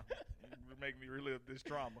funny, huh? You make me relive this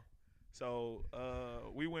trauma. So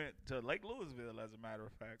we went to Lake Louisville, as a matter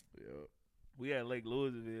of fact. Yep. We at Lake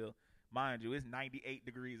Louisville. Mind you, it's 98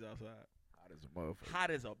 degrees outside. Hot as a motherfucker.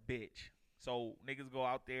 Hot as a bitch. So niggas go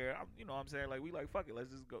out there. You know what I'm saying? Like, we like, fuck it. Let's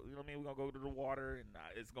just go. You know what I mean? We're going to go to the water, and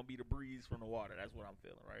it's going to be the breeze from the water. That's what I'm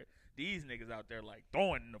feeling, right? These niggas out there, like,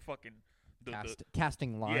 throwing the fucking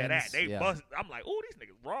Casting lines. yeah, that. They yeah. bust. I'm like, oh, these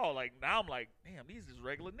niggas raw. Like, now I'm like, damn, these is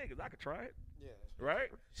regular niggas. I could try it. Yeah. Right?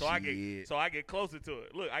 So I Shit. get closer to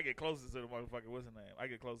it. Look, I get closer to the motherfucker. What's his name? I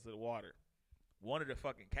get closer to the water. One of the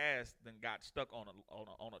fucking casts then got stuck on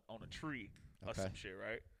a tree or Okay. some shit,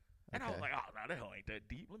 right? And I was Okay. like, oh no, that hell ain't that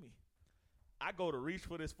deep. I go to reach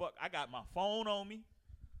for this fuck. I got my phone on me.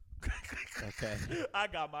 Okay. I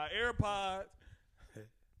got my AirPods.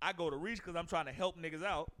 I go to reach because I'm trying to help niggas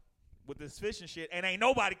out with this fishing shit, and ain't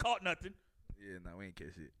nobody caught nothing. Yeah, no, we ain't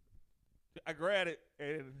catch shit. I grabbed it,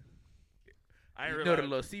 and I ain't You know realize the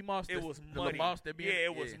little sea moss. it was the muddy. moss that be Yeah, in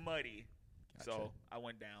it was muddy. Gotcha. So I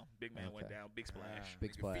went down. Big man went Okay. down. Big splash.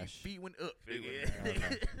 Big splash. Feet went up. Feet Nigga. went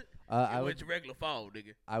Okay. It I went would to regular fall,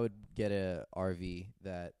 nigga. I would get a RV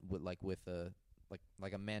that would with a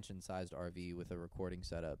like a mansion sized RV with a recording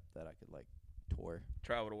setup that I could like tour.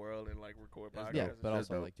 Travel the world and like record podcasts. Yeah, and but shit.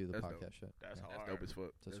 also dope. like do the That's podcast dope. shit. That's That's hard. dope as fuck.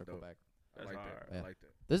 To That's circle dope. back. I That's like hard. that. Yeah. I like that.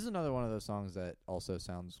 This is another one of those songs that also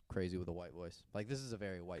sounds crazy with a white voice. Like this is a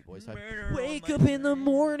very white voice. Like, Murder wake on up my in the mind.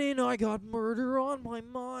 morning, I got murder on my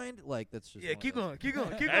mind. Like that's just Yeah, one of keep those. going. Keep going.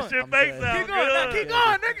 Keep That going. shit I'm fake dead. sound Keep going. Now, good. keep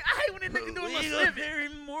going, nigga. I hate when a nigga doing my Wake up slipping. every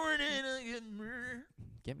morning I get murder.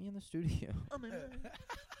 Get me in the studio. I'm in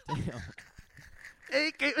Damn.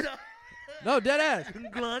 AK. No, dead ass.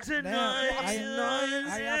 Glocks and Now,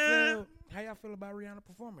 knives. how y'all feel about Rihanna's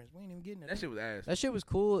performance? We ain't even getting it. That shit was ass. That shit was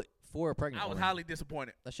cool for a pregnant I was woman. highly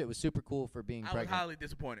disappointed. That shit was super cool for being I was pregnant. highly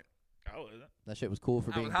disappointed. I wasn't. That shit was cool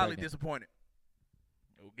for I being was highly pregnant. disappointed.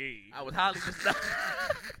 Okay. I was highly disappointed.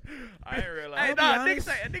 I ain't realize. Hey, I'll be nah, honest.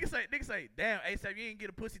 nigga say, damn, ASAP, you ain't get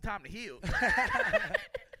a pussy time to heal.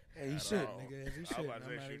 Hey, you At should, all. nigga. You I was should. about to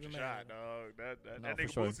say I'm not shoot even your mad shot, at dog. That No, that for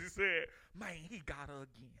nigga sure. Boosie said, man, he got her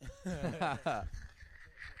again.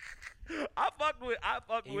 him. I fucked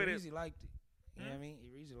with it. Easy liked it. You know what I mean?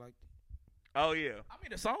 Easy liked it. Oh yeah. I mean,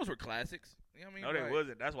 the songs were classics. You know what I mean? No, they Like,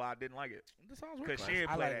 wasn't. That's why I didn't like it. The songs were Cause she classics. didn't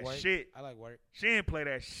I play like that work. shit. I like work. She didn't play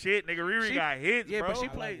that shit, nigga. Riri She- got hits, Yeah, bro. but she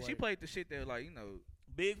like played. She work. played the shit that, like, you know.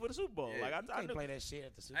 Big for the Super Bowl. Yeah. Like You I can't knew. play that shit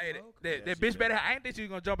at the Super Hey, Bowl. that Yeah, bitch she better. I ain't think she was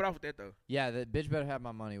gonna jump it off with that though. Yeah, that bitch better have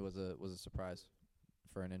my money was a surprise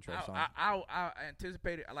for an intro song. I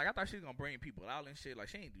anticipated. Like, I thought she was gonna bring people out and shit. Like,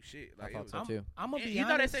 she ain't do shit. I Like, thought it so was, too. I'm gonna be you know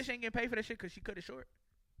they honest. said she ain't getting paid for that shit because she cut it short.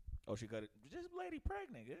 Oh, she cut it. Just lady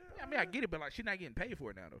pregnant. Yeah. I mean, I get it, but like, she not getting paid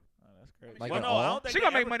for it now though. Oh, that's crazy. Like well, at no, all? I don't think She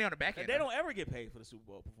gonna they make ever- money on the back end. They though. don't ever get paid for the Super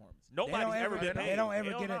Bowl performance. They don't Nobody's ever been paid. They don't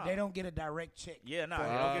ever Hell get a. nah. They don't get a direct check. Yeah, nah, for- they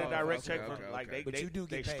don't get a direct okay, check from okay, like okay. they. But they, you do get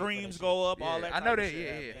they paid for that streams shit. go up, Yeah, all that. I type know of that.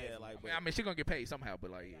 shit. Yeah. Like, I mean, she gonna get paid somehow,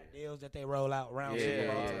 but like, Deals that they roll out around Yeah, Super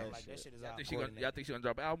Bowl yeah, time, yeah. like that shit is y'all out. think she gonna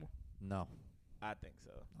drop an album? No, I think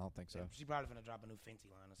so. I don't think so. She probably finna drop a new Fenty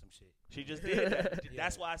line or some shit. She just did that. Yeah.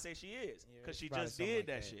 That's why I say she is, Yeah, because she probably just something did like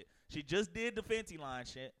that that. shit. She just did the Fenty line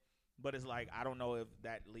shit, but it's like I don't know if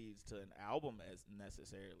that leads to an album as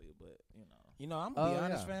necessarily, but you know. You know, I'm gonna be Oh,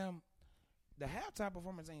 honest, yeah. fam. The halftime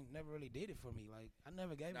performance ain't never really did it for me. Like I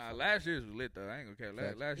never gave it. Nah, for last year's was lit though. I ain't gonna care.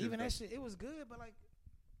 Facts. Last year, even that shit, it was good, but like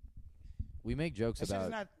We make jokes that shit is about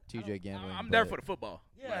not. I TJ don't- gambling. I'm there but for the football.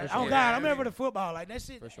 Yeah, For oh sure. God, I'm there for the football. Like that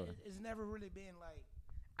shit, For sure. it's never really been like.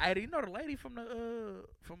 Hey, you know the lady from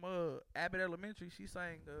the Abbott Elementary? She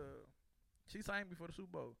sang before the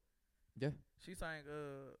Super Bowl. Yeah. She sang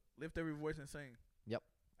 "Lift Every Voice and Sing." Yep.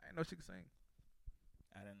 I didn't know she could sing.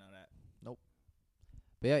 I didn't know that.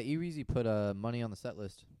 But yeah, E-Reezy put money on the set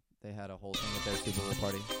list. They had a whole thing at their Super Bowl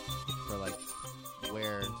party for like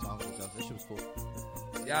where songs would go. This shit was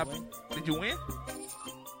cool. Yeah, did you win?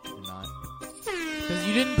 Did not. Because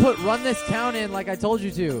you didn't put Run This Town in like I told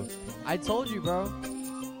you to. I told you, bro.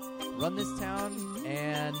 Run This Town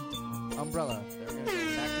and Umbrella. They were going to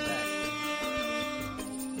go back to back.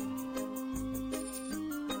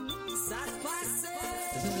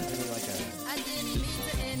 This isn't really like a...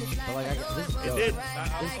 But like, this is It dope. did. This is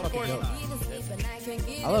Of fucking course dope. not.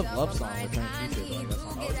 I love Love Song with Turn Future,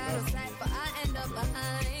 but like, that song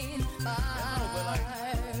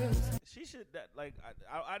always She should that like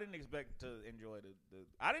I didn't expect to enjoy the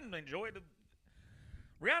I didn't enjoy the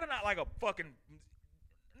Rihanna not like a fucking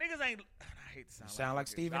niggas ain't I hate to sound Like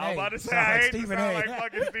Stephen I was A. about to say Sound I like hate Stephen to sound A. like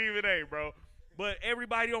fucking Stephen A, bro. But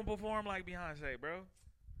everybody don't perform like Beyonce, bro.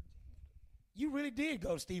 You really did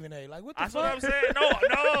go to Stephen A. Like what the That's fuck? what I'm saying. No.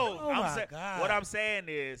 Oh I'm my saying God. what I'm saying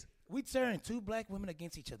is We turned two black women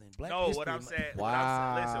against each other in Black no. History What I'm Month. saying.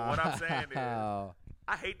 Wow. Listen. What I'm saying is Wow.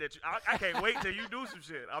 I hate that you. I can't wait till you do some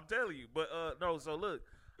shit. I'm telling you. But no. So look,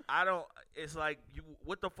 I don't. It's like you.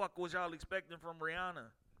 What the fuck was y'all expecting from Rihanna?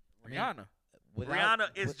 Rihanna. Rihanna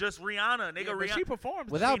is just Rihanna, nigga. Yeah, but Rihanna. she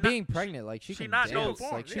performs. Without she being not- pregnant, like she she can not dance, no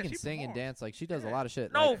like she Yeah, can she sing and performs. dance, like she does a lot of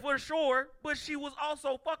shit. No, like, for sure. But she was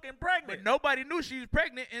also fucking pregnant. But nobody knew she was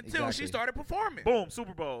pregnant until Exactly. she started performing. Boom,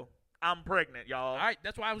 Super Bowl. I'm pregnant, y'all. All right,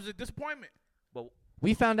 that's why it was a disappointment. But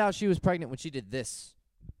we found out she was pregnant when she did this.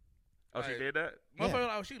 oh, she Like, did that. Yeah. Motherfucker,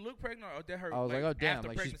 like, she looked pregnant, or that her. I was like, oh, damn, after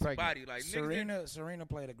like, she's pregnancy pregnant. body, like niggas didn't- Serena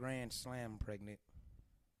played a Grand Slam pregnant.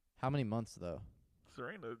 How many months though?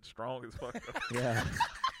 Serena strong as fuck. Yeah.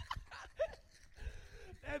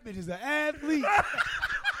 That bitch is an athlete.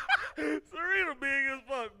 Serena big as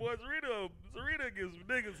fuck, boy. Serena gives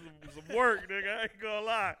niggas some work, nigga. I ain't gonna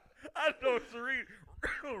lie. I know Serena.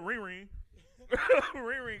 Riri.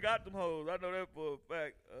 Riri got them hoes. I know that for a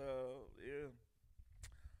fact. Yeah.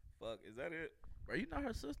 Fuck, is that it? Bro, you know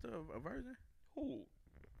her sister a virgin? Who?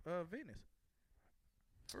 Venus.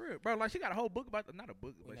 For real, bro. Like she got a whole book about not a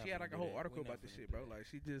book, but she had like a whole article about this shit, bro. Like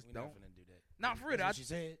she just We don't. not finna do that. Not for real. That's what she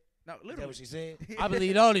said. No, Is that literally. what she said? I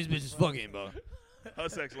believe all these bitches fucking, bro. Her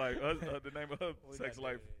sex life. The name of her We sex not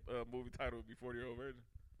life doing movie title would be 40-Year-Old Virgin.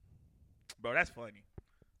 Bro, that's funny.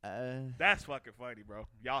 Is That's fucking funny, bro.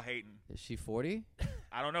 Y'all hating. she 40?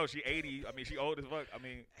 I don't know. She 80. I mean, she old as fuck. I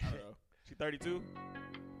mean, I don't know. She 32.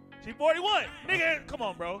 She 41. Nigga, come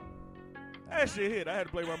on, bro. That shit hit. I had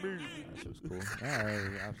to play my music. That shit was cool. Yeah,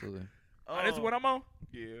 absolutely. Oh, this is what I'm on.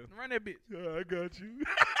 Yeah. Run that bitch. Yeah, I got you.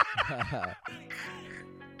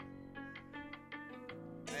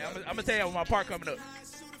 Hey, I'm gonna tell you when my part coming up.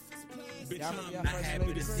 Y'all first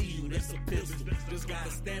lady first? you, that's a pistol. Just got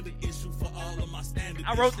a standard issue for all of my standard.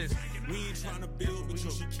 I wrote this. We ain't trying to build, but you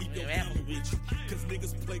should keep your family with you. Cause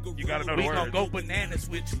niggas play You gotta know the We word. gonna go bananas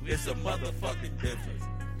with you. It's a motherfucking difference.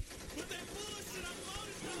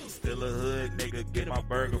 Still a hood nigga, get my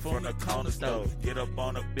burger from the corner store. Get up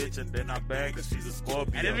on a bitch and then I bag cause she's a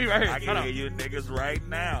Scorpio. And it's me right here. I Hold can on. hear you niggas right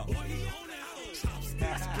now.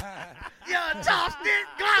 Yo, chopstick,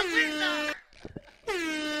 glossy.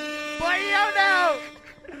 Boy, you know.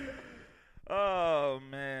 Oh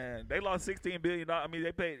man, they lost $16 billion. I mean,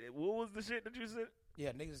 they paid. What was the shit that you said?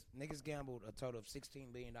 Yeah, niggas gambled a total of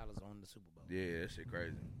 $16 billion on the Super Bowl. Yeah, that shit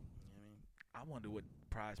crazy. You know what I mean? I wonder what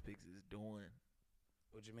Prize Picks is doing.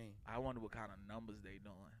 What you mean? I wonder what kind of numbers they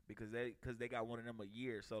doing because they got one of them a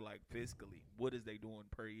year. So like fiscally, what is they doing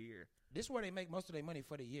per year? This is where they make most of their money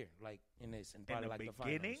for the year, like in this and In probably the like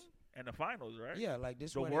beginning the finals. and the finals, right? Yeah, like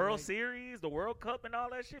this. The where they World make- Series, the World Cup, and all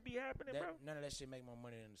that shit be happening, bro. None of that shit make more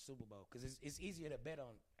money than the Super Bowl because it's easier to bet on.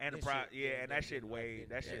 And the this prize, shit yeah, than- and than- that shit than, way, like,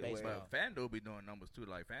 that than shit way. baseball. But FanDuel be doing numbers too.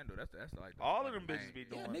 Like FanDuel, that's like the All of them main. bitches be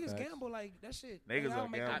doing. Yeah, niggas Facts. gamble like that shit. Niggas They all are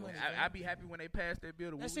make that gambling. money, I fam. be happy when they pass that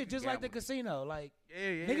bill. That shit just like the casino. Like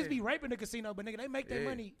Yeah. niggas be raping the casino, but nigga they make their Yeah.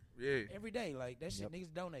 money Yeah. every day. Like that shit, Yep.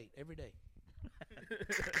 niggas donate every day.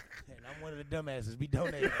 And I'm one of the dumbasses. Be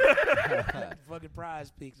donating. Fucking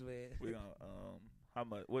Prize Picks, man. We gonna how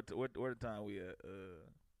much? What the time we at?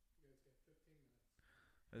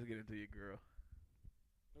 Let's get into your girl.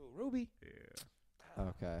 Ooh, Ruby. Yeah.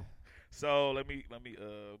 Okay. So let me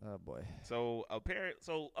Oh, boy. So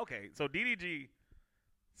so DDG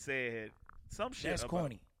said some shit. That's about,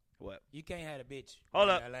 corny. What? You can't have a bitch. Hold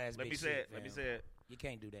on up. that last Let me bitch say shit, it. Let me fam. say it. You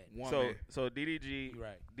can't do that. Woman. So DDG You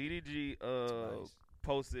right. DDG Twice.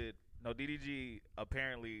 posted no DDG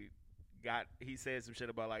apparently he said some shit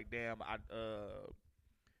about like damn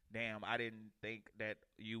I didn't think that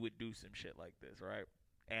you would do some shit like this, right?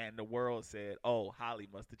 And the world said, oh, Holly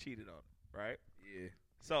must have cheated on him, right? Yeah.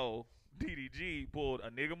 So DDG pulled a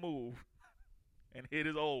nigga move and hit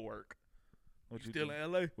his old work. What You still think?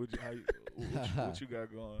 in LA? What you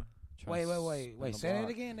got going? Wait. Say that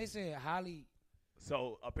again. They said Holly.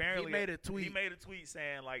 So apparently He made a tweet. He made a tweet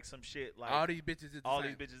saying like some shit like All these bitches is the all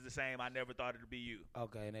same. these bitches the same. I never thought it'd be you.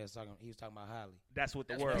 Okay, and he was talking about Holly. That's what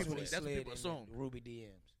the That's world what People said. that that's what slid people in assume. Ruby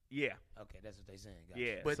DMs. Yeah, Okay, that's what they saying. Gotcha.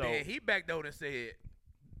 yeah. But so, then he backdoored and said,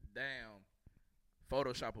 damn,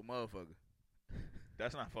 Photoshop a motherfucker.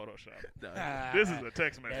 that's not Photoshop. Ah, This is a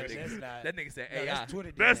text message. That's not. That nigga said no, AI. that's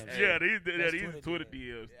Twitter DMs. That's That's these Twitter Twitter DMs.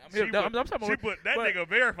 DMs. I'm She here- put- I'm talking she about- put that but- nigga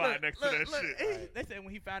verified Look, next to that look, shit. They said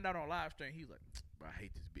when he found out on live stream, he was like, bro, I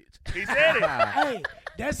hate this bitch. He said it. Hey,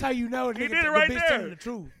 that's how you know. He Nigga, did it the right bitch there. telling the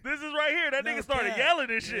truth. This is right here. That No nigga started cap. yelling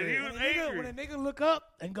and shit. Yeah. He was when angry. When a nigga look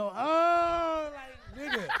up and go, oh,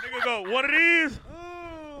 like nigga, Nigga go, what are these?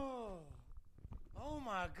 oh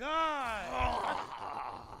my god.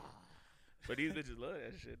 But these bitches love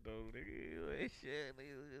that shit though,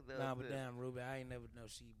 nigga. Nah, but damn, Ruby, I ain't never know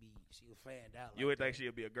she was fanned out. You like would think that.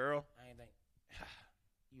 she'd be a girl? I ain't think.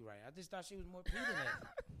 You right. I just thought she was more P than that.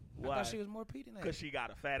 I Why? thought she was more P than that. Because she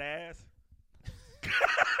got a fat ass.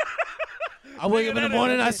 I wake up in the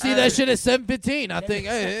morning, I see that shit at 7:15. I think,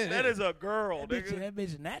 hey, That is a girl, that bitch, nigga. that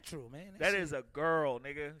bitch natural, man. That is a girl,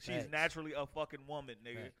 nigga. She's Facts. naturally a fucking woman,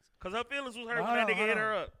 nigga. Facts. Cause her feelings was hurt Well, when that hold nigga on, hit hold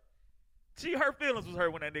her on. up. Her feelings was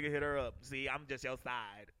hurt when that nigga hit her up. See, I'm just your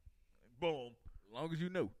side. Boom. As long as you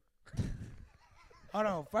know. Hold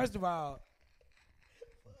on. First of all,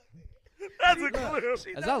 That's a clip.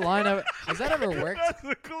 has that line ever? Has that ever worked? That's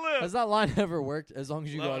a clip. Has that line ever worked? As long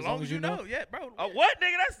as you go, As long as you know. Yeah, bro. What,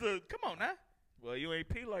 nigga? That's the. Come on now. Well, you ain't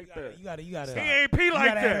pee like that. you gotta. He ain't pee You like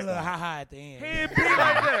gotta add a little that. ha ha at the end. He ain't pee like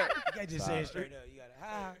that. You can't just say it straight up. You gotta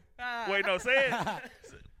Wait, no, say it.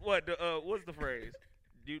 What? What's the phrase?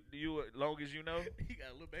 You long as you know. He got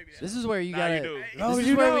a little baby. This is where you Nah, gotta. you do. This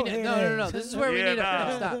is where we need. Yeah. No. This is where we Yeah, need a.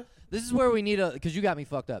 nah. Stop. This is where we need a. Because you got me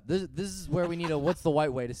fucked up. This is where we need a. What's the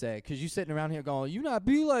white way to say it? Because you sitting around here going, you not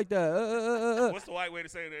be like that. What's the white way to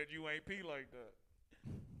say that you ain't pee like that?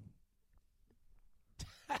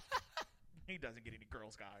 He doesn't get any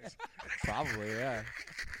girls, guys. Probably, yeah.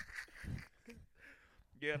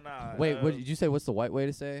 Yeah, nah. Wait, what did you say? What's the white way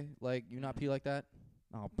to say? Like, you not pee like that?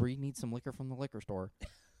 Oh, Bree needs some liquor from the liquor store.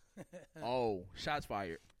 Oh, shots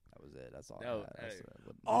fired. That was it. That's all. No, That's hey.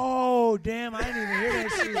 Oh, damn. I didn't even hear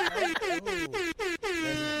that shit.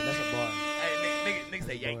 That's a bar. Hey, nigga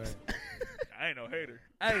say yanks. I ain't no hater.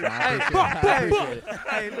 Hey, I appreciate it.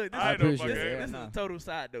 hey, look, I this, appreciate it. this is Nah. a total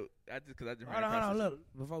side note. Because I just ran Hold across on. this Look,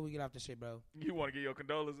 before we get off the shit, bro. You want to get your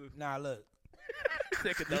condolences? Nah, look.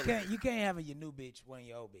 second You can't have your new bitch one of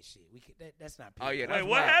your old bitch shit. That's not. Oh, yeah, Wait, that's what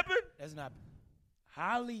wild. happened? That's not.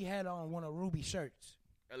 Holly had on one of Ruby's shirts.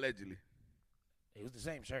 Allegedly. It was the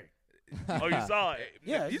same shirt. Oh, you saw it.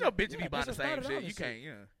 Yeah, You know bitches be yeah, buying the that's what same started all shit. this You shit. can't,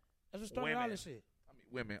 yeah. That's what started all Women. this shit. I mean,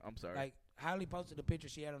 women, I'm sorry. Like Holly posted the picture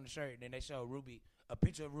she had on the shirt, and then they showed Ruby a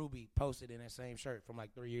picture of Ruby posted in that same shirt from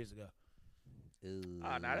like 3 years ago. Oh,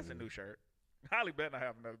 nah, that's a new shirt. Holly better not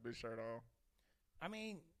have another bitch shirt on. I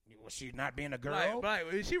mean, was she not being a girl? Like,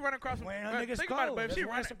 if she run across some, Wearing her but niggas' think about it, but if clothes. she That's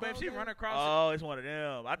run, why some but if she clothes run are- across, Oh, it's one of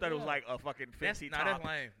them. I thought it was Yeah. like a fucking that's fancy nah, top that's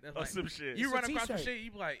lame. That's or lame. some shit. You It's a run across some t-shirt. shit,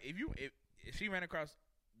 you be like, if she ran across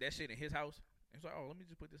that shit in his house, it's like, oh, let me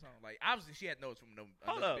just put this on. Like, obviously she had notes from them.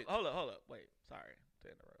 Hold up. Wait, sorry to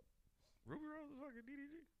interrupt. Ruby Rose was fucking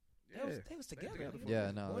DDG. They was together. together They Yeah,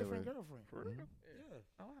 was no, they boyfriend, were. girlfriend. For real? Yeah.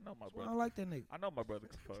 Oh, I know my I brother. don't like that nigga. I know my brother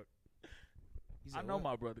can fuck. He I said know what?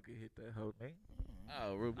 my brother can hit that hoe, man.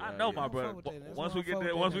 Oh, Ruby. I know my don't brother. fuck with that. That's Once why we I get fuck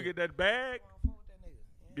that, with once that we get that bag, I don't fuck with that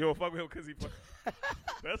nigga. you don't fuck with him because he fuck.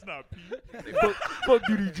 That's not P. fuck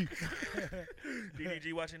DDG.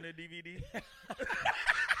 DDG watching the DVD.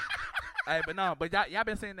 Hey, but no, but y'all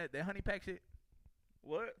been saying that honey pack shit,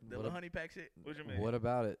 What? the little honey pack shit. What you mean? What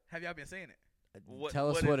about it? Have y'all been saying it?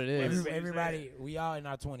 Tell us what it is. Everybody, we all in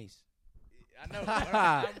our 20s. I know.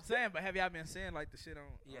 I'm saying, but have y'all been saying like the shit on?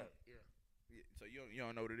 Yeah. So you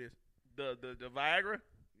don't know what it is? The Viagra?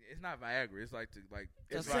 It's not Viagra. It's like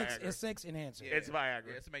It's sex, Viagra. it's sex enhancer. Yeah. It's Viagra.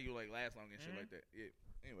 Yeah, it's to make you like last long and shit like that. Yeah.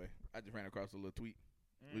 Anyway, I just ran across a little tweet.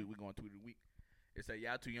 We going tweet of the week. It said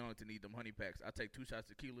y'all too young to need them honey packs. I take 2 shots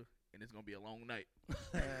tequila and it's gonna be a long night.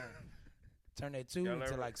 Turn that 2 Y'all into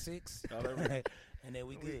ever- like 6, y'all ever- and then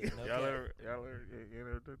we good. No Y'all cap. ever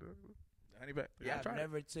The honey pack. Yeah, I I've tried it.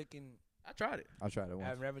 never taken. I tried it. I tried it once.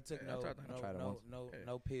 I've never took Yeah, I tried it once.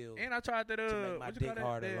 no pills. And I tried that To make my what you dick call that?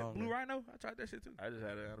 harder That longer. Blue Rhino. I tried that shit too. I just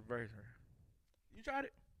had an anniversary. You tried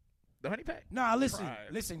it? The honey pack? Nah,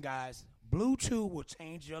 Tried. listen, guys. Blue Chew will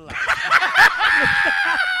change your life.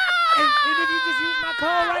 and if you just use my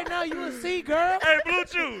code right now, you will see, girl. Hey, Blue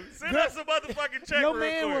Chew, send us some motherfucking check Your real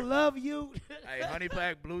man quick. will love you. Hey, honey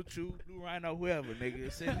pack, Blue Chew, Blue Rhino, whoever, nigga.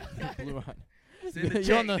 Send Blue Rhino. the You're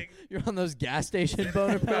check, on the nigga. you're on those gas station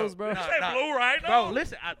boner pills, bro. no. Say Blue Rhino? Bro,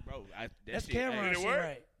 listen, that That's shit, Cameron Did it shit, work?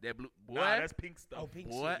 right? That blue boy, Nah, that's pink stuff. Oh, pink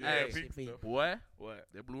Boy, shit. hey, Yeah, pink shit pink. stuff. boy, What?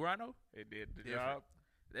 that Blue Rhino. It did the Different. job.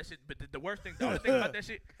 That shit, but the worst thing, the only thing about that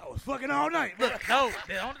shit, I was fucking all night. look, no,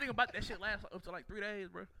 the only thing about that shit lasts up to like 3 days,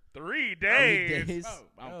 bro. 3 3 days. days. Bro,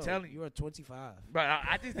 I'm Bro, telling you, you are 25. bro.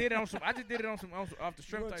 I just did it on some, off the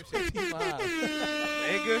shrimp type shit, 25.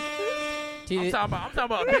 nigga. T- I'm talking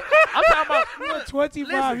about, You are 25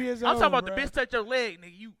 listen, years I'm old. talking about bro. the bitch touch your leg,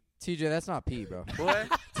 nigga. You TJ, that's not pee, bro. boy,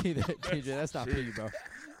 TJ, that's not pee, bro.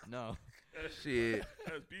 No. shit,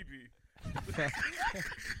 That's BB.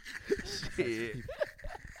 shit.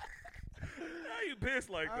 How you pissed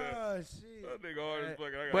like that? Oh, shit. That nigga hard as fuck.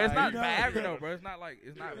 I But it's not you know- Viagra though, bro. It's not like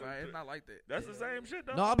that. That's the same shit,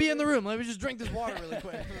 though. No, I'll be in the room. Let me just drink this water really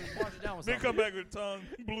quick. Wash it down with Then something. come back with tongue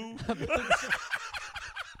blue.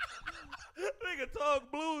 Nigga tongue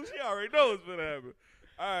blue. She already knows what's gonna happen.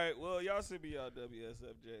 All right, well, y'all send me y'all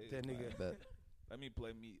WSFJ. That nigga. Bet. Let me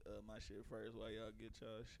play my shit first while y'all get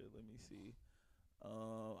y'all shit. Let me see.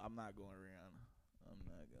 I'm not going Rihanna. Let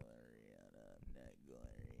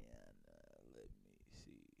me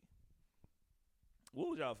see. What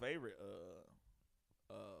was y'all favorite?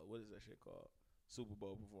 What is that shit called? Super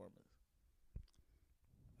Bowl performance.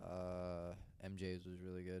 MJ's was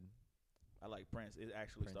really good. I like Prince. It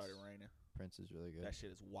actually Prince. started raining. Prince is really good. That shit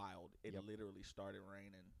is wild. It Yep. literally started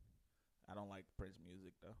raining. I don't like Prince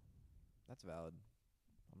music though. That's valid.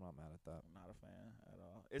 I'm not mad at that. I'm not a fan at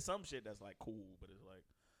all. It's some shit that's like cool, but it's like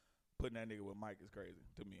putting that nigga with Mike is crazy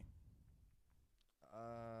to me.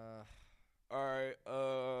 All right.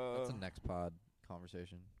 That's a next pod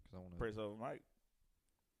conversation because I want to Prince over Mike.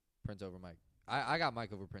 Prince over Mike. I got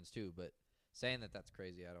Mike over Prince too, but saying that's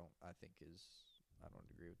crazy, I don't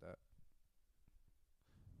agree with that.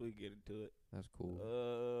 We get into it. That's cool.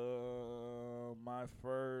 My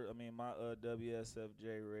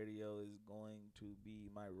WSFJ radio is going to be,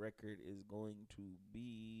 my record is going to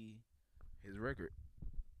be His record.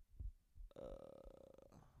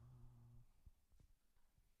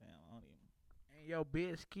 Damn, I don't even. And your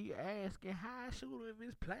bitch keep asking how I shoot if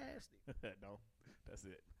it's plastic. No, that's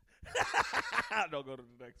it. Don't go to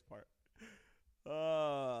the next part.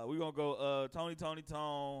 We gonna go Tony,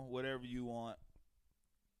 Tone, whatever you want.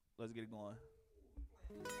 Let's get it going.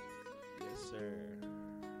 Yes, sir.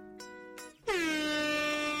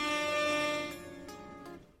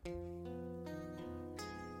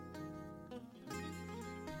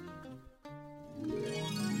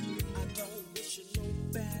 I don't wish you no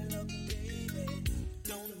bad luck, baby.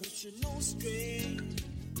 Don't wish you no strain.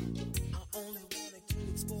 I only wanna keep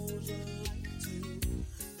exposure light to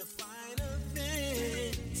the finer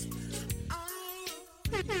things.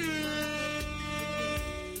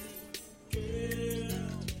 Girl,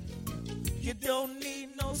 you don't need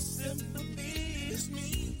no sympathy. Just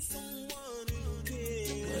need someone who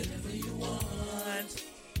cares. Whatever you want.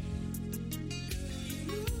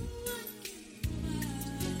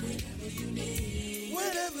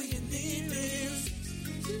 Whatever you need, miss.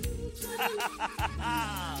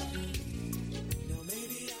 Now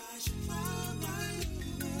maybe I should try right.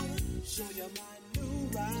 Show you my new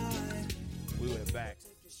ride. We went back.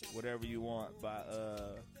 Whatever you want by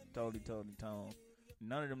Tony, Tone.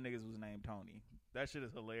 None of them niggas was named Tony. That shit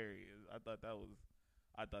is hilarious. I thought that was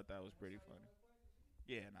pretty funny.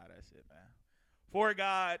 Yeah, that's it, man. For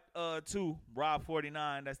God 2, Rob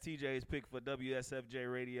 49. That's TJ's pick for WSFJ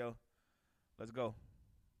Radio. Let's go.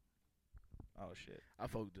 Oh shit. I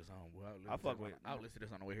fuck with this song, boy. I fuck with it. I'll listen to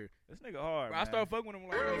this on the way here. This nigga hard, Bro, man. I started fucking with him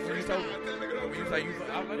like when he told me.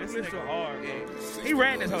 This nigga hard, bro. Yeah. He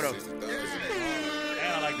ran this hoe though.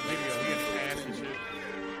 And I like the video. He in the ass and shit.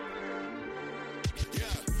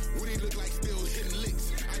 Yeah, what he look like still hitting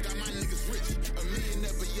licks. I got my niggas rich. A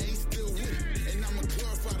millionaire, but yeah, he still with it. And I'ma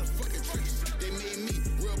glorify the fucking tricks. They made me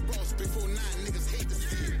real boss before 9 niggas hate to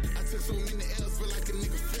see it. I took so many L's, feel like a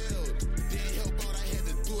nigga failed. Didn't help out, I had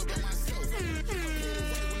to do it by myself. I played it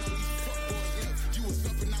right when all these fuckboys left. You was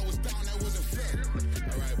up and I was down, that wasn't fair.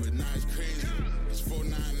 Alright, but now it's crazy. It's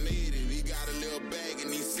 4-9 made it. He got a little bag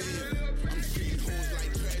and he saved it. I'm treating hoes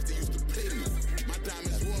like trash, they used to play me. My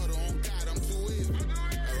diamonds water, on God, I'm too wavy.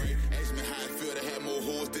 Alright, ask me how I feel to have more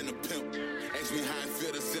hoes than a pimp. Ask me how I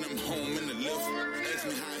feel to send them home in the lift. Ask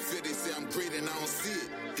me how I feel, they say I'm great and I don't see it.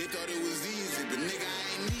 They thought it was easy, but nigga, I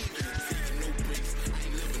ain't need it. No breaks, I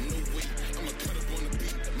ain't living no way. I'ma cut up on the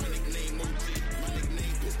beat, my nickname OG. My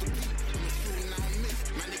nickname Pistol Pete, I'ma shoot and I don't miss.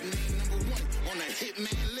 My nickname #1 on the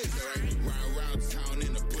hitman list, alright. Ride around town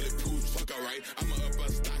in a bulletproof truck, alright. I'ma up a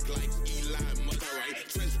stock like Eli Musk, alright.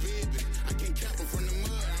 Trench baby, I can't cap him from the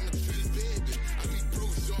mud, I'm a trench baby. I be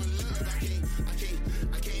broke, showing love, I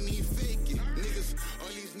can't even fake it. Niggas, all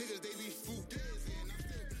these niggas, they be fugazi,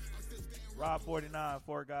 and I'm still staying. Rob 49,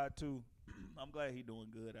 For God 2. I'm glad he doing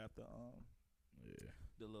good after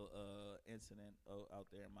the little incident out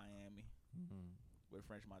there in Miami with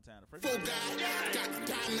French Montana. French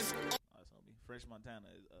Montana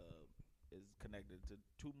is connected to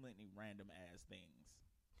too many random ass things.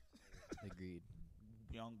 Agreed.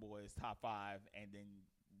 Young boys top 5, and then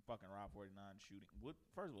fucking Rob 49 shooting.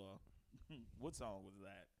 First of all, what song was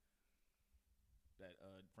that? That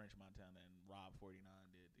French Montana and Rob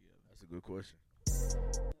 49 did together. That's a good question.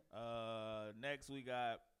 Next we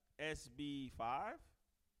got SB5.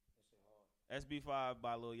 SB5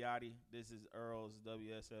 by Lil Yachty. This is Earl's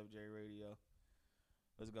WSFJ Radio.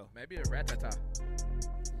 Let's go. Maybe a rat-ta-ta.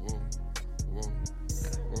 Whoa, whoa, whoa. Is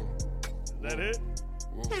that it?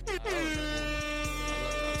 Whoa. I left out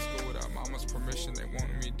of school without mama's permission. They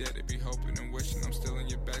wanted me dead. They be hoping and wishing. I'm still in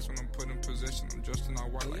your bags when I'm put in position. I'm dressed in all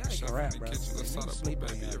white like a chef in the kitchen. Let's start up a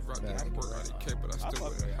baby. You're right that I'm work IDK, but I still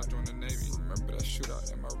wouldn't. I joined the Navy. Remember that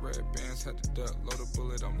shootout in my red bands. Had to duck. Load a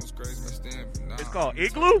bullet, almost grazed my stand. But now It's called I'm the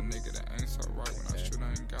type Igloo? of nigga that ain't so right. When I shoot, I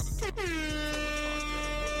ain't got a talk.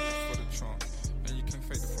 For the trunk. And you can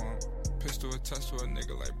fake the phone. Pistol attached to a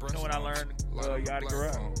nigga like breast. You know when I learned Yachty grew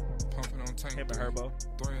up? Pumping on tank. Him and Herbo.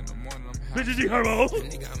 3 in the morning, I'm high. Bitches, Herbo.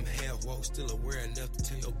 Nigga, I'm half woke, still aware enough to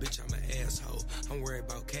tell your bitch I'm an asshole. I'm worried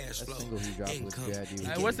about cash That flow. single he dropped was bad, dude.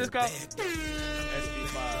 Hey, what's this called?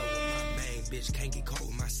 SB5. My main bitch can't get caught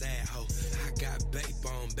with my side hoe. I got babe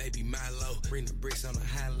on, baby Milo. Bring the bricks on a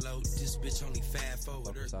high low. This bitch only 5'4". Fuck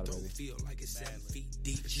with Earth Sada don't Baby. feel like it's 7 feet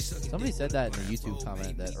deep. She sucking Somebody dick said with that a in the YouTube blindfold, comment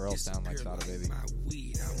made that me Earl sound like disappear Sada Baby. my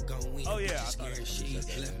weed. I'm gon' win. Oh, yeah, I Just thought scared it she was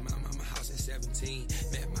that. left my mama house at 17.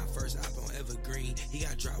 Met my first op on Evergreen. He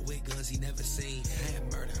got dropped with guns he never seen. Had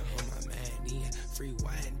murder on my man. Then free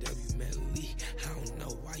YNW Melody. I don't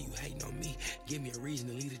know why you hating on me. Give me a reason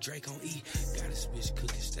to leave the Drake on E. Got this bitch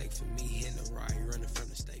cooking steak for me. In the ride running from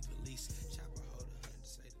the state police. Chopper hold a hunter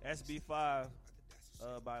say the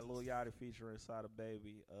SB5 by Lil Yachty featuring Sada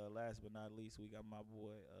Baby. Last but not least, we got my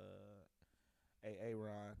boy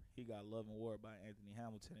Ron. He got Love and War by Anthony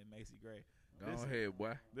Hamilton and Macy Gray. Go ahead,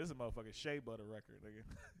 boy. This is a motherfucking shea butter record, nigga.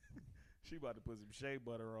 She about to put some shea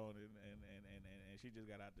butter on it, and she just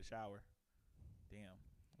got out the shower. Damn,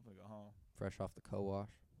 I'm gonna go home. Fresh off the co-wash.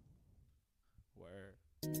 Word.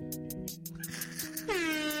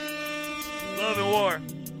 Love and War.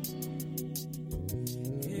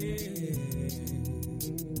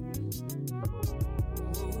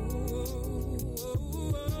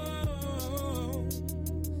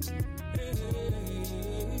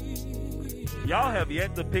 Y'all have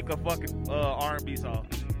yet to pick a fucking R&B song.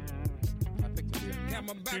 I picked a few. Got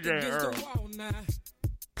my back TJ and against Earl. the wall now.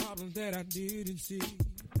 Problems that I didn't see.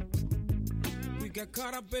 We got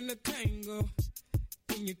caught up in the tangle.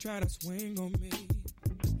 Then you try to swing on me.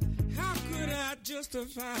 How could I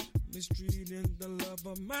justify mistreating the love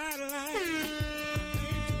of my life? I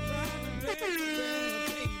hate to find a baby.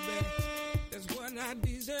 That's what I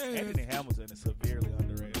deserve. Anthony Hamilton is severely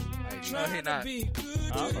underrated. No, he not.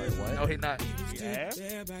 I'm sorry, what? No, he not. Yeah?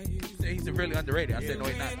 He's really underrated. I said no,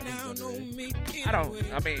 he not.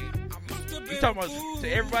 I mean, you talking about to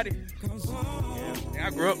everybody? Yeah, I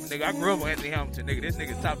grew up on Anthony Hamilton, nigga. This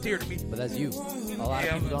nigga's top tier to me. But that's you. A lot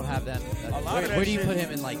of people don't have them. A lot of that Where do you shit- put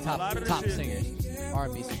him in like a lot of top that shit- singers,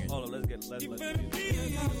 R&B singers? Hold on, let's get let's. You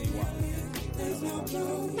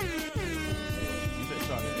said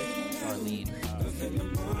Charlene.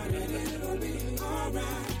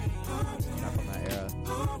 Not from that era.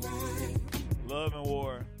 Love and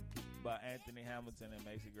War by Anthony Hamilton and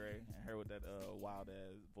Macy Gray, and her with that wild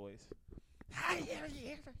ass voice.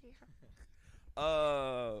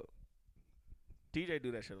 DJ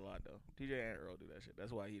do that shit a lot though. DJ and Earl do that shit.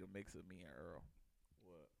 That's why he the mix of me and Earl.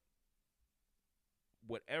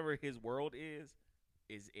 Whatever his world is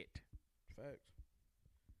it. Facts.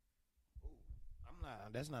 I'm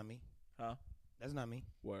not. That's not me. Huh? That's not me.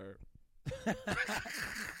 Word.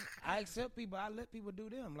 I accept people. I let people do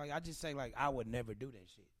them. Like I just say, like I would never do that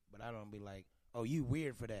shit. But I don't be like, oh, you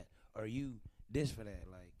weird for that, or you this for that.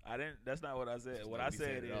 Like I didn't. That's not what I said. What not I what you said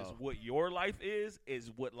said is at all. what your life is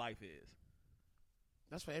what life is.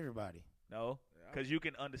 that's for everybody. No, because you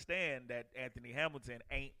can understand that Anthony Hamilton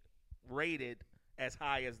ain't rated as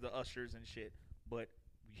high as the Ushers and shit, but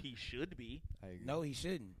he should be. I agree. No, he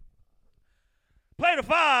shouldn't. Play the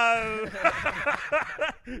 5.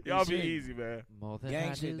 Y'all be shouldn't. easy, man. More than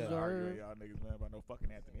Gang I shit, though. Argue with deserve. y'all niggas, man, about no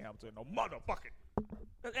fucking Anthony Hamilton. No motherfucking.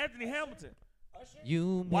 That's Anthony Hamilton.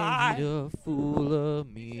 You Why? made a fool of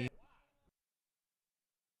me.